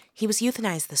 He was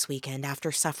euthanized this weekend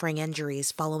after suffering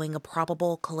injuries following a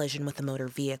probable collision with a motor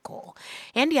vehicle.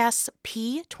 And yes,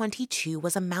 P22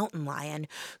 was a mountain lion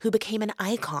who became an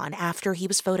icon after he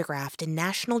was photographed in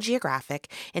National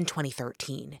Geographic in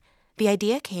 2013. The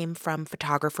idea came from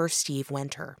photographer Steve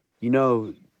Winter. You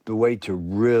know, the way to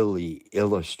really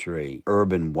illustrate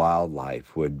urban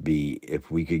wildlife would be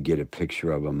if we could get a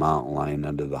picture of a mountain lion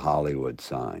under the Hollywood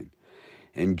sign.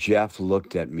 And Jeff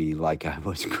looked at me like I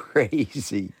was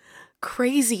crazy.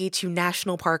 Crazy to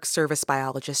National Park Service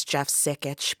biologist Jeff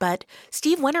Sikich, but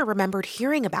Steve Winter remembered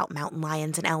hearing about mountain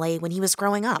lions in LA when he was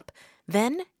growing up.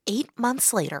 Then, 8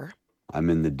 months later,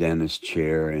 I'm in the dentist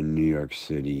chair in New York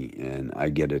City, and I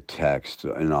get a text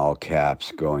in all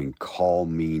caps going, "Call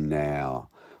me now."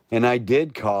 And I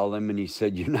did call him, and he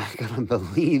said, "You're not going to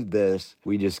believe this.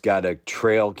 We just got a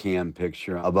trail cam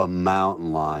picture of a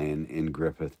mountain lion in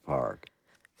Griffith Park."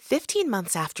 15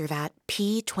 months after that,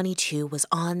 P22 was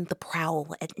on the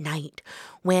prowl at night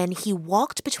when he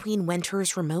walked between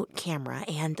Winter's remote camera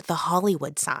and the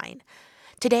Hollywood sign.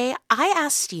 Today, I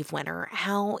asked Steve Winter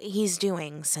how he's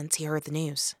doing since he heard the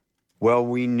news. Well,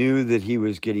 we knew that he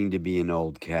was getting to be an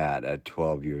old cat at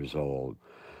 12 years old.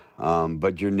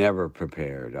 But you're never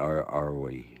prepared, are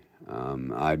we?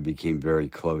 I became very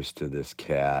close to this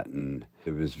cat, and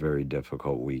it was a very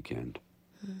difficult weekend.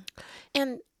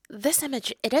 And this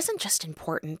image, it isn't just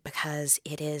important because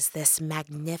it is this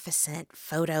magnificent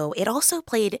photo. It also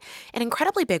played an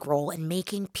incredibly big role in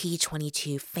making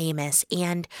P22 famous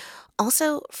and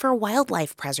also for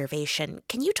wildlife preservation.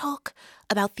 Can you talk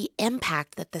about the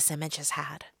impact that this image has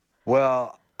had?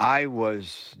 Well, I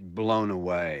was blown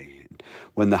away.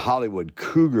 When the Hollywood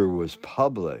Cougar was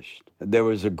published, there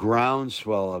was a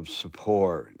groundswell of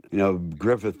support. You know,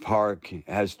 Griffith Park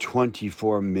has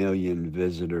 24 million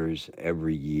visitors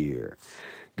every year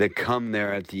that come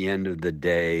there at the end of the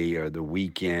day or the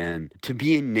weekend to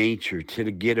be in nature,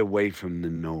 to get away from the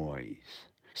noise.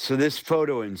 So this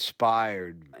photo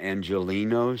inspired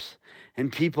Angelenos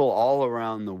and people all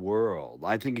around the world.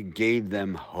 I think it gave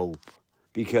them hope,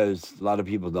 because a lot of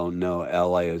people don't know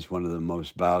LA is one of the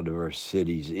most biodiverse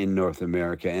cities in North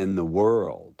America and the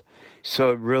world.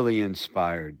 So it really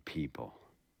inspired people.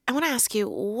 I want to ask you,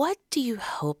 what do you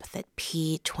hope that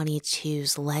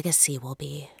P22's legacy will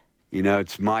be? You know,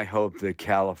 it's my hope that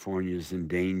California's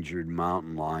endangered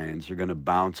mountain lions are going to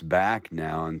bounce back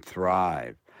now and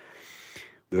thrive.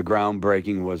 The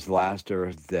groundbreaking was last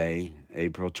Earth Day,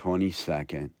 April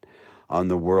 22nd, on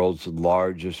the world's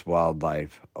largest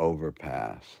wildlife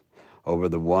overpass, over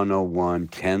the 101,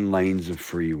 10 lanes of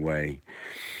freeway,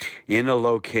 in a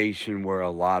location where a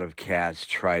lot of cats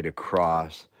try to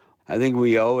cross. I think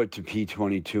we owe it to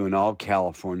P22 and all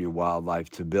California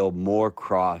wildlife to build more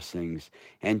crossings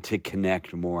and to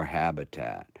connect more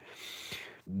habitat.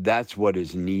 That's what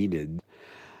is needed.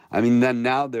 I mean, then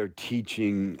now they're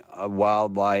teaching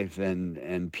wildlife and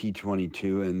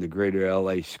P22 in the greater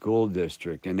LA school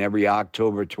district. And every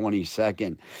October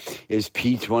 22nd is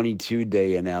P22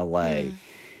 Day in LA.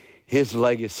 His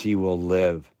legacy will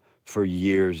live for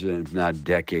years and if not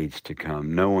decades to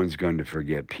come. No one's going to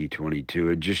forget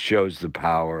P22. It just shows the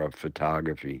power of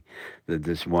photography, that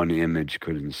this one image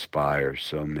could inspire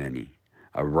so many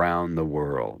around the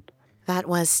world. That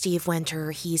was Steve Winter.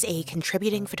 He's a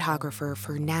contributing photographer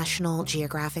for National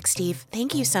Geographic. Steve,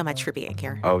 thank you so much for being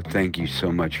here. Oh, thank you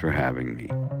so much for having me.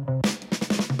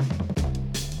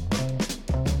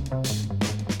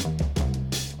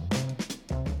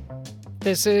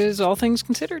 This is All Things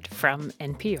Considered from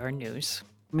NPR News.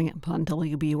 Coming up on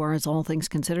WBUR's All Things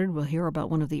Considered, we'll hear about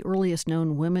one of the earliest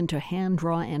known women to hand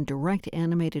draw and direct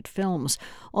animated films.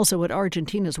 Also, what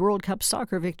Argentina's World Cup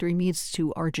soccer victory means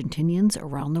to Argentinians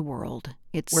around the world.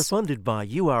 We're funded by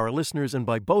you, our listeners, and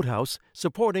by Boathouse,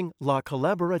 supporting La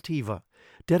Colaborativa,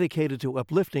 dedicated to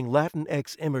uplifting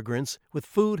Latinx immigrants with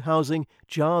food, housing,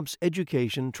 jobs,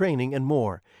 education, training, and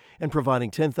more, and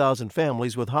providing 10,000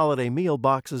 families with holiday meal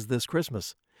boxes this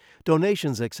Christmas.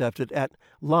 Donations accepted at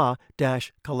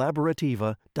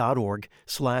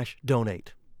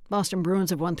la-colaborativa.org/donate. Boston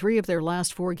Bruins have won 3 of their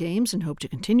last 4 games and hope to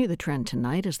continue the trend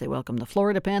tonight as they welcome the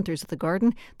Florida Panthers at the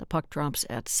Garden. The puck drops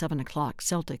at 7 o'clock.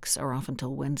 Celtics are off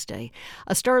until Wednesday.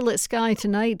 A starlit sky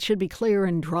tonight should be clear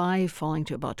and dry, falling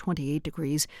to about 28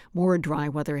 degrees. More dry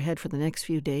weather ahead for the next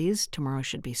few days. Tomorrow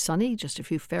should be sunny, just a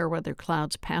few fair weather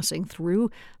clouds passing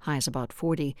through. Highs about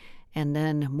 40. And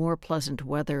then more pleasant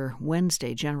weather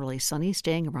Wednesday, generally sunny,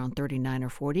 staying around 39 or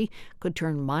 40. Could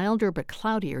turn milder but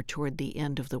cloudier toward the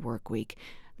end of the work week.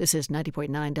 This is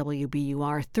 90.9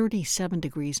 WBUR, 37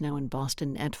 degrees now in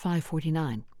Boston at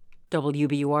 5:49.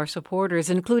 WBUR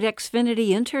supporters include Xfinity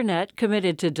Internet,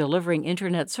 committed to delivering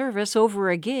internet service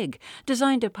over a gig,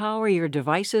 designed to power your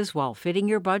devices while fitting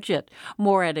your budget.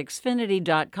 More at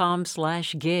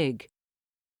xfinity.com/gig.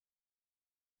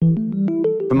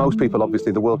 For most people,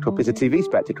 obviously, the World Cup is a TV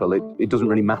spectacle. It doesn't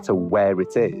really matter where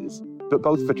it is. But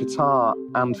both for Qatar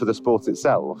and for the sport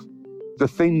itself, the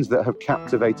things that have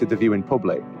captivated the viewing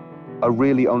public are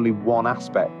really only one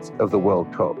aspect of the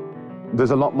World Cup. There's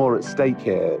a lot more at stake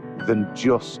here than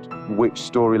just which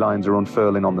storylines are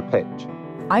unfurling on the pitch.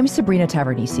 I'm Sabrina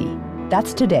Tavernisi.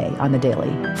 That's today on The Daily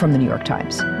from The New York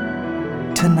Times.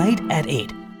 Tonight at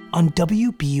 8 on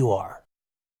WBUR.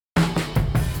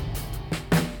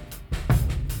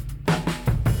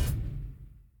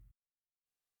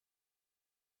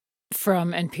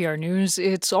 From NPR News,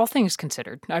 it's All Things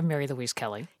Considered. I'm Mary Louise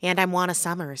Kelly. And I'm Juana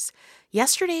Summers.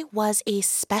 Yesterday was a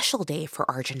special day for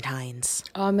Argentines.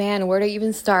 Oh man, where to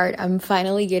even start? I'm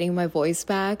finally getting my voice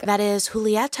back. That is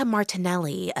Julieta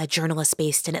Martinelli, a journalist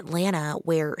based in Atlanta,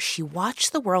 where she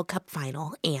watched the World Cup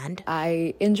final and...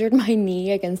 I injured my knee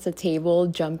against the table,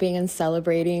 jumping and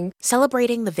celebrating.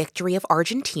 Celebrating the victory of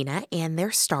Argentina and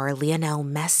their star Lionel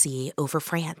Messi over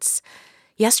France.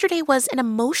 Yesterday was an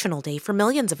emotional day for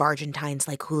millions of Argentines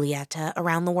like Julieta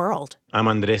around the world. I'm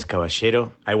Andres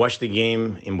Caballero. I watched the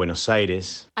game in Buenos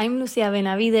Aires. I'm Lucia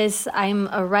Benavides. I'm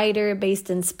a writer based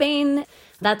in Spain.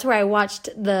 That's where I watched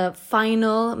the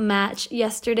final match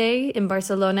yesterday in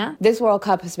Barcelona. This World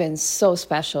Cup has been so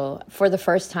special. For the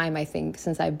first time, I think,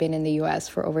 since I've been in the U.S.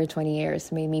 for over 20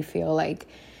 years, made me feel like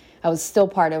I was still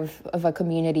part of a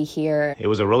community here. It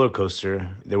was a roller coaster.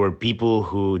 There were people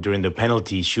who, during the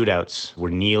penalty shootouts, were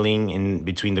kneeling in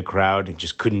between the crowd and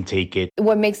just couldn't take it.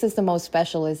 What makes this the most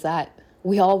special is that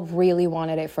we all really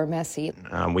wanted it for Messi.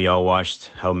 We all watched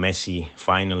how Messi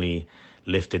finally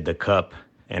lifted the cup.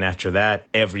 And after that,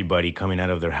 everybody coming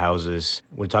out of their houses.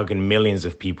 We're talking millions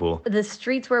of people. The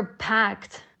streets were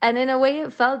packed. And in a way,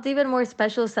 it felt even more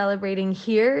special celebrating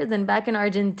here than back in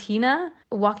Argentina.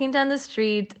 Walking down the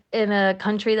street in a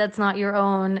country that's not your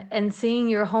own and seeing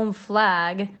your home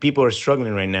flag. People are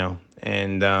struggling right now.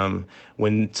 And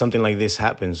when something like this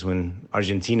happens, when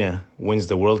Argentina wins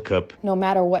the World Cup. No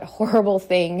matter what horrible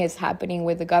thing is happening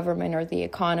with the government or the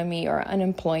economy or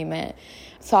unemployment,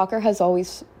 soccer has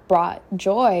always brought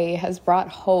joy, has brought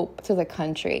hope to the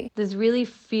country. This really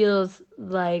feels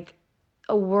like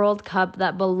a World Cup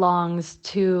that belongs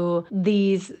to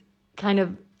these kind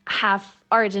of half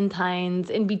Argentines,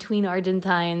 in between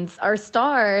Argentines. Our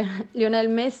star, Lionel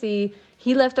Messi,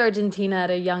 he left Argentina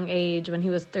at a young age when he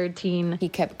was 13. He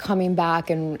kept coming back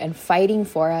and fighting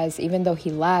for us, even though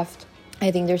he left.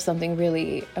 I think there's something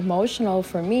really emotional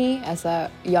for me as a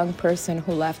young person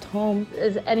who left home.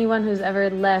 As anyone who's ever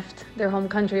left their home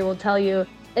country will tell you,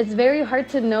 it's very hard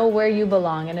to know where you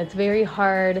belong, and it's very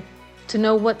hard to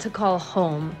know what to call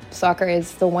home. Soccer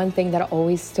is the one thing that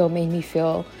always still made me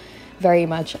feel very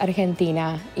much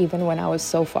Argentina, even when I was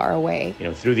so far away. You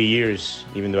know, through the years,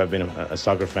 even though I've been a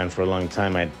soccer fan for a long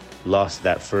time, I'd lost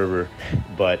that fervor.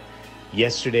 But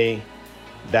yesterday,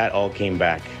 that all came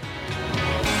back.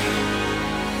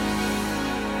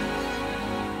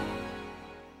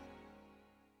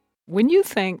 When you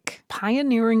think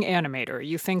pioneering animator,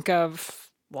 you think of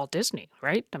Walt Disney,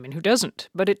 right? I mean, who doesn't?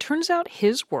 But it turns out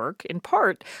his work, in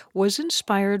part, was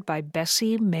inspired by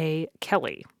Bessie Mae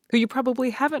Kelly, who you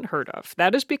probably haven't heard of.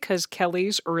 That is because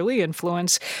Kelly's early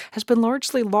influence has been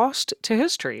largely lost to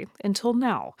history until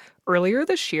now. Earlier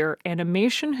this year,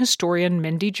 animation historian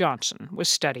Mindy Johnson was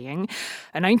studying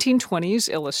a 1920s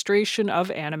illustration of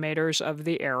animators of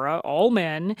the era, all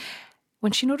men,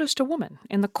 when she noticed a woman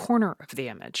in the corner of the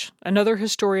image. Another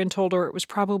historian told her it was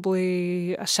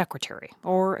probably a secretary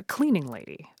or a cleaning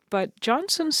lady. But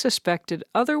Johnson suspected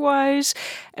otherwise,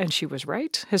 and she was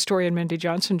right. Historian Mindy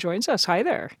Johnson joins us. Hi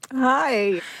there.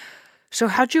 Hi. So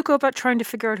how'd you go about trying to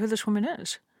figure out who this woman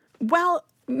is? Well,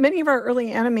 many of our early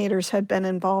animators had been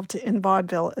involved in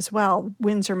vaudeville as well.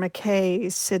 Winsor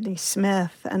McKay, Sidney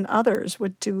Smith, and others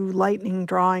would do lightning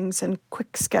drawings and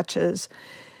quick sketches.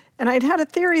 And I'd had a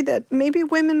theory that maybe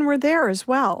women were there as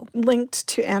well, linked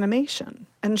to animation.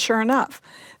 And sure enough,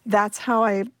 that's how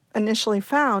I initially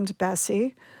found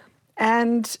Bessie.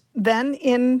 And then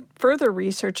in further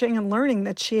researching and learning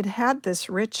that she had had this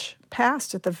rich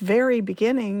past at the very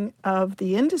beginning of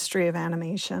the industry of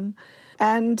animation,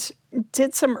 and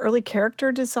did some early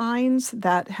character designs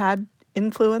that had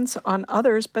influence on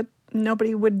others, but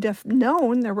nobody would have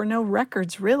known. There were no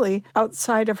records really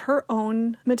outside of her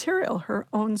own material, her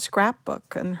own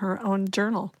scrapbook and her own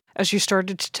journal. As you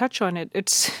started to touch on it,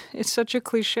 it's such a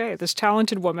cliche. This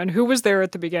talented woman who was there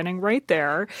at the beginning, right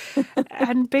there,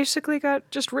 and basically got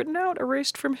just written out,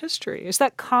 erased from history. Is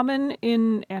that common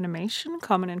in animation,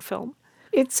 common in film?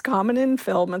 It's common in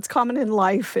film. It's common in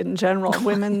life in general.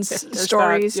 Women's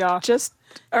stories just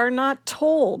are not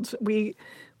told. We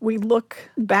look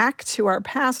back to our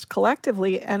past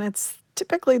collectively, and it's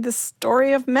typically the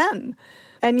story of men.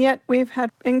 And yet we've had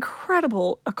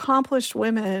incredible, accomplished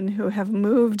women who have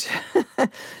moved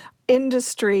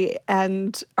industry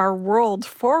and our world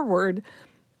forward,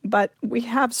 but we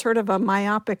have sort of a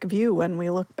myopic view when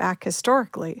we look back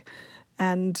historically.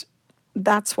 And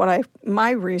that's what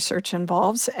my research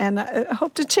involves, and I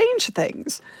hope to change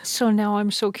things. So now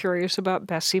I'm so curious about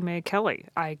Bessie Mae Kelly.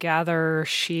 I gather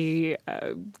she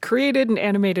created and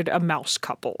animated a mouse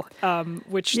couple,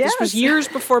 which this was years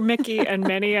before Mickey and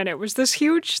Minnie, and it was this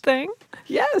huge thing.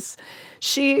 Yes.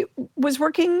 She was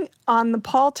working on the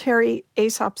Paul Terry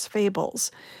Aesop's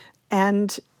Fables,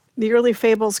 and the early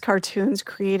Fables cartoons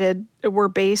were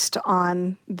based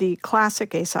on the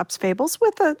classic Aesop's Fables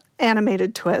with an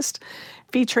animated twist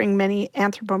featuring many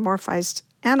anthropomorphized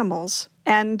animals.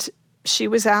 And she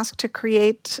was asked to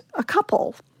create a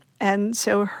couple. And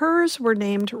so hers were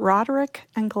named Roderick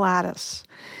and Gladys.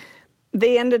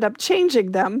 They ended up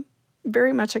changing them,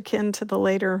 very much akin to the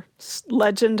later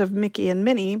legend of Mickey and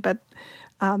Minnie, but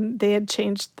they had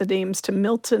changed the names to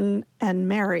Milton and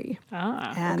Mary.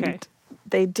 Okay.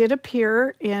 They did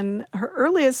appear in her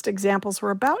earliest examples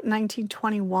were about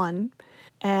 1921,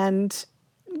 and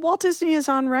Walt Disney is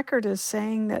on record as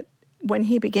saying that when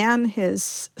he began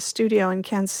his studio in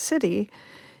Kansas City,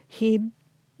 he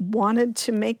wanted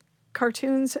to make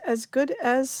cartoons as good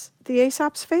as the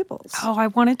Aesop's Fables. Oh, I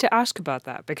wanted to ask about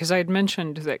that because I had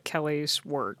mentioned that Kelly's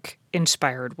work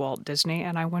inspired Walt Disney,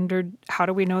 and I wondered, how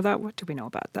do we know that? What do we know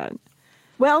about that?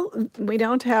 Well, we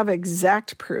don't have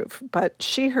exact proof, but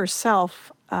she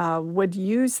herself would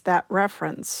use that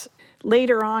reference.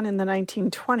 Later on in the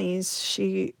 1920s,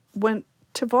 she went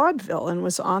to vaudeville and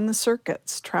was on the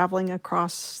circuits, traveling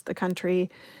across the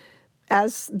country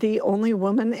as the only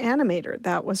woman animator.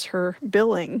 That was her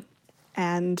billing.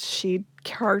 And she'd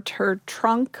cart her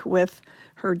trunk with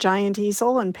her giant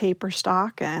easel and paper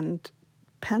stock and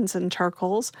pens and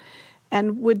charcoals,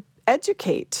 and would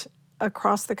educate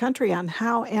across the country on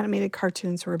how animated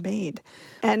cartoons were made.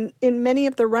 And in many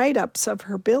of the write-ups of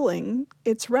her billing,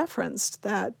 it's referenced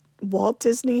that Walt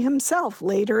Disney himself,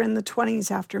 later in the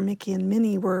 20s after Mickey and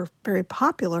Minnie were very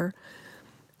popular,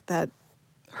 that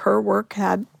her work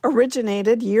had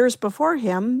originated years before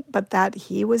him, but that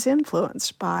he was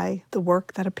influenced by the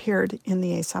work that appeared in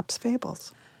the Aesop's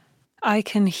Fables. I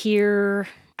can hear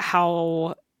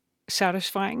how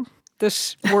satisfying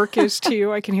this work is to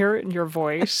you. I can hear it in your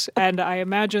voice. And I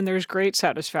imagine there's great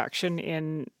satisfaction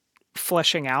in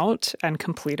fleshing out and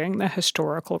completing the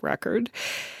historical record.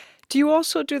 Do you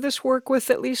also do this work with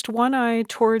at least one eye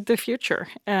toward the future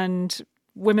and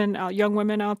young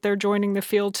women out there joining the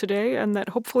field today, and that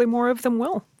hopefully more of them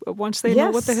will once they know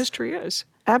what the history is?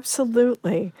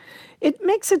 Absolutely. It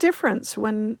makes a difference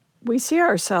when we see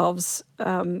ourselves.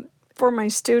 For my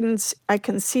students, I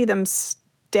can see them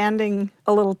standing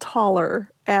a little taller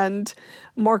and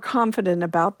more confident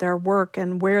about their work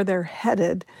and where they're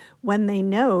headed when they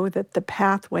know that the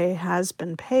pathway has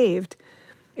been paved.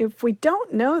 If we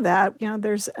don't know that,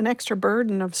 there's an extra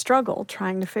burden of struggle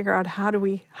trying to figure out how do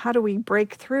we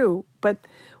break through. But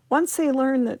once they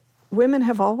learn that women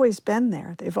have always been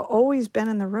there, they've always been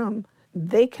in the room,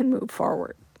 they can move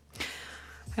forward.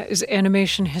 That is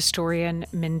animation historian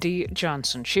Mindy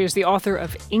Johnson. She is the author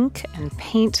of Ink and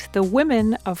Paint, The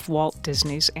Women of Walt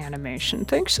Disney's Animation.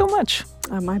 Thanks so much.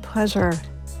 My pleasure.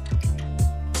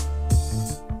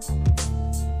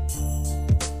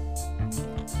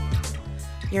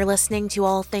 You're listening to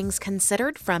All Things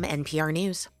Considered from NPR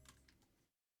News.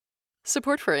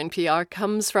 Support for NPR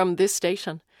comes from this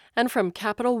station and from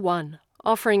Capital One,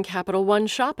 offering Capital One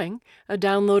Shopping, a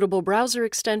downloadable browser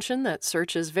extension that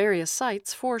searches various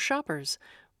sites for shoppers.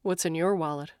 What's in your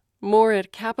wallet? More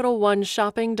at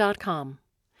CapitalOneShopping.com.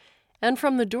 And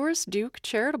from the Doris Duke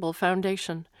Charitable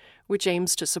Foundation, which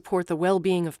aims to support the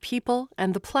well-being of people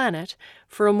and the planet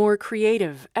for a more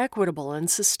creative, equitable, and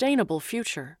sustainable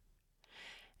future.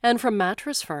 And from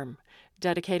Mattress Firm,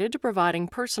 dedicated to providing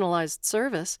personalized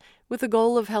service with the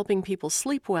goal of helping people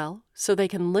sleep well so they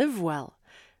can live well.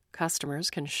 Customers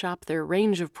can shop their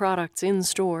range of products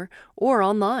in-store or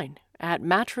online at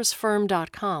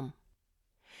mattressfirm.com.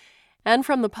 And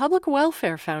from the Public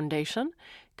Welfare Foundation,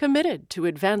 committed to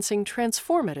advancing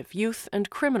transformative youth and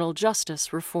criminal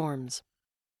justice reforms.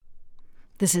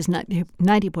 This is 90.9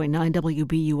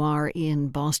 WBUR in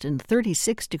Boston.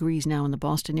 36 degrees now in the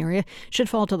Boston area. Should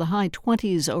fall to the high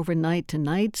 20s overnight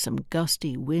tonight. Some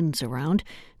gusty winds around.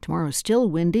 Tomorrow still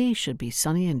windy. Should be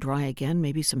sunny and dry again.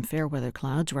 Maybe some fair weather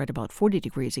clouds, right about 40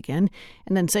 degrees again.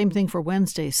 And then same thing for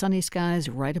Wednesday. Sunny skies,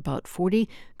 right about 40.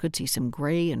 Could see some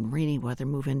gray and rainy weather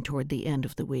move in toward the end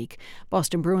of the week.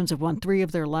 Boston Bruins have won 3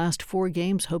 of their last 4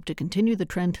 games. Hope to continue the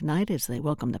trend tonight as they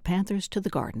welcome the Panthers to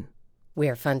the Garden.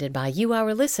 We're funded by you,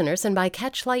 our listeners, and by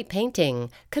Catchlight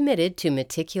Painting, committed to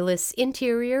meticulous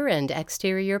interior and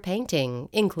exterior painting,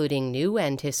 including new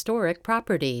and historic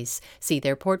properties. See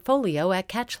their portfolio at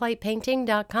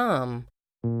catchlightpainting.com.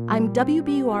 I'm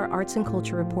WBUR Arts and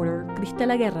Culture reporter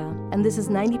Cristela Guerra, and this is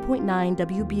 90.9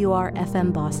 WBUR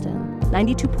FM Boston,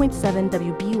 92.7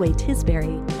 WBUH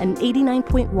Tisbury, and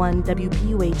 89.1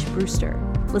 WBUH Brewster.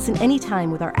 Listen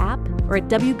anytime with our app or at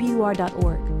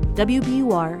WBUR.org.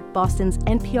 WBUR, Boston's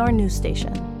NPR news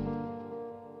station.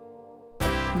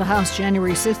 The House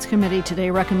January 6th committee today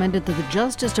recommended that the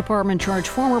Justice Department charge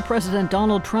former President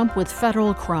Donald Trump with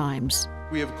federal crimes.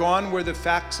 We have gone where the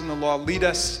facts and the law lead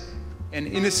us, and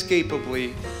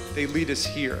inescapably, they lead us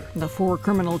here. The 4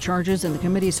 criminal charges in the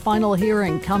committee's final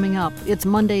hearing coming up. It's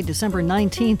Monday, December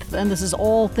 19th, and this is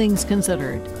All Things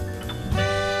Considered.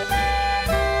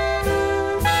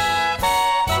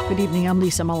 Good evening, I'm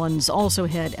Lisa Mullins. Also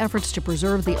ahead, efforts to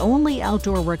preserve the only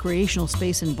outdoor recreational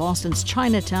space in Boston's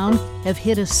Chinatown have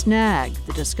hit a snag.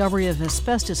 The discovery of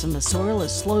asbestos in the soil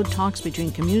has slowed talks between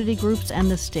community groups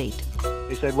and the state.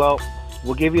 They said, well,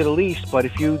 we'll give you the lease, but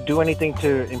if you do anything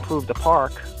to improve the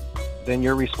park, then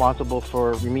you're responsible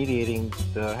for remediating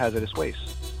the hazardous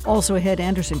waste. Also ahead,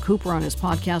 Anderson Cooper on his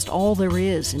podcast, All There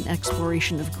Is, an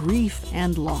exploration of grief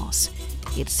and loss.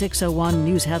 It's 6:01.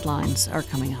 News headlines are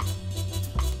coming up.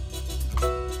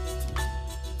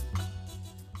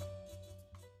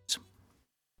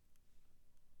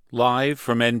 Live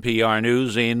from NPR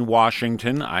News in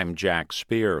Washington, I'm Jack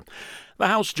Speer. The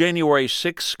House January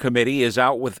 6th committee is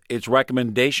out with its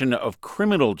recommendation of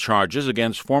criminal charges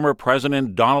against former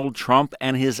President Donald Trump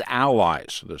and his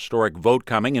allies. The historic vote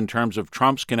coming in terms of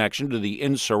Trump's connection to the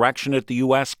insurrection at the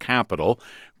U.S. Capitol.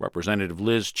 Representative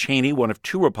Liz Cheney, one of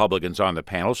 2 Republicans on the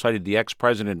panel, cited the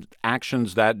ex-president's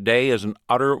actions that day as an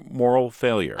utter moral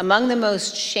failure. Among the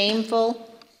most shameful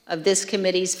of this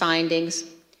committee's findings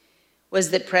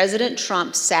was that President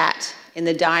Trump sat in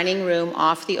the dining room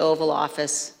off the Oval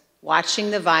Office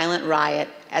watching the violent riot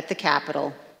at the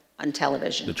Capitol on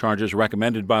television. The charges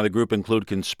recommended by the group include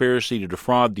conspiracy to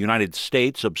defraud the United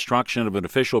States, obstruction of an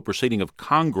official proceeding of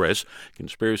Congress,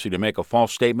 conspiracy to make a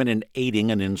false statement, and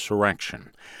aiding an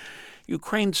insurrection.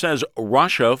 Ukraine says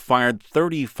Russia fired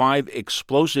 35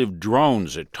 explosive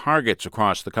drones at targets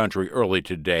across the country early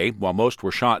today. While most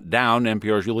were shot down,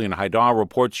 NPR's Julian Haidar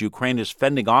reports Ukraine is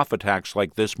fending off attacks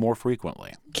like this more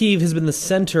frequently. Kyiv has been the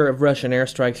center of Russian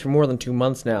airstrikes for more than 2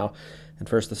 months now. At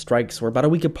first, the strikes were about a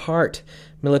week apart.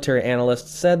 Military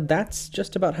analysts said that's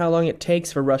just about how long it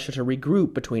takes for Russia to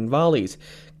regroup between volleys,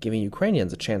 giving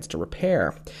Ukrainians a chance to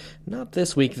repair. Not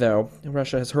this week, though.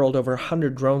 Russia has hurled over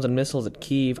 100 drones and missiles at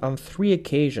Kyiv on 3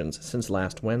 occasions since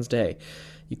last Wednesday.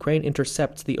 Ukraine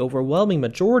intercepts the overwhelming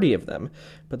majority of them,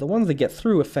 but the ones that get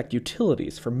through affect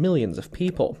utilities for millions of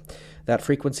people. That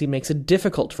frequency makes it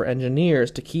difficult for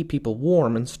engineers to keep people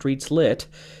warm and streets lit.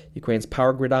 Ukraine's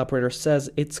power grid operator says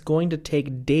it's going to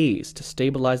take days to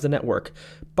stabilize the network,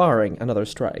 barring another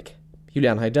strike.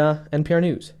 Julian Haidar, NPR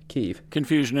News, Kyiv.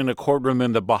 Confusion in a courtroom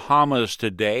in the Bahamas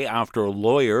today after a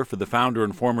lawyer for the founder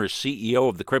and former CEO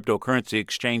of the cryptocurrency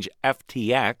exchange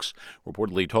FTX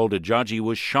reportedly told a judge he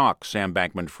was shocked Sam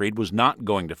Bankman-Fried was not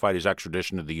going to fight his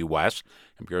extradition to the U.S.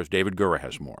 NPR's David Gura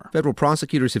has more. Federal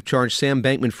prosecutors have charged Sam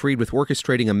Bankman-Fried with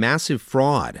orchestrating a massive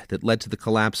fraud that led to the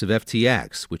collapse of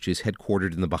FTX, which is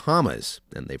headquartered in the Bahamas,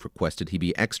 and they've requested he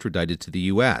be extradited to the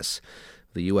U.S.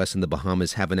 The U.S. and the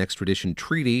Bahamas have an extradition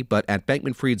treaty, but at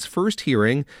Bankman-Fried's first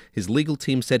hearing, his legal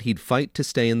team said he'd fight to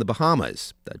stay in the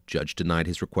Bahamas. The judge denied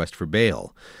his request for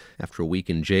bail. After a week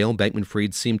in jail,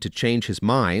 Bankman-Fried seemed to change his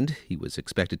mind. He was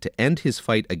expected to end his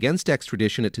fight against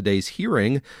extradition at today's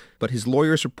hearing, but his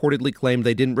lawyers reportedly claimed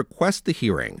they didn't request the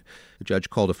hearing. The judge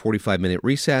called a 45-minute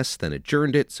recess, then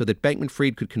adjourned it so that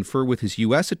Bankman-Fried could confer with his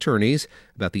U.S. attorneys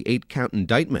about the 8-count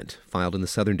indictment filed in the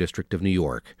Southern District of New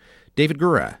York. David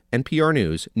Gura, NPR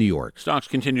News, New York. Stocks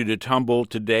continue to tumble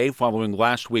today following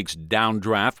last week's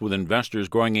downdraft, with investors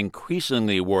growing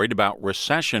increasingly worried about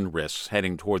recession risks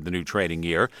heading toward the new trading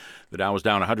year. The Dow was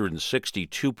down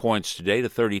 162 points today to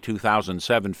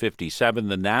 32,757.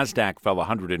 The Nasdaq fell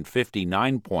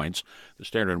 159 points. The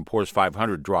Standard & Poor's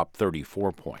 500 dropped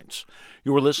 34 points.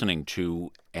 You are listening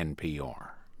to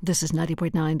NPR. This is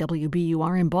 90.9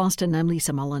 WBUR in Boston. I'm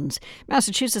Lisa Mullins.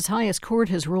 Massachusetts' highest court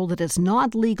has ruled that it's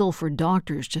not legal for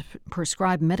doctors to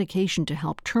prescribe medication to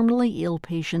help terminally ill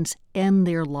patients end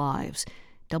their lives.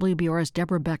 WBUR's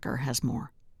Deborah Becker has more.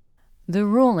 The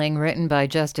ruling, written by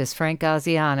Justice Frank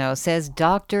Gaziano, says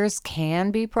doctors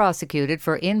can be prosecuted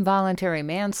for involuntary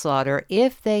manslaughter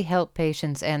if they help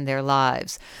patients end their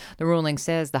lives. The ruling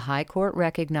says the High Court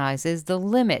recognizes the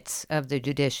limits of the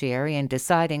judiciary in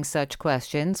deciding such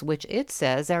questions, which it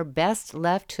says are best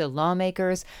left to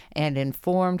lawmakers and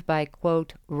informed by,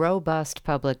 quote, robust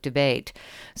public debate.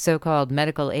 So-called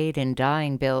medical aid in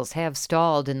dying bills have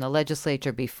stalled in the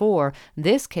legislature before.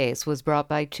 This case was brought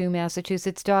by 2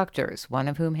 Massachusetts doctors, one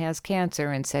of whom has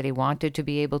cancer and said he wanted to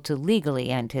be able to legally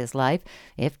end his life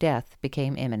if death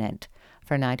became imminent.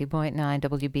 For 90.9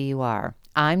 WBUR,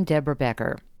 I'm Deborah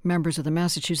Becker. Members of the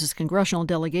Massachusetts congressional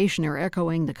delegation are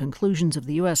echoing the conclusions of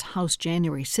the U.S. House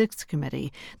January 6th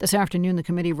committee. This afternoon, the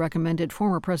committee recommended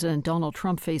former President Donald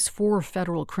Trump face 4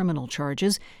 federal criminal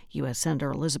charges. U.S.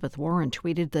 Senator Elizabeth Warren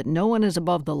tweeted that no one is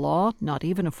above the law, not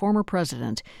even a former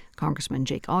president. Congressman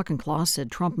Jake Auchincloss said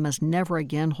Trump must never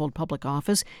again hold public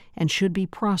office and should be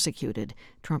prosecuted.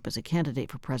 Trump is a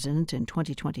candidate for president in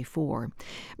 2024.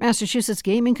 Massachusetts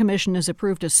Gaming Commission has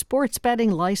approved a sports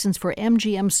betting license for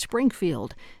MGM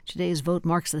Springfield. Today's vote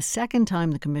marks the second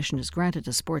time the commission has granted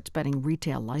a sports betting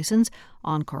retail license.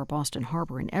 Encore Boston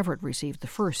Harbor and Everett received the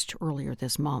first earlier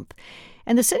this month.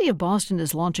 And the city of Boston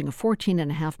is launching a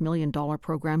 $14.5 million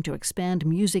program to expand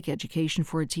music education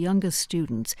for its youngest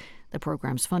students. The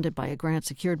program's funded by a grant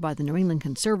secured by the New England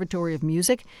Conservatory of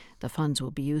Music. The funds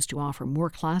will be used to offer more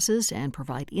classes and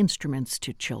provide instruments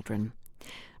to children.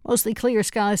 Mostly clear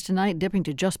skies tonight, dipping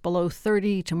to just below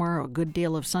 30. Tomorrow, a good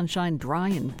deal of sunshine, dry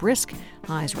and brisk.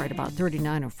 Highs right about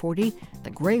 39 or 40. The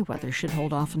gray weather should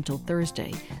hold off until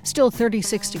Thursday. Still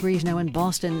 36 degrees now in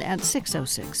Boston at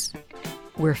 6:06.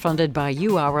 We're funded by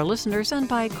you, our listeners, and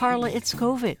by Carla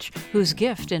Itzkovich, whose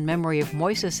gift in memory of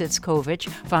Moises Itzkovich,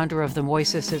 founder of the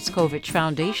Moises Itzkovich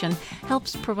Foundation,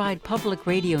 helps provide public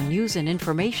radio news and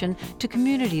information to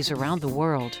communities around the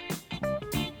world.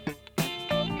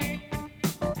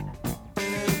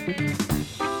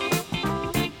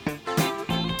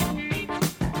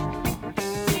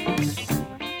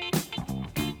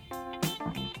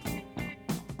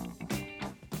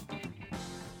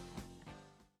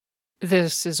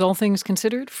 This is All Things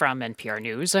Considered from NPR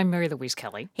News. I'm Mary Louise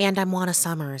Kelly. And I'm Juana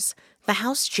Summers. The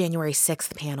House January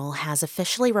 6th panel has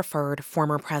officially referred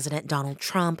former President Donald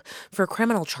Trump for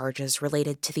criminal charges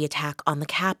related to the attack on the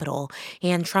Capitol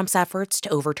and Trump's efforts to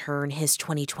overturn his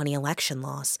 2020 election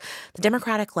loss. The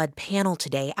Democratic-led panel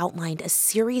today outlined a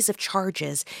series of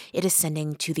charges it is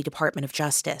sending to the Department of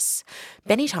Justice.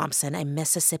 Benny Thompson, a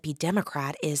Mississippi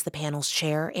Democrat, is the panel's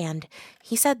chair, and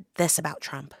he said this about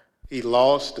Trump. He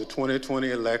lost the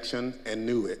 2020 election and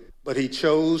knew it, but he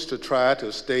chose to try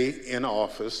to stay in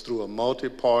office through a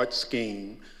multi-part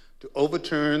scheme to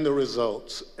overturn the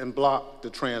results and block the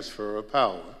transfer of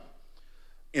power.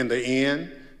 In the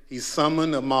end, he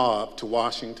summoned a mob to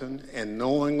Washington, and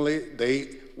knowingly they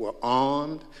were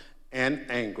armed and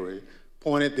angry,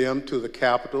 pointed them to the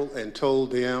Capitol and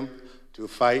told them to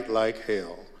fight like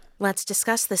hell. Let's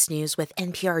discuss this news with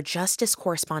NPR Justice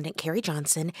correspondent Carrie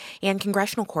Johnson and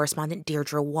congressional correspondent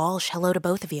Deirdre Walsh. Hello to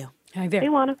both of you. Hi there. Hey,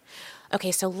 Juana.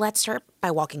 Okay, so let's start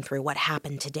by walking through what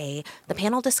happened today. The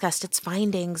panel discussed its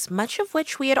findings, much of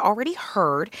which we had already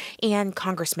heard, and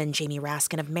Congressman Jamie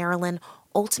Raskin of Maryland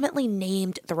ultimately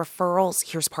named the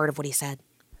referrals. Here's part of what he said.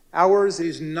 Ours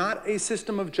is not a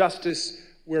system of justice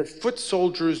where foot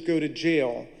soldiers go to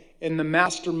jail and the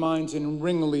masterminds and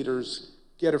ringleaders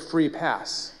get a free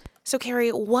pass. So, Carrie,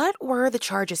 what were the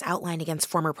charges outlined against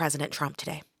former President Trump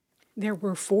today? There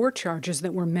were 4 charges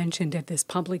that were mentioned at this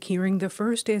public hearing. The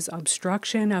first is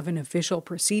obstruction of an official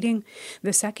proceeding.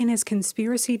 The second is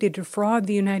conspiracy to defraud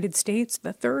the United States.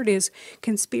 The third is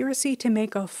conspiracy to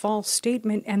make a false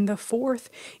statement. And the fourth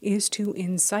is to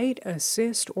incite,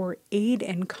 assist, or aid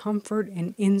and comfort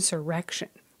an insurrection.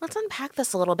 Let's unpack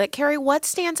this a little bit. Carrie, what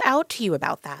stands out to you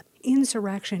about that?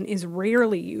 Insurrection is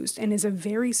rarely used and is a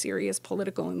very serious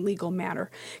political and legal matter.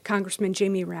 Congressman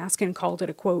Jamie Raskin called it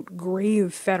a, quote,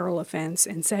 grave federal offense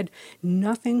and said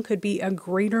nothing could be a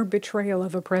greater betrayal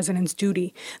of a president's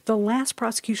duty. The last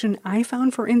prosecution I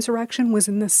found for insurrection was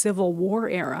in the Civil War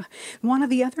era. One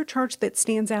of the other charges that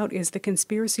stands out is the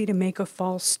conspiracy to make a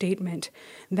false statement.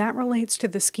 That relates to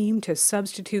the scheme to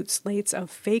substitute slates of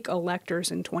fake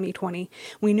electors in 2020.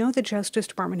 We know the Justice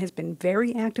Department has been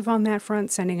very active on that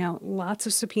front, sending out lots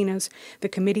of subpoenas. The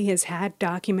committee has had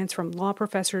documents from law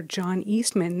professor John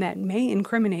Eastman that may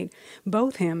incriminate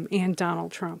both him and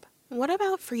Donald Trump. What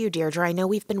about for you, Deirdre? I know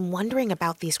we've been wondering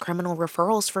about these criminal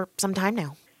referrals for some time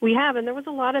now. We have, and there was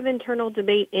a lot of internal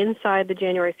debate inside the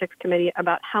January 6th committee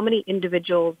about how many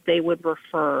individuals they would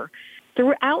refer.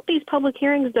 Throughout these public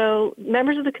hearings, though,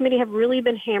 members of the committee have really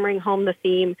been hammering home the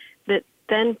theme that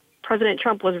then President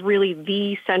Trump was really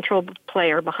the central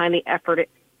player behind the effort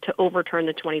to overturn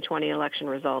the 2020 election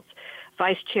results.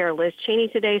 Vice Chair Liz Cheney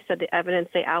today said the evidence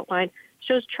they outlined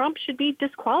shows Trump should be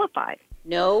disqualified.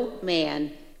 No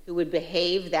man who would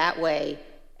behave that way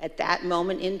at that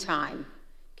moment in time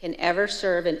can ever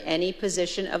serve in any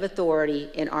position of authority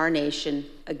in our nation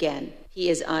again. He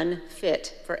is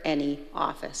unfit for any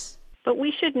office. But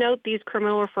we should note these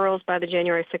criminal referrals by the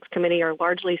January 6th committee are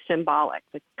largely symbolic.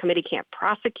 The committee can't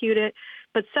prosecute it,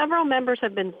 but several members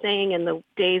have been saying in the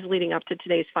days leading up to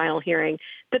today's final hearing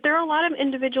that there are a lot of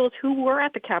individuals who were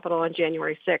at the Capitol on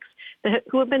January 6th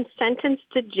who have been sentenced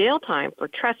to jail time for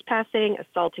trespassing,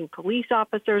 assaulting police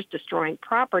officers, destroying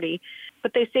property,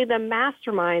 but they say the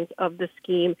masterminds of the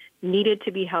scheme needed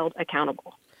to be held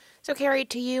accountable. So, Carrie,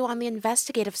 to you on the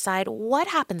investigative side, what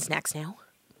happens next now?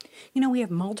 You know, we have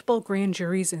multiple grand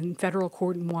juries in federal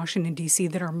court in Washington, D.C.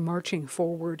 that are marching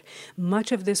forward.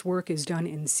 Much of this work is done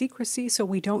in secrecy, so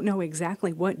we don't know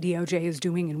exactly what DOJ is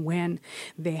doing and when.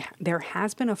 There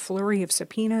has been a flurry of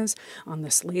subpoenas on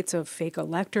the slates of fake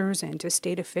electors and to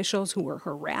state officials who were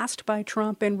harassed by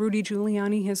Trump and Rudy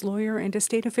Giuliani, his lawyer, and to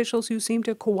state officials who seem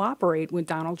to cooperate with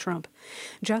Donald Trump.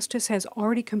 Justice has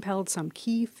already compelled some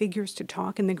key figures to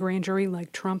talk in the grand jury,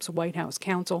 like Trump's White House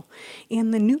counsel.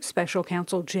 And the new special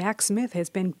counsel, Jack Smith, has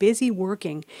been busy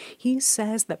working. He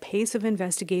says the pace of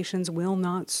investigations will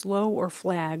not slow or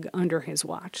flag under his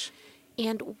watch.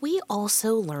 And we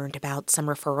also learned about some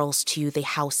referrals to the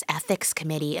House Ethics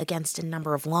Committee against a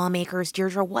number of lawmakers.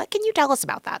 Deirdre, what can you tell us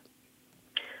about that?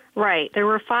 Right. There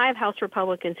were 5 House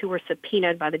Republicans who were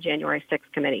subpoenaed by the January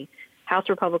 6th committee. House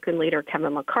Republican leader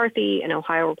Kevin McCarthy and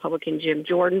Ohio Republican Jim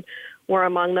Jordan were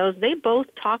among those. They both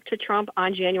talked to Trump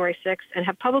on January 6th and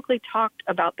have publicly talked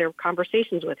about their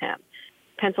conversations with him.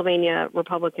 Pennsylvania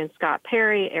Republican Scott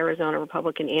Perry, Arizona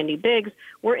Republican Andy Biggs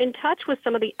were in touch with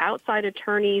some of the outside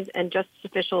attorneys and justice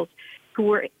officials who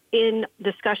were in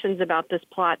discussions about this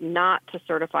plot not to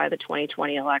certify the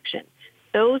 2020 election.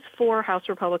 Those 4 House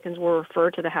Republicans were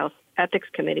referred to the House Ethics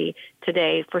Committee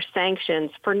today for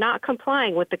sanctions for not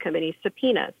complying with the committee's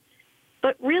subpoenas.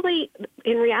 But really,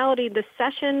 in reality, the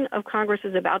session of Congress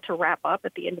is about to wrap up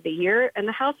at the end of the year, and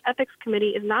the House Ethics Committee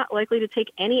is not likely to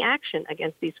take any action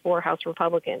against these 4 House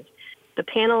Republicans. The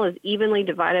panel is evenly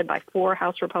divided by 4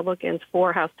 House Republicans,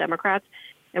 4 House Democrats,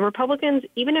 and Republicans,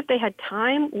 even if they had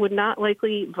time, would not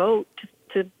likely vote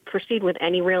to proceed with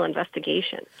any real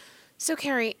investigation. So,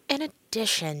 Carrie, in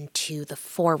addition to the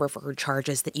 4 referred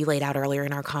charges that you laid out earlier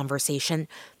in our conversation,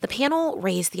 the panel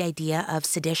raised the idea of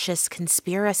seditious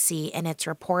conspiracy in its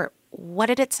report. What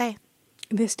did it say?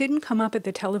 This didn't come up at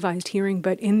the televised hearing,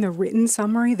 but in the written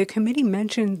summary, the committee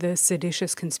mentioned the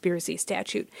seditious conspiracy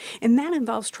statute, and that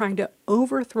involves trying to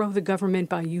overthrow the government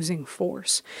by using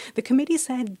force. The committee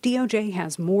said DOJ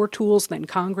has more tools than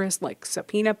Congress, like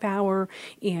subpoena power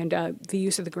and the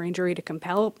use of the grand jury to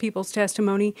compel people's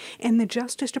testimony, and the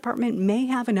Justice Department may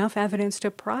have enough evidence to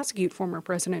prosecute former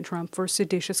President Trump for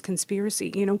seditious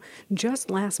conspiracy. You know, just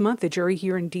last month, the jury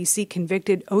here in D.C.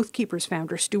 convicted Oath Keepers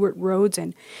founder Stuart Rhodes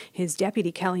and his deputy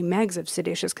Deputy Kelly Meggs of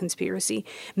seditious conspiracy.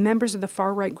 Members of the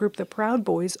far-right group the Proud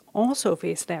Boys also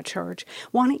face that charge,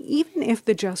 wanting even if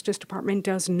the Justice Department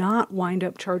does not wind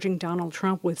up charging Donald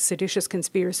Trump with seditious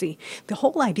conspiracy, the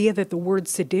whole idea that the word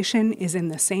sedition is in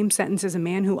the same sentence as a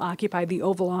man who occupied the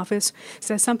Oval Office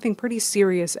says something pretty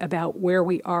serious about where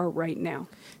we are right now.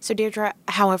 So, Deirdre,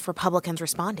 how have Republicans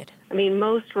responded? I mean,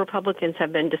 most Republicans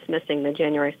have been dismissing the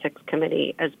January 6th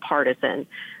committee as partisan.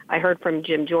 I heard from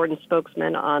Jim Jordan,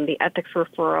 spokesman on the ethics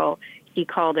referral. He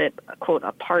called it, quote,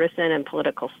 a partisan and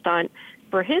political stunt.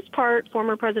 For his part,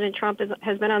 former President Trump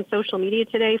has been on social media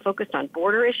today focused on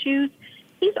border issues.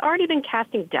 He's already been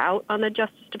casting doubt on the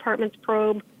Justice Department's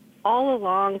probe. All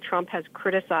along, Trump has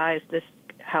criticized this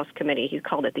House committee. He's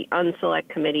called it the Unselect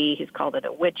Committee. He's called it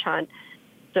a witch hunt.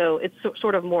 So it's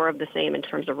sort of more of the same in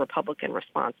terms of Republican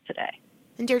response today.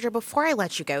 And Deirdre, before I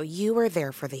let you go, you were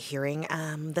there for the hearing.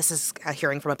 This is a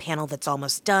hearing from a panel that's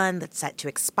almost done, that's set to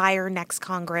expire next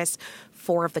Congress.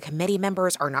 4 of the committee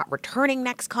members are not returning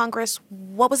next Congress.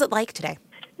 What was it like today?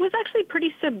 It was actually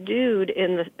pretty subdued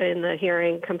in the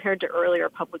hearing compared to earlier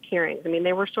public hearings. I mean,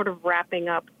 they were sort of wrapping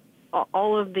up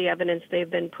all of the evidence they've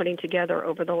been putting together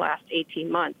over the last 18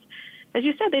 months. As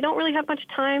you said, they don't really have much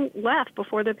time left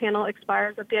before the panel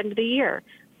expires at the end of the year.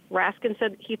 Raskin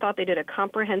said he thought they did a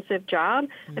comprehensive job.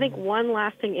 I think one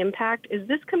lasting impact is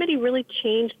this committee really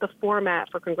changed the format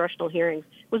for congressional hearings.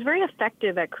 It was very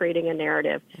effective at creating a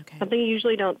narrative, something you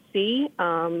usually don't see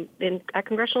at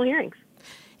congressional hearings.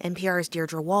 NPR's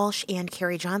Deirdre Walsh and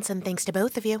Carrie Johnson, thanks to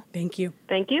both of you. Thank you.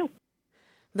 Thank you.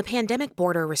 The pandemic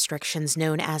border restrictions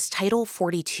known as Title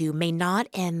 42 may not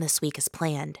end this week as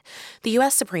planned. The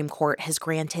U.S. Supreme Court has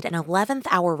granted an 11th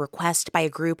hour request by a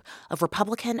group of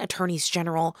Republican attorneys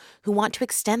general who want to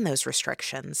extend those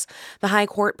restrictions. The High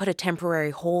Court put a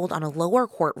temporary hold on a lower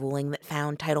court ruling that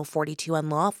found Title 42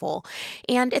 unlawful.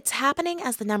 And it's happening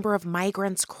as the number of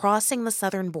migrants crossing the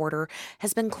southern border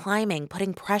has been climbing,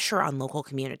 putting pressure on local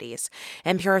communities.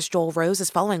 NPR's Joel Rose is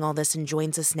following all this and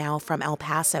joins us now from El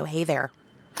Paso. Hey there.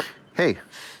 Hey.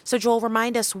 So, Joel,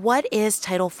 remind us, what is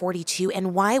Title 42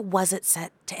 and why was it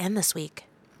set to end this week?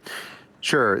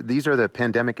 Sure. These are the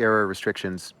pandemic-era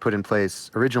restrictions put in place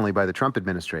originally by the Trump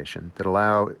administration that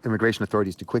allow immigration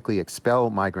authorities to quickly expel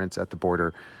migrants at the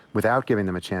border without giving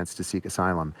them a chance to seek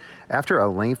asylum. After a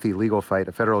lengthy legal fight,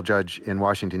 a federal judge in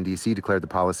Washington, D.C. declared the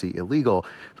policy illegal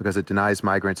because it denies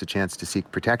migrants a chance to seek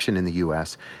protection in the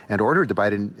U.S. and ordered the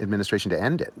Biden administration to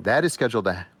end it. That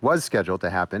was scheduled to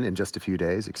happen in just a few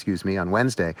days, on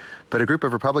Wednesday. But a group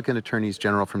of Republican attorneys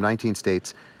general from 19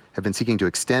 states have been seeking to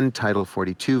extend Title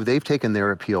 42. They've taken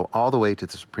their appeal all the way to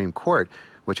the Supreme Court,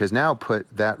 which has now put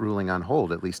that ruling on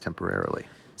hold, at least temporarily.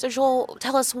 So, Joel,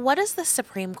 tell us, what does the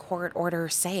Supreme Court order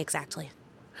say exactly?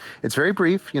 It's very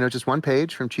brief, just one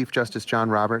page from Chief Justice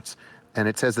John Roberts, and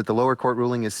it says that the lower court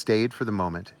ruling is stayed for the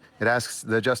moment. It asks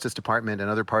the Justice Department and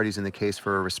other parties in the case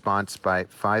for a response by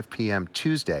 5 p.m.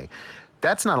 Tuesday.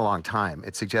 That's not a long time.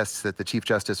 It suggests that the Chief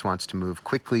Justice wants to move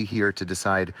quickly here to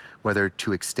decide whether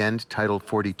to extend Title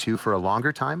 42 for a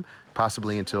longer time,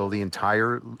 possibly until the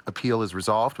entire appeal is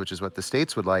resolved, which is what the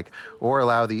states would like, or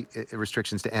allow the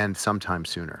restrictions to end sometime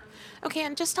sooner. Okay,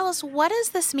 and just tell us, what does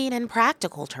this mean in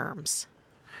practical terms?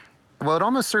 Well, it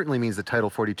almost certainly means that Title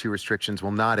 42 restrictions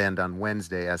will not end on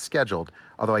Wednesday as scheduled,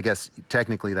 although I guess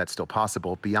technically that's still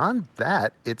possible. Beyond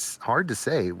that, it's hard to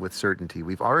say with certainty.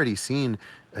 We've already seen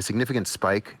a significant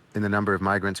spike in the number of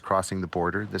migrants crossing the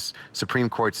border. This Supreme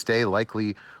Court stay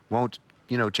likely won't,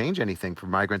 change anything for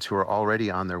migrants who are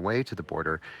already on their way to the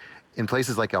border. In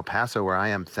places like El Paso, where I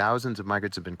am, thousands of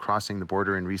migrants have been crossing the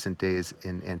border in recent days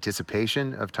in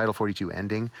anticipation of Title 42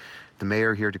 ending. The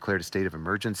mayor here declared a state of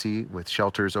emergency with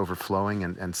shelters overflowing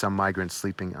and some migrants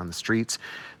sleeping on the streets.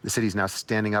 The city's now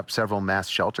standing up several mass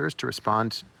shelters to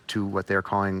respond to what they're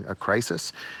calling a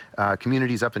crisis.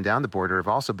 Communities up and down the border have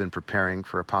also been preparing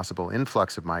for a possible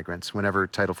influx of migrants whenever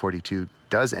Title 42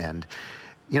 does end.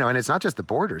 And it's not just the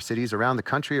border. Cities around the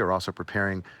country are also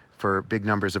preparing for big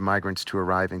numbers of migrants to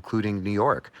arrive, including New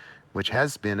York, which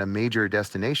has been a major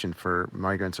destination for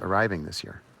migrants arriving this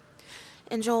year.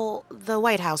 And Joel, the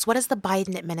White House, what has the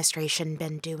Biden administration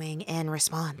been doing in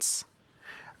response?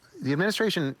 The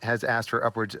administration has asked for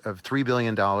upwards of $3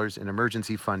 billion in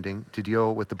emergency funding to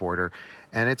deal with the border.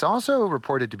 And it's also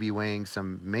reported to be weighing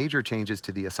some major changes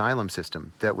to the asylum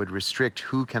system that would restrict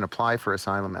who can apply for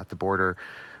asylum at the border,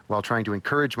 while trying to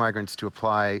encourage migrants to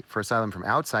apply for asylum from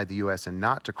outside the U.S. and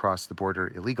not to cross the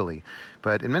border illegally.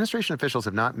 But administration officials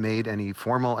have not made any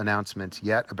formal announcements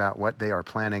yet about what they are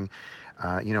planning.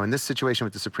 And this situation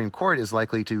with the Supreme Court is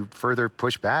likely to further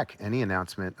push back any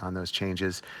announcement on those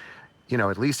changes,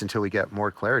 at least until we get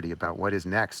more clarity about what is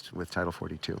next with Title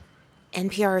 42.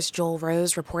 NPR's Joel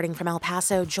Rose reporting from El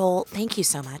Paso. Joel, thank you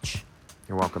so much.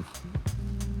 You're welcome.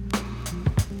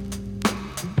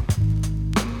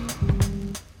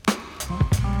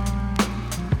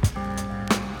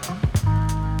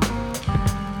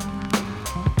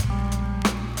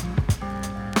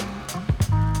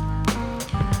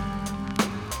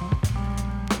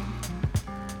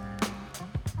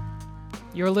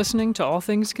 You're listening to All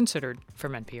Things Considered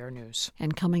from NPR News.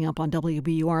 And coming up on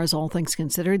WBUR's All Things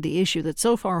Considered, the issue that's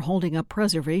so far holding up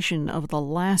preservation of the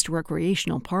last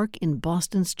recreational park in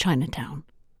Boston's Chinatown.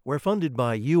 We're funded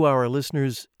by you, our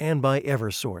listeners, and by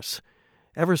Eversource.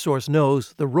 Eversource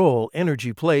knows the role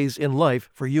energy plays in life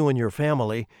for you and your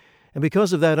family, and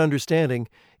because of that understanding,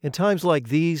 in times like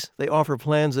these, they offer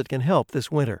plans that can help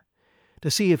this winter. To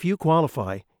see if you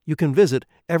qualify, you can visit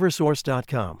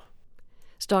Eversource.com.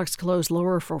 Stocks closed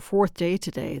lower for fourth day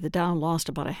today. The Dow lost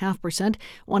about 0.5%,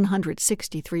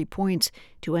 163 points,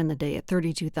 to end the day at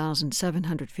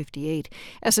 32,758.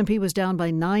 S&P was down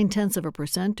by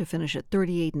 0.9% to finish at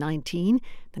 3819.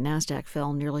 The Nasdaq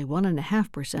fell nearly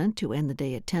 1.5% to end the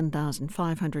day at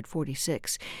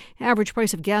 10,546. Average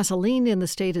price of gasoline in the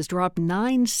state has dropped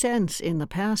 9 cents in the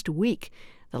past week.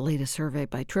 The latest survey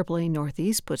by AAA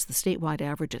Northeast puts the statewide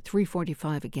average at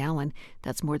 $3.45 a gallon.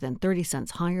 That's more than 30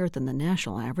 cents higher than the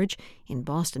national average. In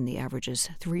Boston, the average is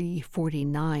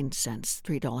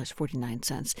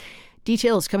 $3.49.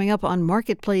 Details coming up on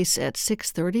Marketplace at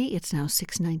 6:30. It's now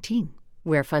 6:19.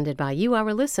 We're funded by you,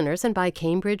 our listeners, and by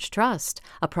Cambridge Trust,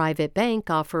 a private bank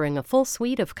offering a full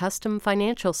suite of custom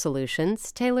financial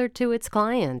solutions tailored to its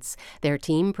clients. Their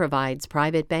team provides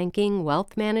private banking,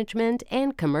 wealth management,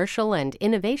 and commercial and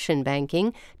innovation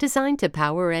banking designed to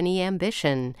power any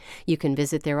ambition. You can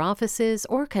visit their offices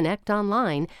or connect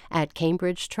online at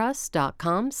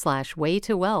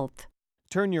cambridgetrust.com/way-to-wealth.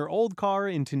 Turn your old car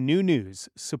into new news.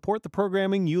 Support the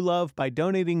programming you love by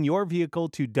donating your vehicle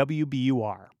to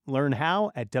WBUR. Learn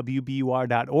how at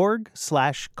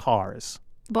wbur.org/cars.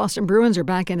 Boston Bruins are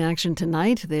back in action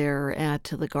tonight. They're at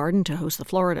the Garden to host the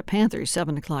Florida Panthers,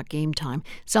 7 o'clock game time.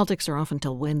 Celtics are off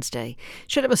until Wednesday.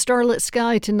 Should have a starlit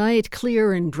sky tonight,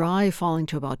 clear and dry, falling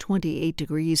to about 28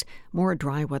 degrees. More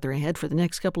dry weather ahead for the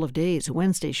next couple of days.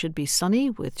 Wednesday should be sunny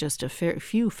with just a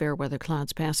few fair weather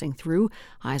clouds passing through.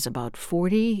 Highs about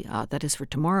 40. That is for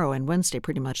tomorrow, and Wednesday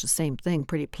pretty much the same thing.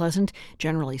 Pretty pleasant,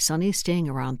 generally sunny, staying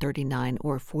around 39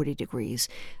 or 40 degrees.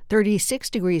 36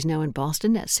 degrees now in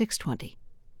Boston at 6:20.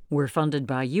 We're funded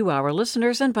by you, our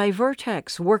listeners, and by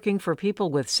Vertex, working for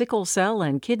people with sickle cell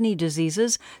and kidney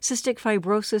diseases, cystic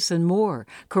fibrosis, and more.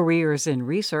 Careers in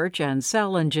research and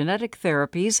cell and genetic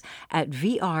therapies at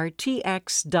vrtx.com.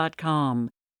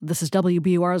 This is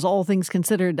WBUR's All Things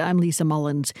Considered. I'm Lisa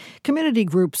Mullins. Community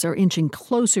groups are inching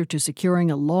closer to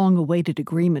securing a long-awaited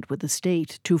agreement with the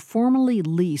state to formally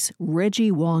lease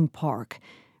Reggie Wong Park.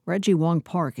 Reggie Wong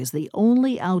Park is the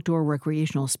only outdoor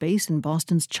recreational space in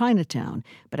Boston's Chinatown,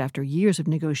 but after years of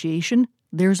negotiation,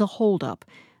 there's a holdup.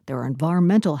 There are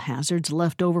environmental hazards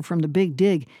left over from the Big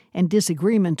Dig and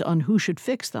disagreement on who should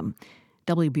fix them.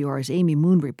 WBUR's Amy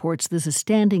Moon reports this is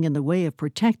standing in the way of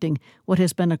protecting what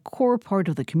has been a core part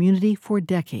of the community for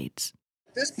decades.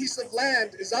 This piece of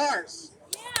land is ours.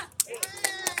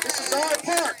 This is our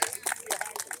park.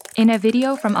 In a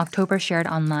video from October shared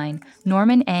online,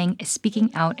 Norman Ang is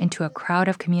speaking out into a crowd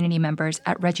of community members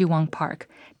at Reggie Wong Park,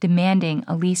 demanding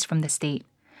a lease from the state.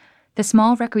 The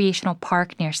small recreational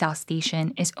park near South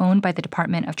Station is owned by the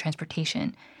Department of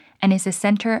Transportation and is the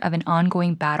center of an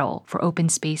ongoing battle for open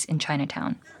space in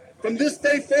Chinatown. From this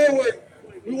day forward,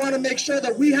 we want to make sure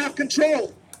that we have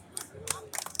control.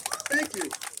 Thank you.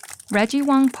 Reggie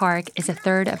Wong Park is a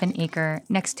third of an acre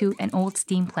next to an old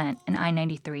steam plant in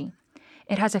I-93.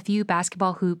 It has a few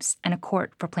basketball hoops and a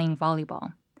court for playing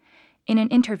volleyball. In an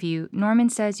interview, Norman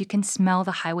says you can smell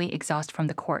the highway exhaust from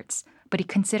the courts, but he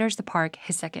considers the park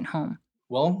his second home.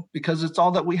 Well, because it's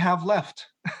all that we have left.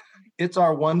 It's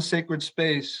our one sacred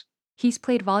space. He's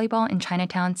played volleyball in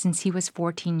Chinatown since he was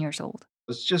 14 years old.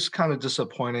 It's just kind of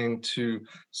disappointing to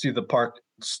see the park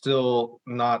still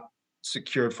not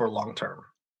secured for long term.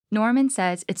 Norman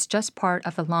says it's just part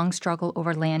of the long struggle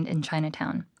over land in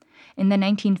Chinatown. In the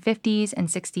 1950s and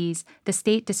 60s, the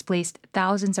state displaced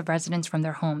thousands of residents from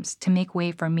their homes to make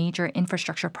way for major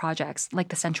infrastructure projects like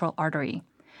the Central Artery.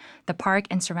 The park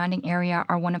and surrounding area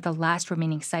are one of the last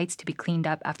remaining sites to be cleaned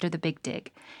up after the Big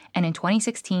Dig, and in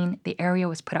 2016, the area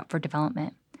was put up for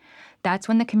development. That's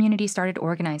when the community started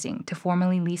organizing to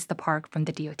formally lease the park from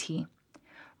the DOT.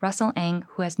 Russell Ang,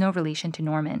 who has no relation to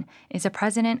Norman, is the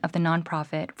president of the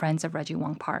nonprofit Friends of Reggie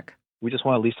Wong Park. We just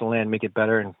want to lease the land, make it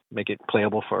better, and make it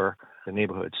playable for the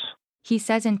neighborhoods. He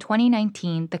says in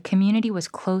 2019, the community was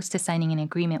close to signing an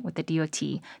agreement with the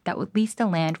DOT that would lease the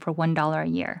land for $1 a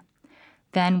year.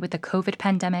 Then, with the COVID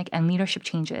pandemic and leadership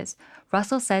changes,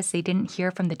 Russell says they didn't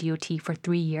hear from the DOT for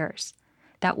 3 years.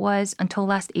 That was until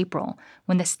last April,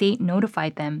 when the state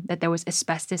notified them that there was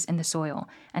asbestos in the soil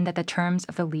and that the terms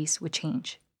of the lease would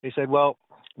change. They said, well,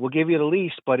 we'll give you the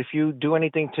lease, but if you do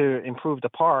anything to improve the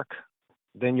park,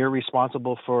 then you're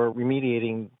responsible for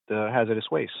remediating the hazardous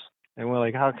waste. And we're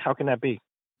like, how can that be?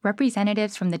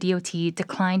 Representatives from the DOT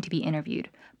declined to be interviewed,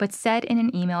 but said in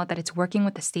an email that it's working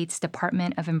with the state's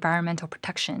Department of Environmental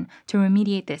Protection to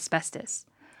remediate the asbestos.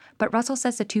 But Russell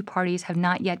says the two parties have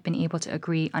not yet been able to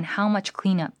agree on how much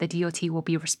cleanup the DOT will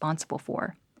be responsible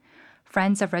for.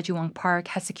 Friends of Reggie Wong Park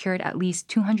has secured at least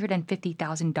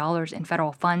 $250,000 in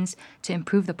federal funds to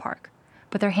improve the park.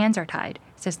 But their hands are tied,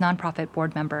 says nonprofit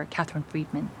board member Catherine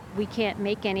Friedman. We can't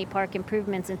make any park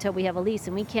improvements until we have a lease,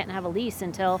 and we can't have a lease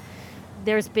until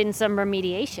there's been some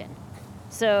remediation.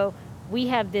 So we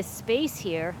have this space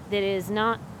here that is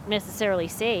not necessarily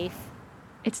safe.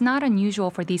 It's not unusual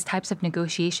for these types of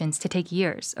negotiations to take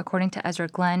years, according to Ezra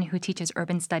Glenn, who teaches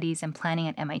urban studies and planning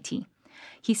at MIT.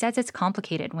 He says it's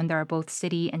complicated when there are both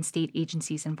city and state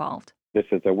agencies involved. This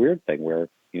is a weird thing where,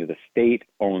 the state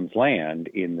owns land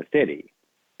in the city,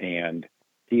 and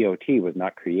DOT was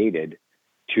not created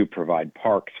to provide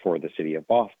parks for the city of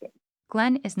Boston.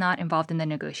 Glenn is not involved in the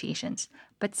negotiations,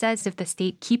 but says if the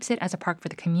state keeps it as a park for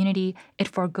the community, it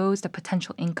forgoes the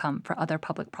potential income for other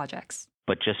public projects.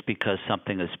 But just because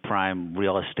something is prime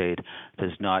real estate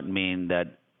does not mean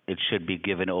that it should be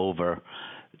given over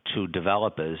to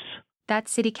developers.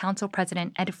 That's City Council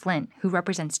President Ed Flint, who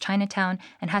represents Chinatown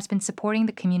and has been supporting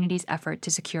the community's effort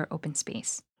to secure open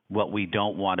space. What we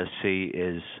don't want to see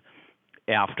is,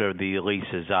 after the lease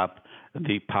is up,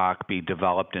 the park be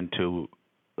developed into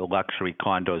luxury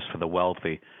condos for the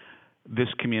wealthy. This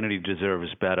community deserves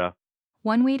better.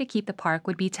 One way to keep the park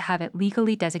would be to have it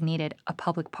legally designated a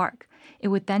public park. It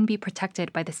would then be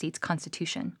protected by the state's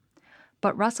constitution.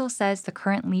 But Russell says the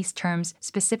current lease terms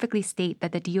specifically state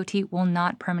that the DOT will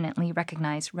not permanently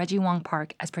recognize Reggie Wong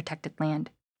Park as protected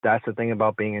land. That's the thing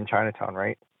about being in Chinatown,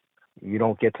 right? You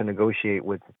don't get to negotiate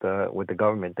with the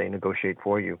government. They negotiate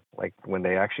for you. Like when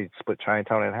they actually split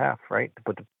Chinatown in half, right? To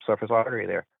put the surface artery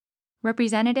there.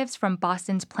 Representatives from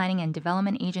Boston's Planning and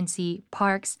Development Agency,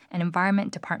 Parks, and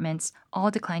Environment departments all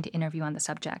declined to interview on the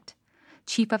subject.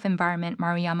 Chief of Environment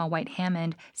Mariama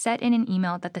White-Hammond said in an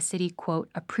email that the city, quote,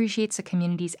 appreciates the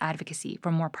community's advocacy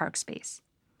for more park space.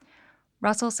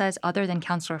 Russell says other than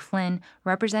Councillor Flynn,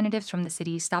 representatives from the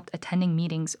city stopped attending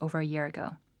meetings over a year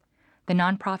ago. The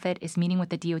nonprofit is meeting with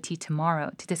the DOT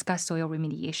tomorrow to discuss soil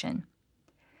remediation.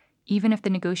 Even if the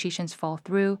negotiations fall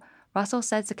through, Russell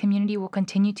says the community will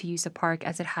continue to use the park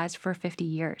as it has for 50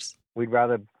 years. We'd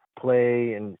rather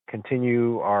play and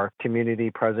continue our community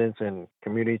presence and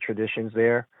community traditions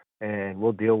there, and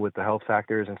we'll deal with the health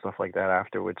factors and stuff like that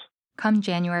afterwards. Come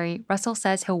January, Russell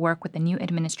says he'll work with the new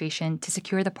administration to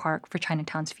secure the park for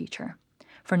Chinatown's future.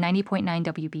 For 90.9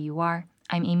 WBUR,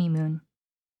 I'm Amy Moon.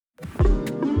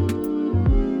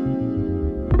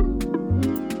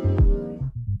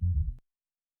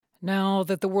 Now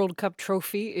that the World Cup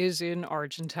trophy is in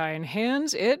Argentine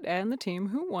hands, it and the team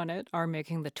who won it are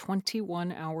making the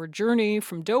 21-hour journey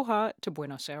from Doha to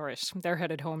Buenos Aires. They're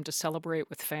headed home to celebrate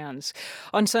with fans.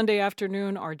 On Sunday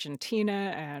afternoon,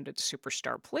 Argentina and its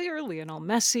superstar player, Lionel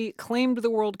Messi, claimed the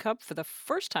World Cup for the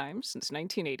first time since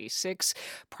 1986.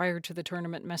 Prior to the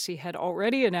tournament, Messi had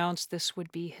already announced this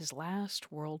would be his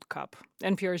last World Cup.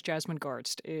 NPR's Jasmine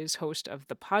Garst is host of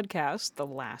the podcast, The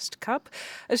Last Cup,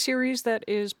 a series that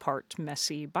is part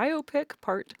Messi biopic,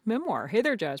 part memoir. Hey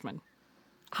there, Jasmine.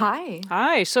 Hi.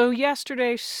 Hi. So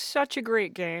yesterday, such a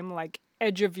great game, like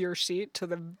edge of your seat to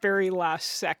the very last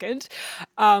second.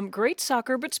 Great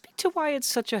soccer, but speak to why it's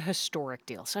such a historic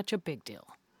deal, such a big deal.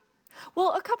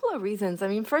 Well, a couple of reasons. I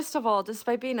mean, first of all,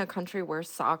 despite being a country where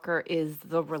soccer is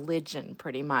the religion,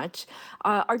 pretty much,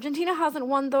 Argentina hasn't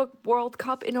won the World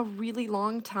Cup in a really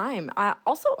long time.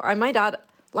 Also, I might add,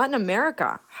 Latin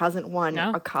America hasn't won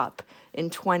a cup in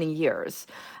 20 years.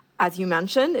 As you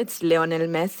mentioned, it's Lionel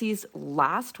Messi's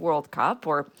last World Cup,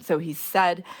 or so he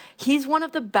said. He's one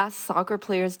of the best soccer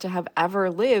players to have ever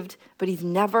lived, but he's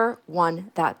never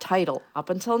won that title up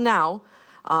until now.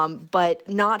 But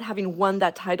not having won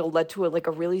that title led to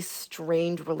a really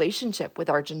strained relationship with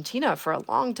Argentina for a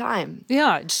long time.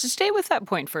 Yeah, just stay with that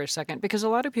point for a second, because a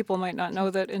lot of people might not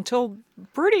know that until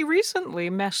pretty recently,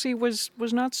 Messi was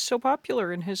not so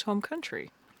popular in his home country.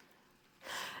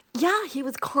 Yeah, he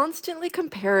was constantly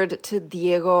compared to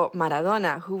Diego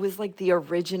Maradona, who was like the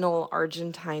original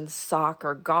Argentine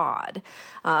soccer god.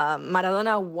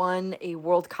 Maradona won a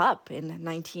World Cup in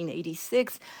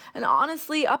 1986, and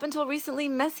honestly, up until recently,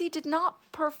 Messi did not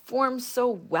perform so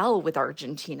well with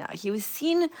Argentina. He was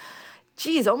seen,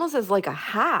 geez, almost as like a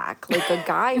hack, like a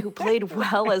guy who played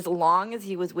well as long as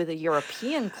he was with a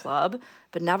European club,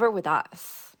 but never with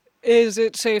us. Is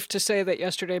it safe to say that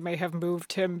yesterday may have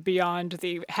moved him beyond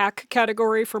the hack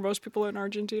category for most people in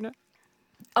Argentina?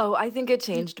 Oh, I think it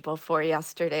changed before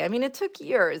yesterday. I mean, it took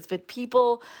years, but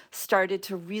people started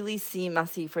to really see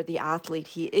Messi for the athlete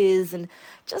he is and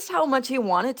just how much he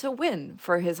wanted to win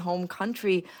for his home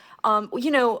country.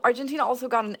 Argentina also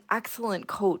got an excellent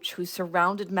coach who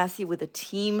surrounded Messi with a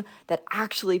team that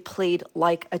actually played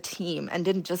like a team and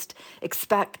didn't just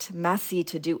expect Messi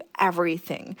to do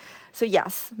everything. So,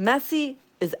 yes, Messi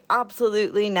is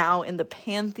absolutely now in the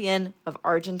pantheon of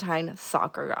Argentine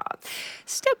soccer gods.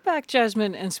 Step back,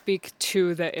 Jasmine, and speak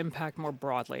to the impact more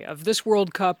broadly of this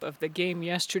World Cup, of the game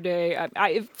yesterday.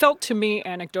 It felt to me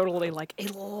anecdotally like a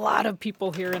lot of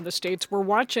people here in the States were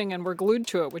watching and were glued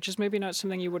to it, which is maybe not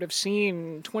something you would have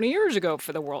seen 20 years ago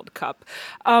for the World Cup.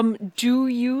 Do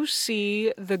you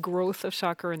see the growth of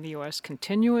soccer in the U.S.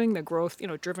 continuing, the growth,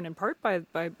 driven in part by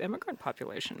immigrant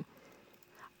population?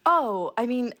 Oh, I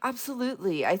mean,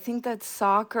 absolutely. I think that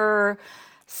soccer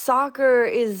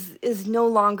is no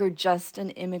longer just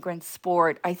an immigrant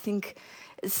sport. I think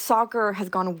soccer has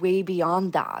gone way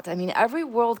beyond that. I mean, every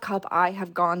World Cup I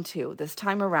have gone to this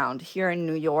time around here in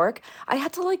New York, I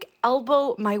had to like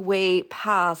elbow my way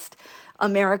past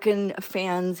American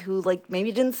fans who like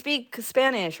maybe didn't speak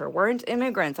Spanish or weren't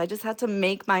immigrants. I just had to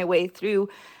make my way through.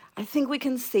 I think we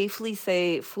can safely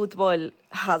say football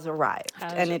has arrived,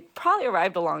 and it probably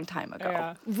arrived a long time ago.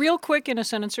 Yeah. Real quick, in a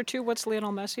sentence or two, what's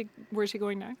Lionel Messi? Where's he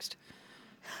going next?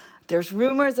 There's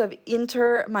rumors of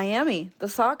Inter Miami, the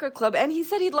soccer club, and he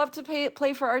said he'd love to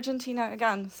play for Argentina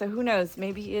again. So who knows?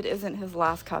 Maybe it isn't his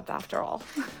last cup after all.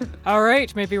 All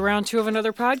right, maybe round 2 of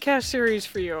another podcast series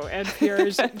for you.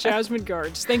 NPR's Jasmine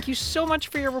Guards. Thank you so much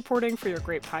for your reporting, for your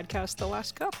great podcast, The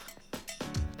Last Cup.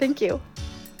 Thank you.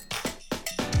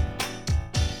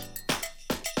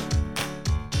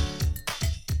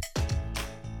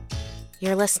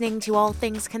 You're listening to All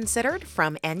Things Considered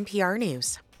from NPR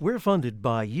News. We're funded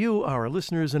by you, our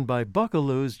listeners, and by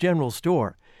Buckaloo's General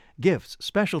Store. Gifts,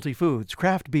 specialty foods,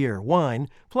 craft beer, wine,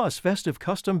 plus festive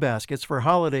custom baskets for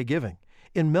holiday giving.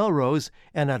 In Melrose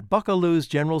and at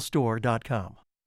buckaloosgeneralstore.com.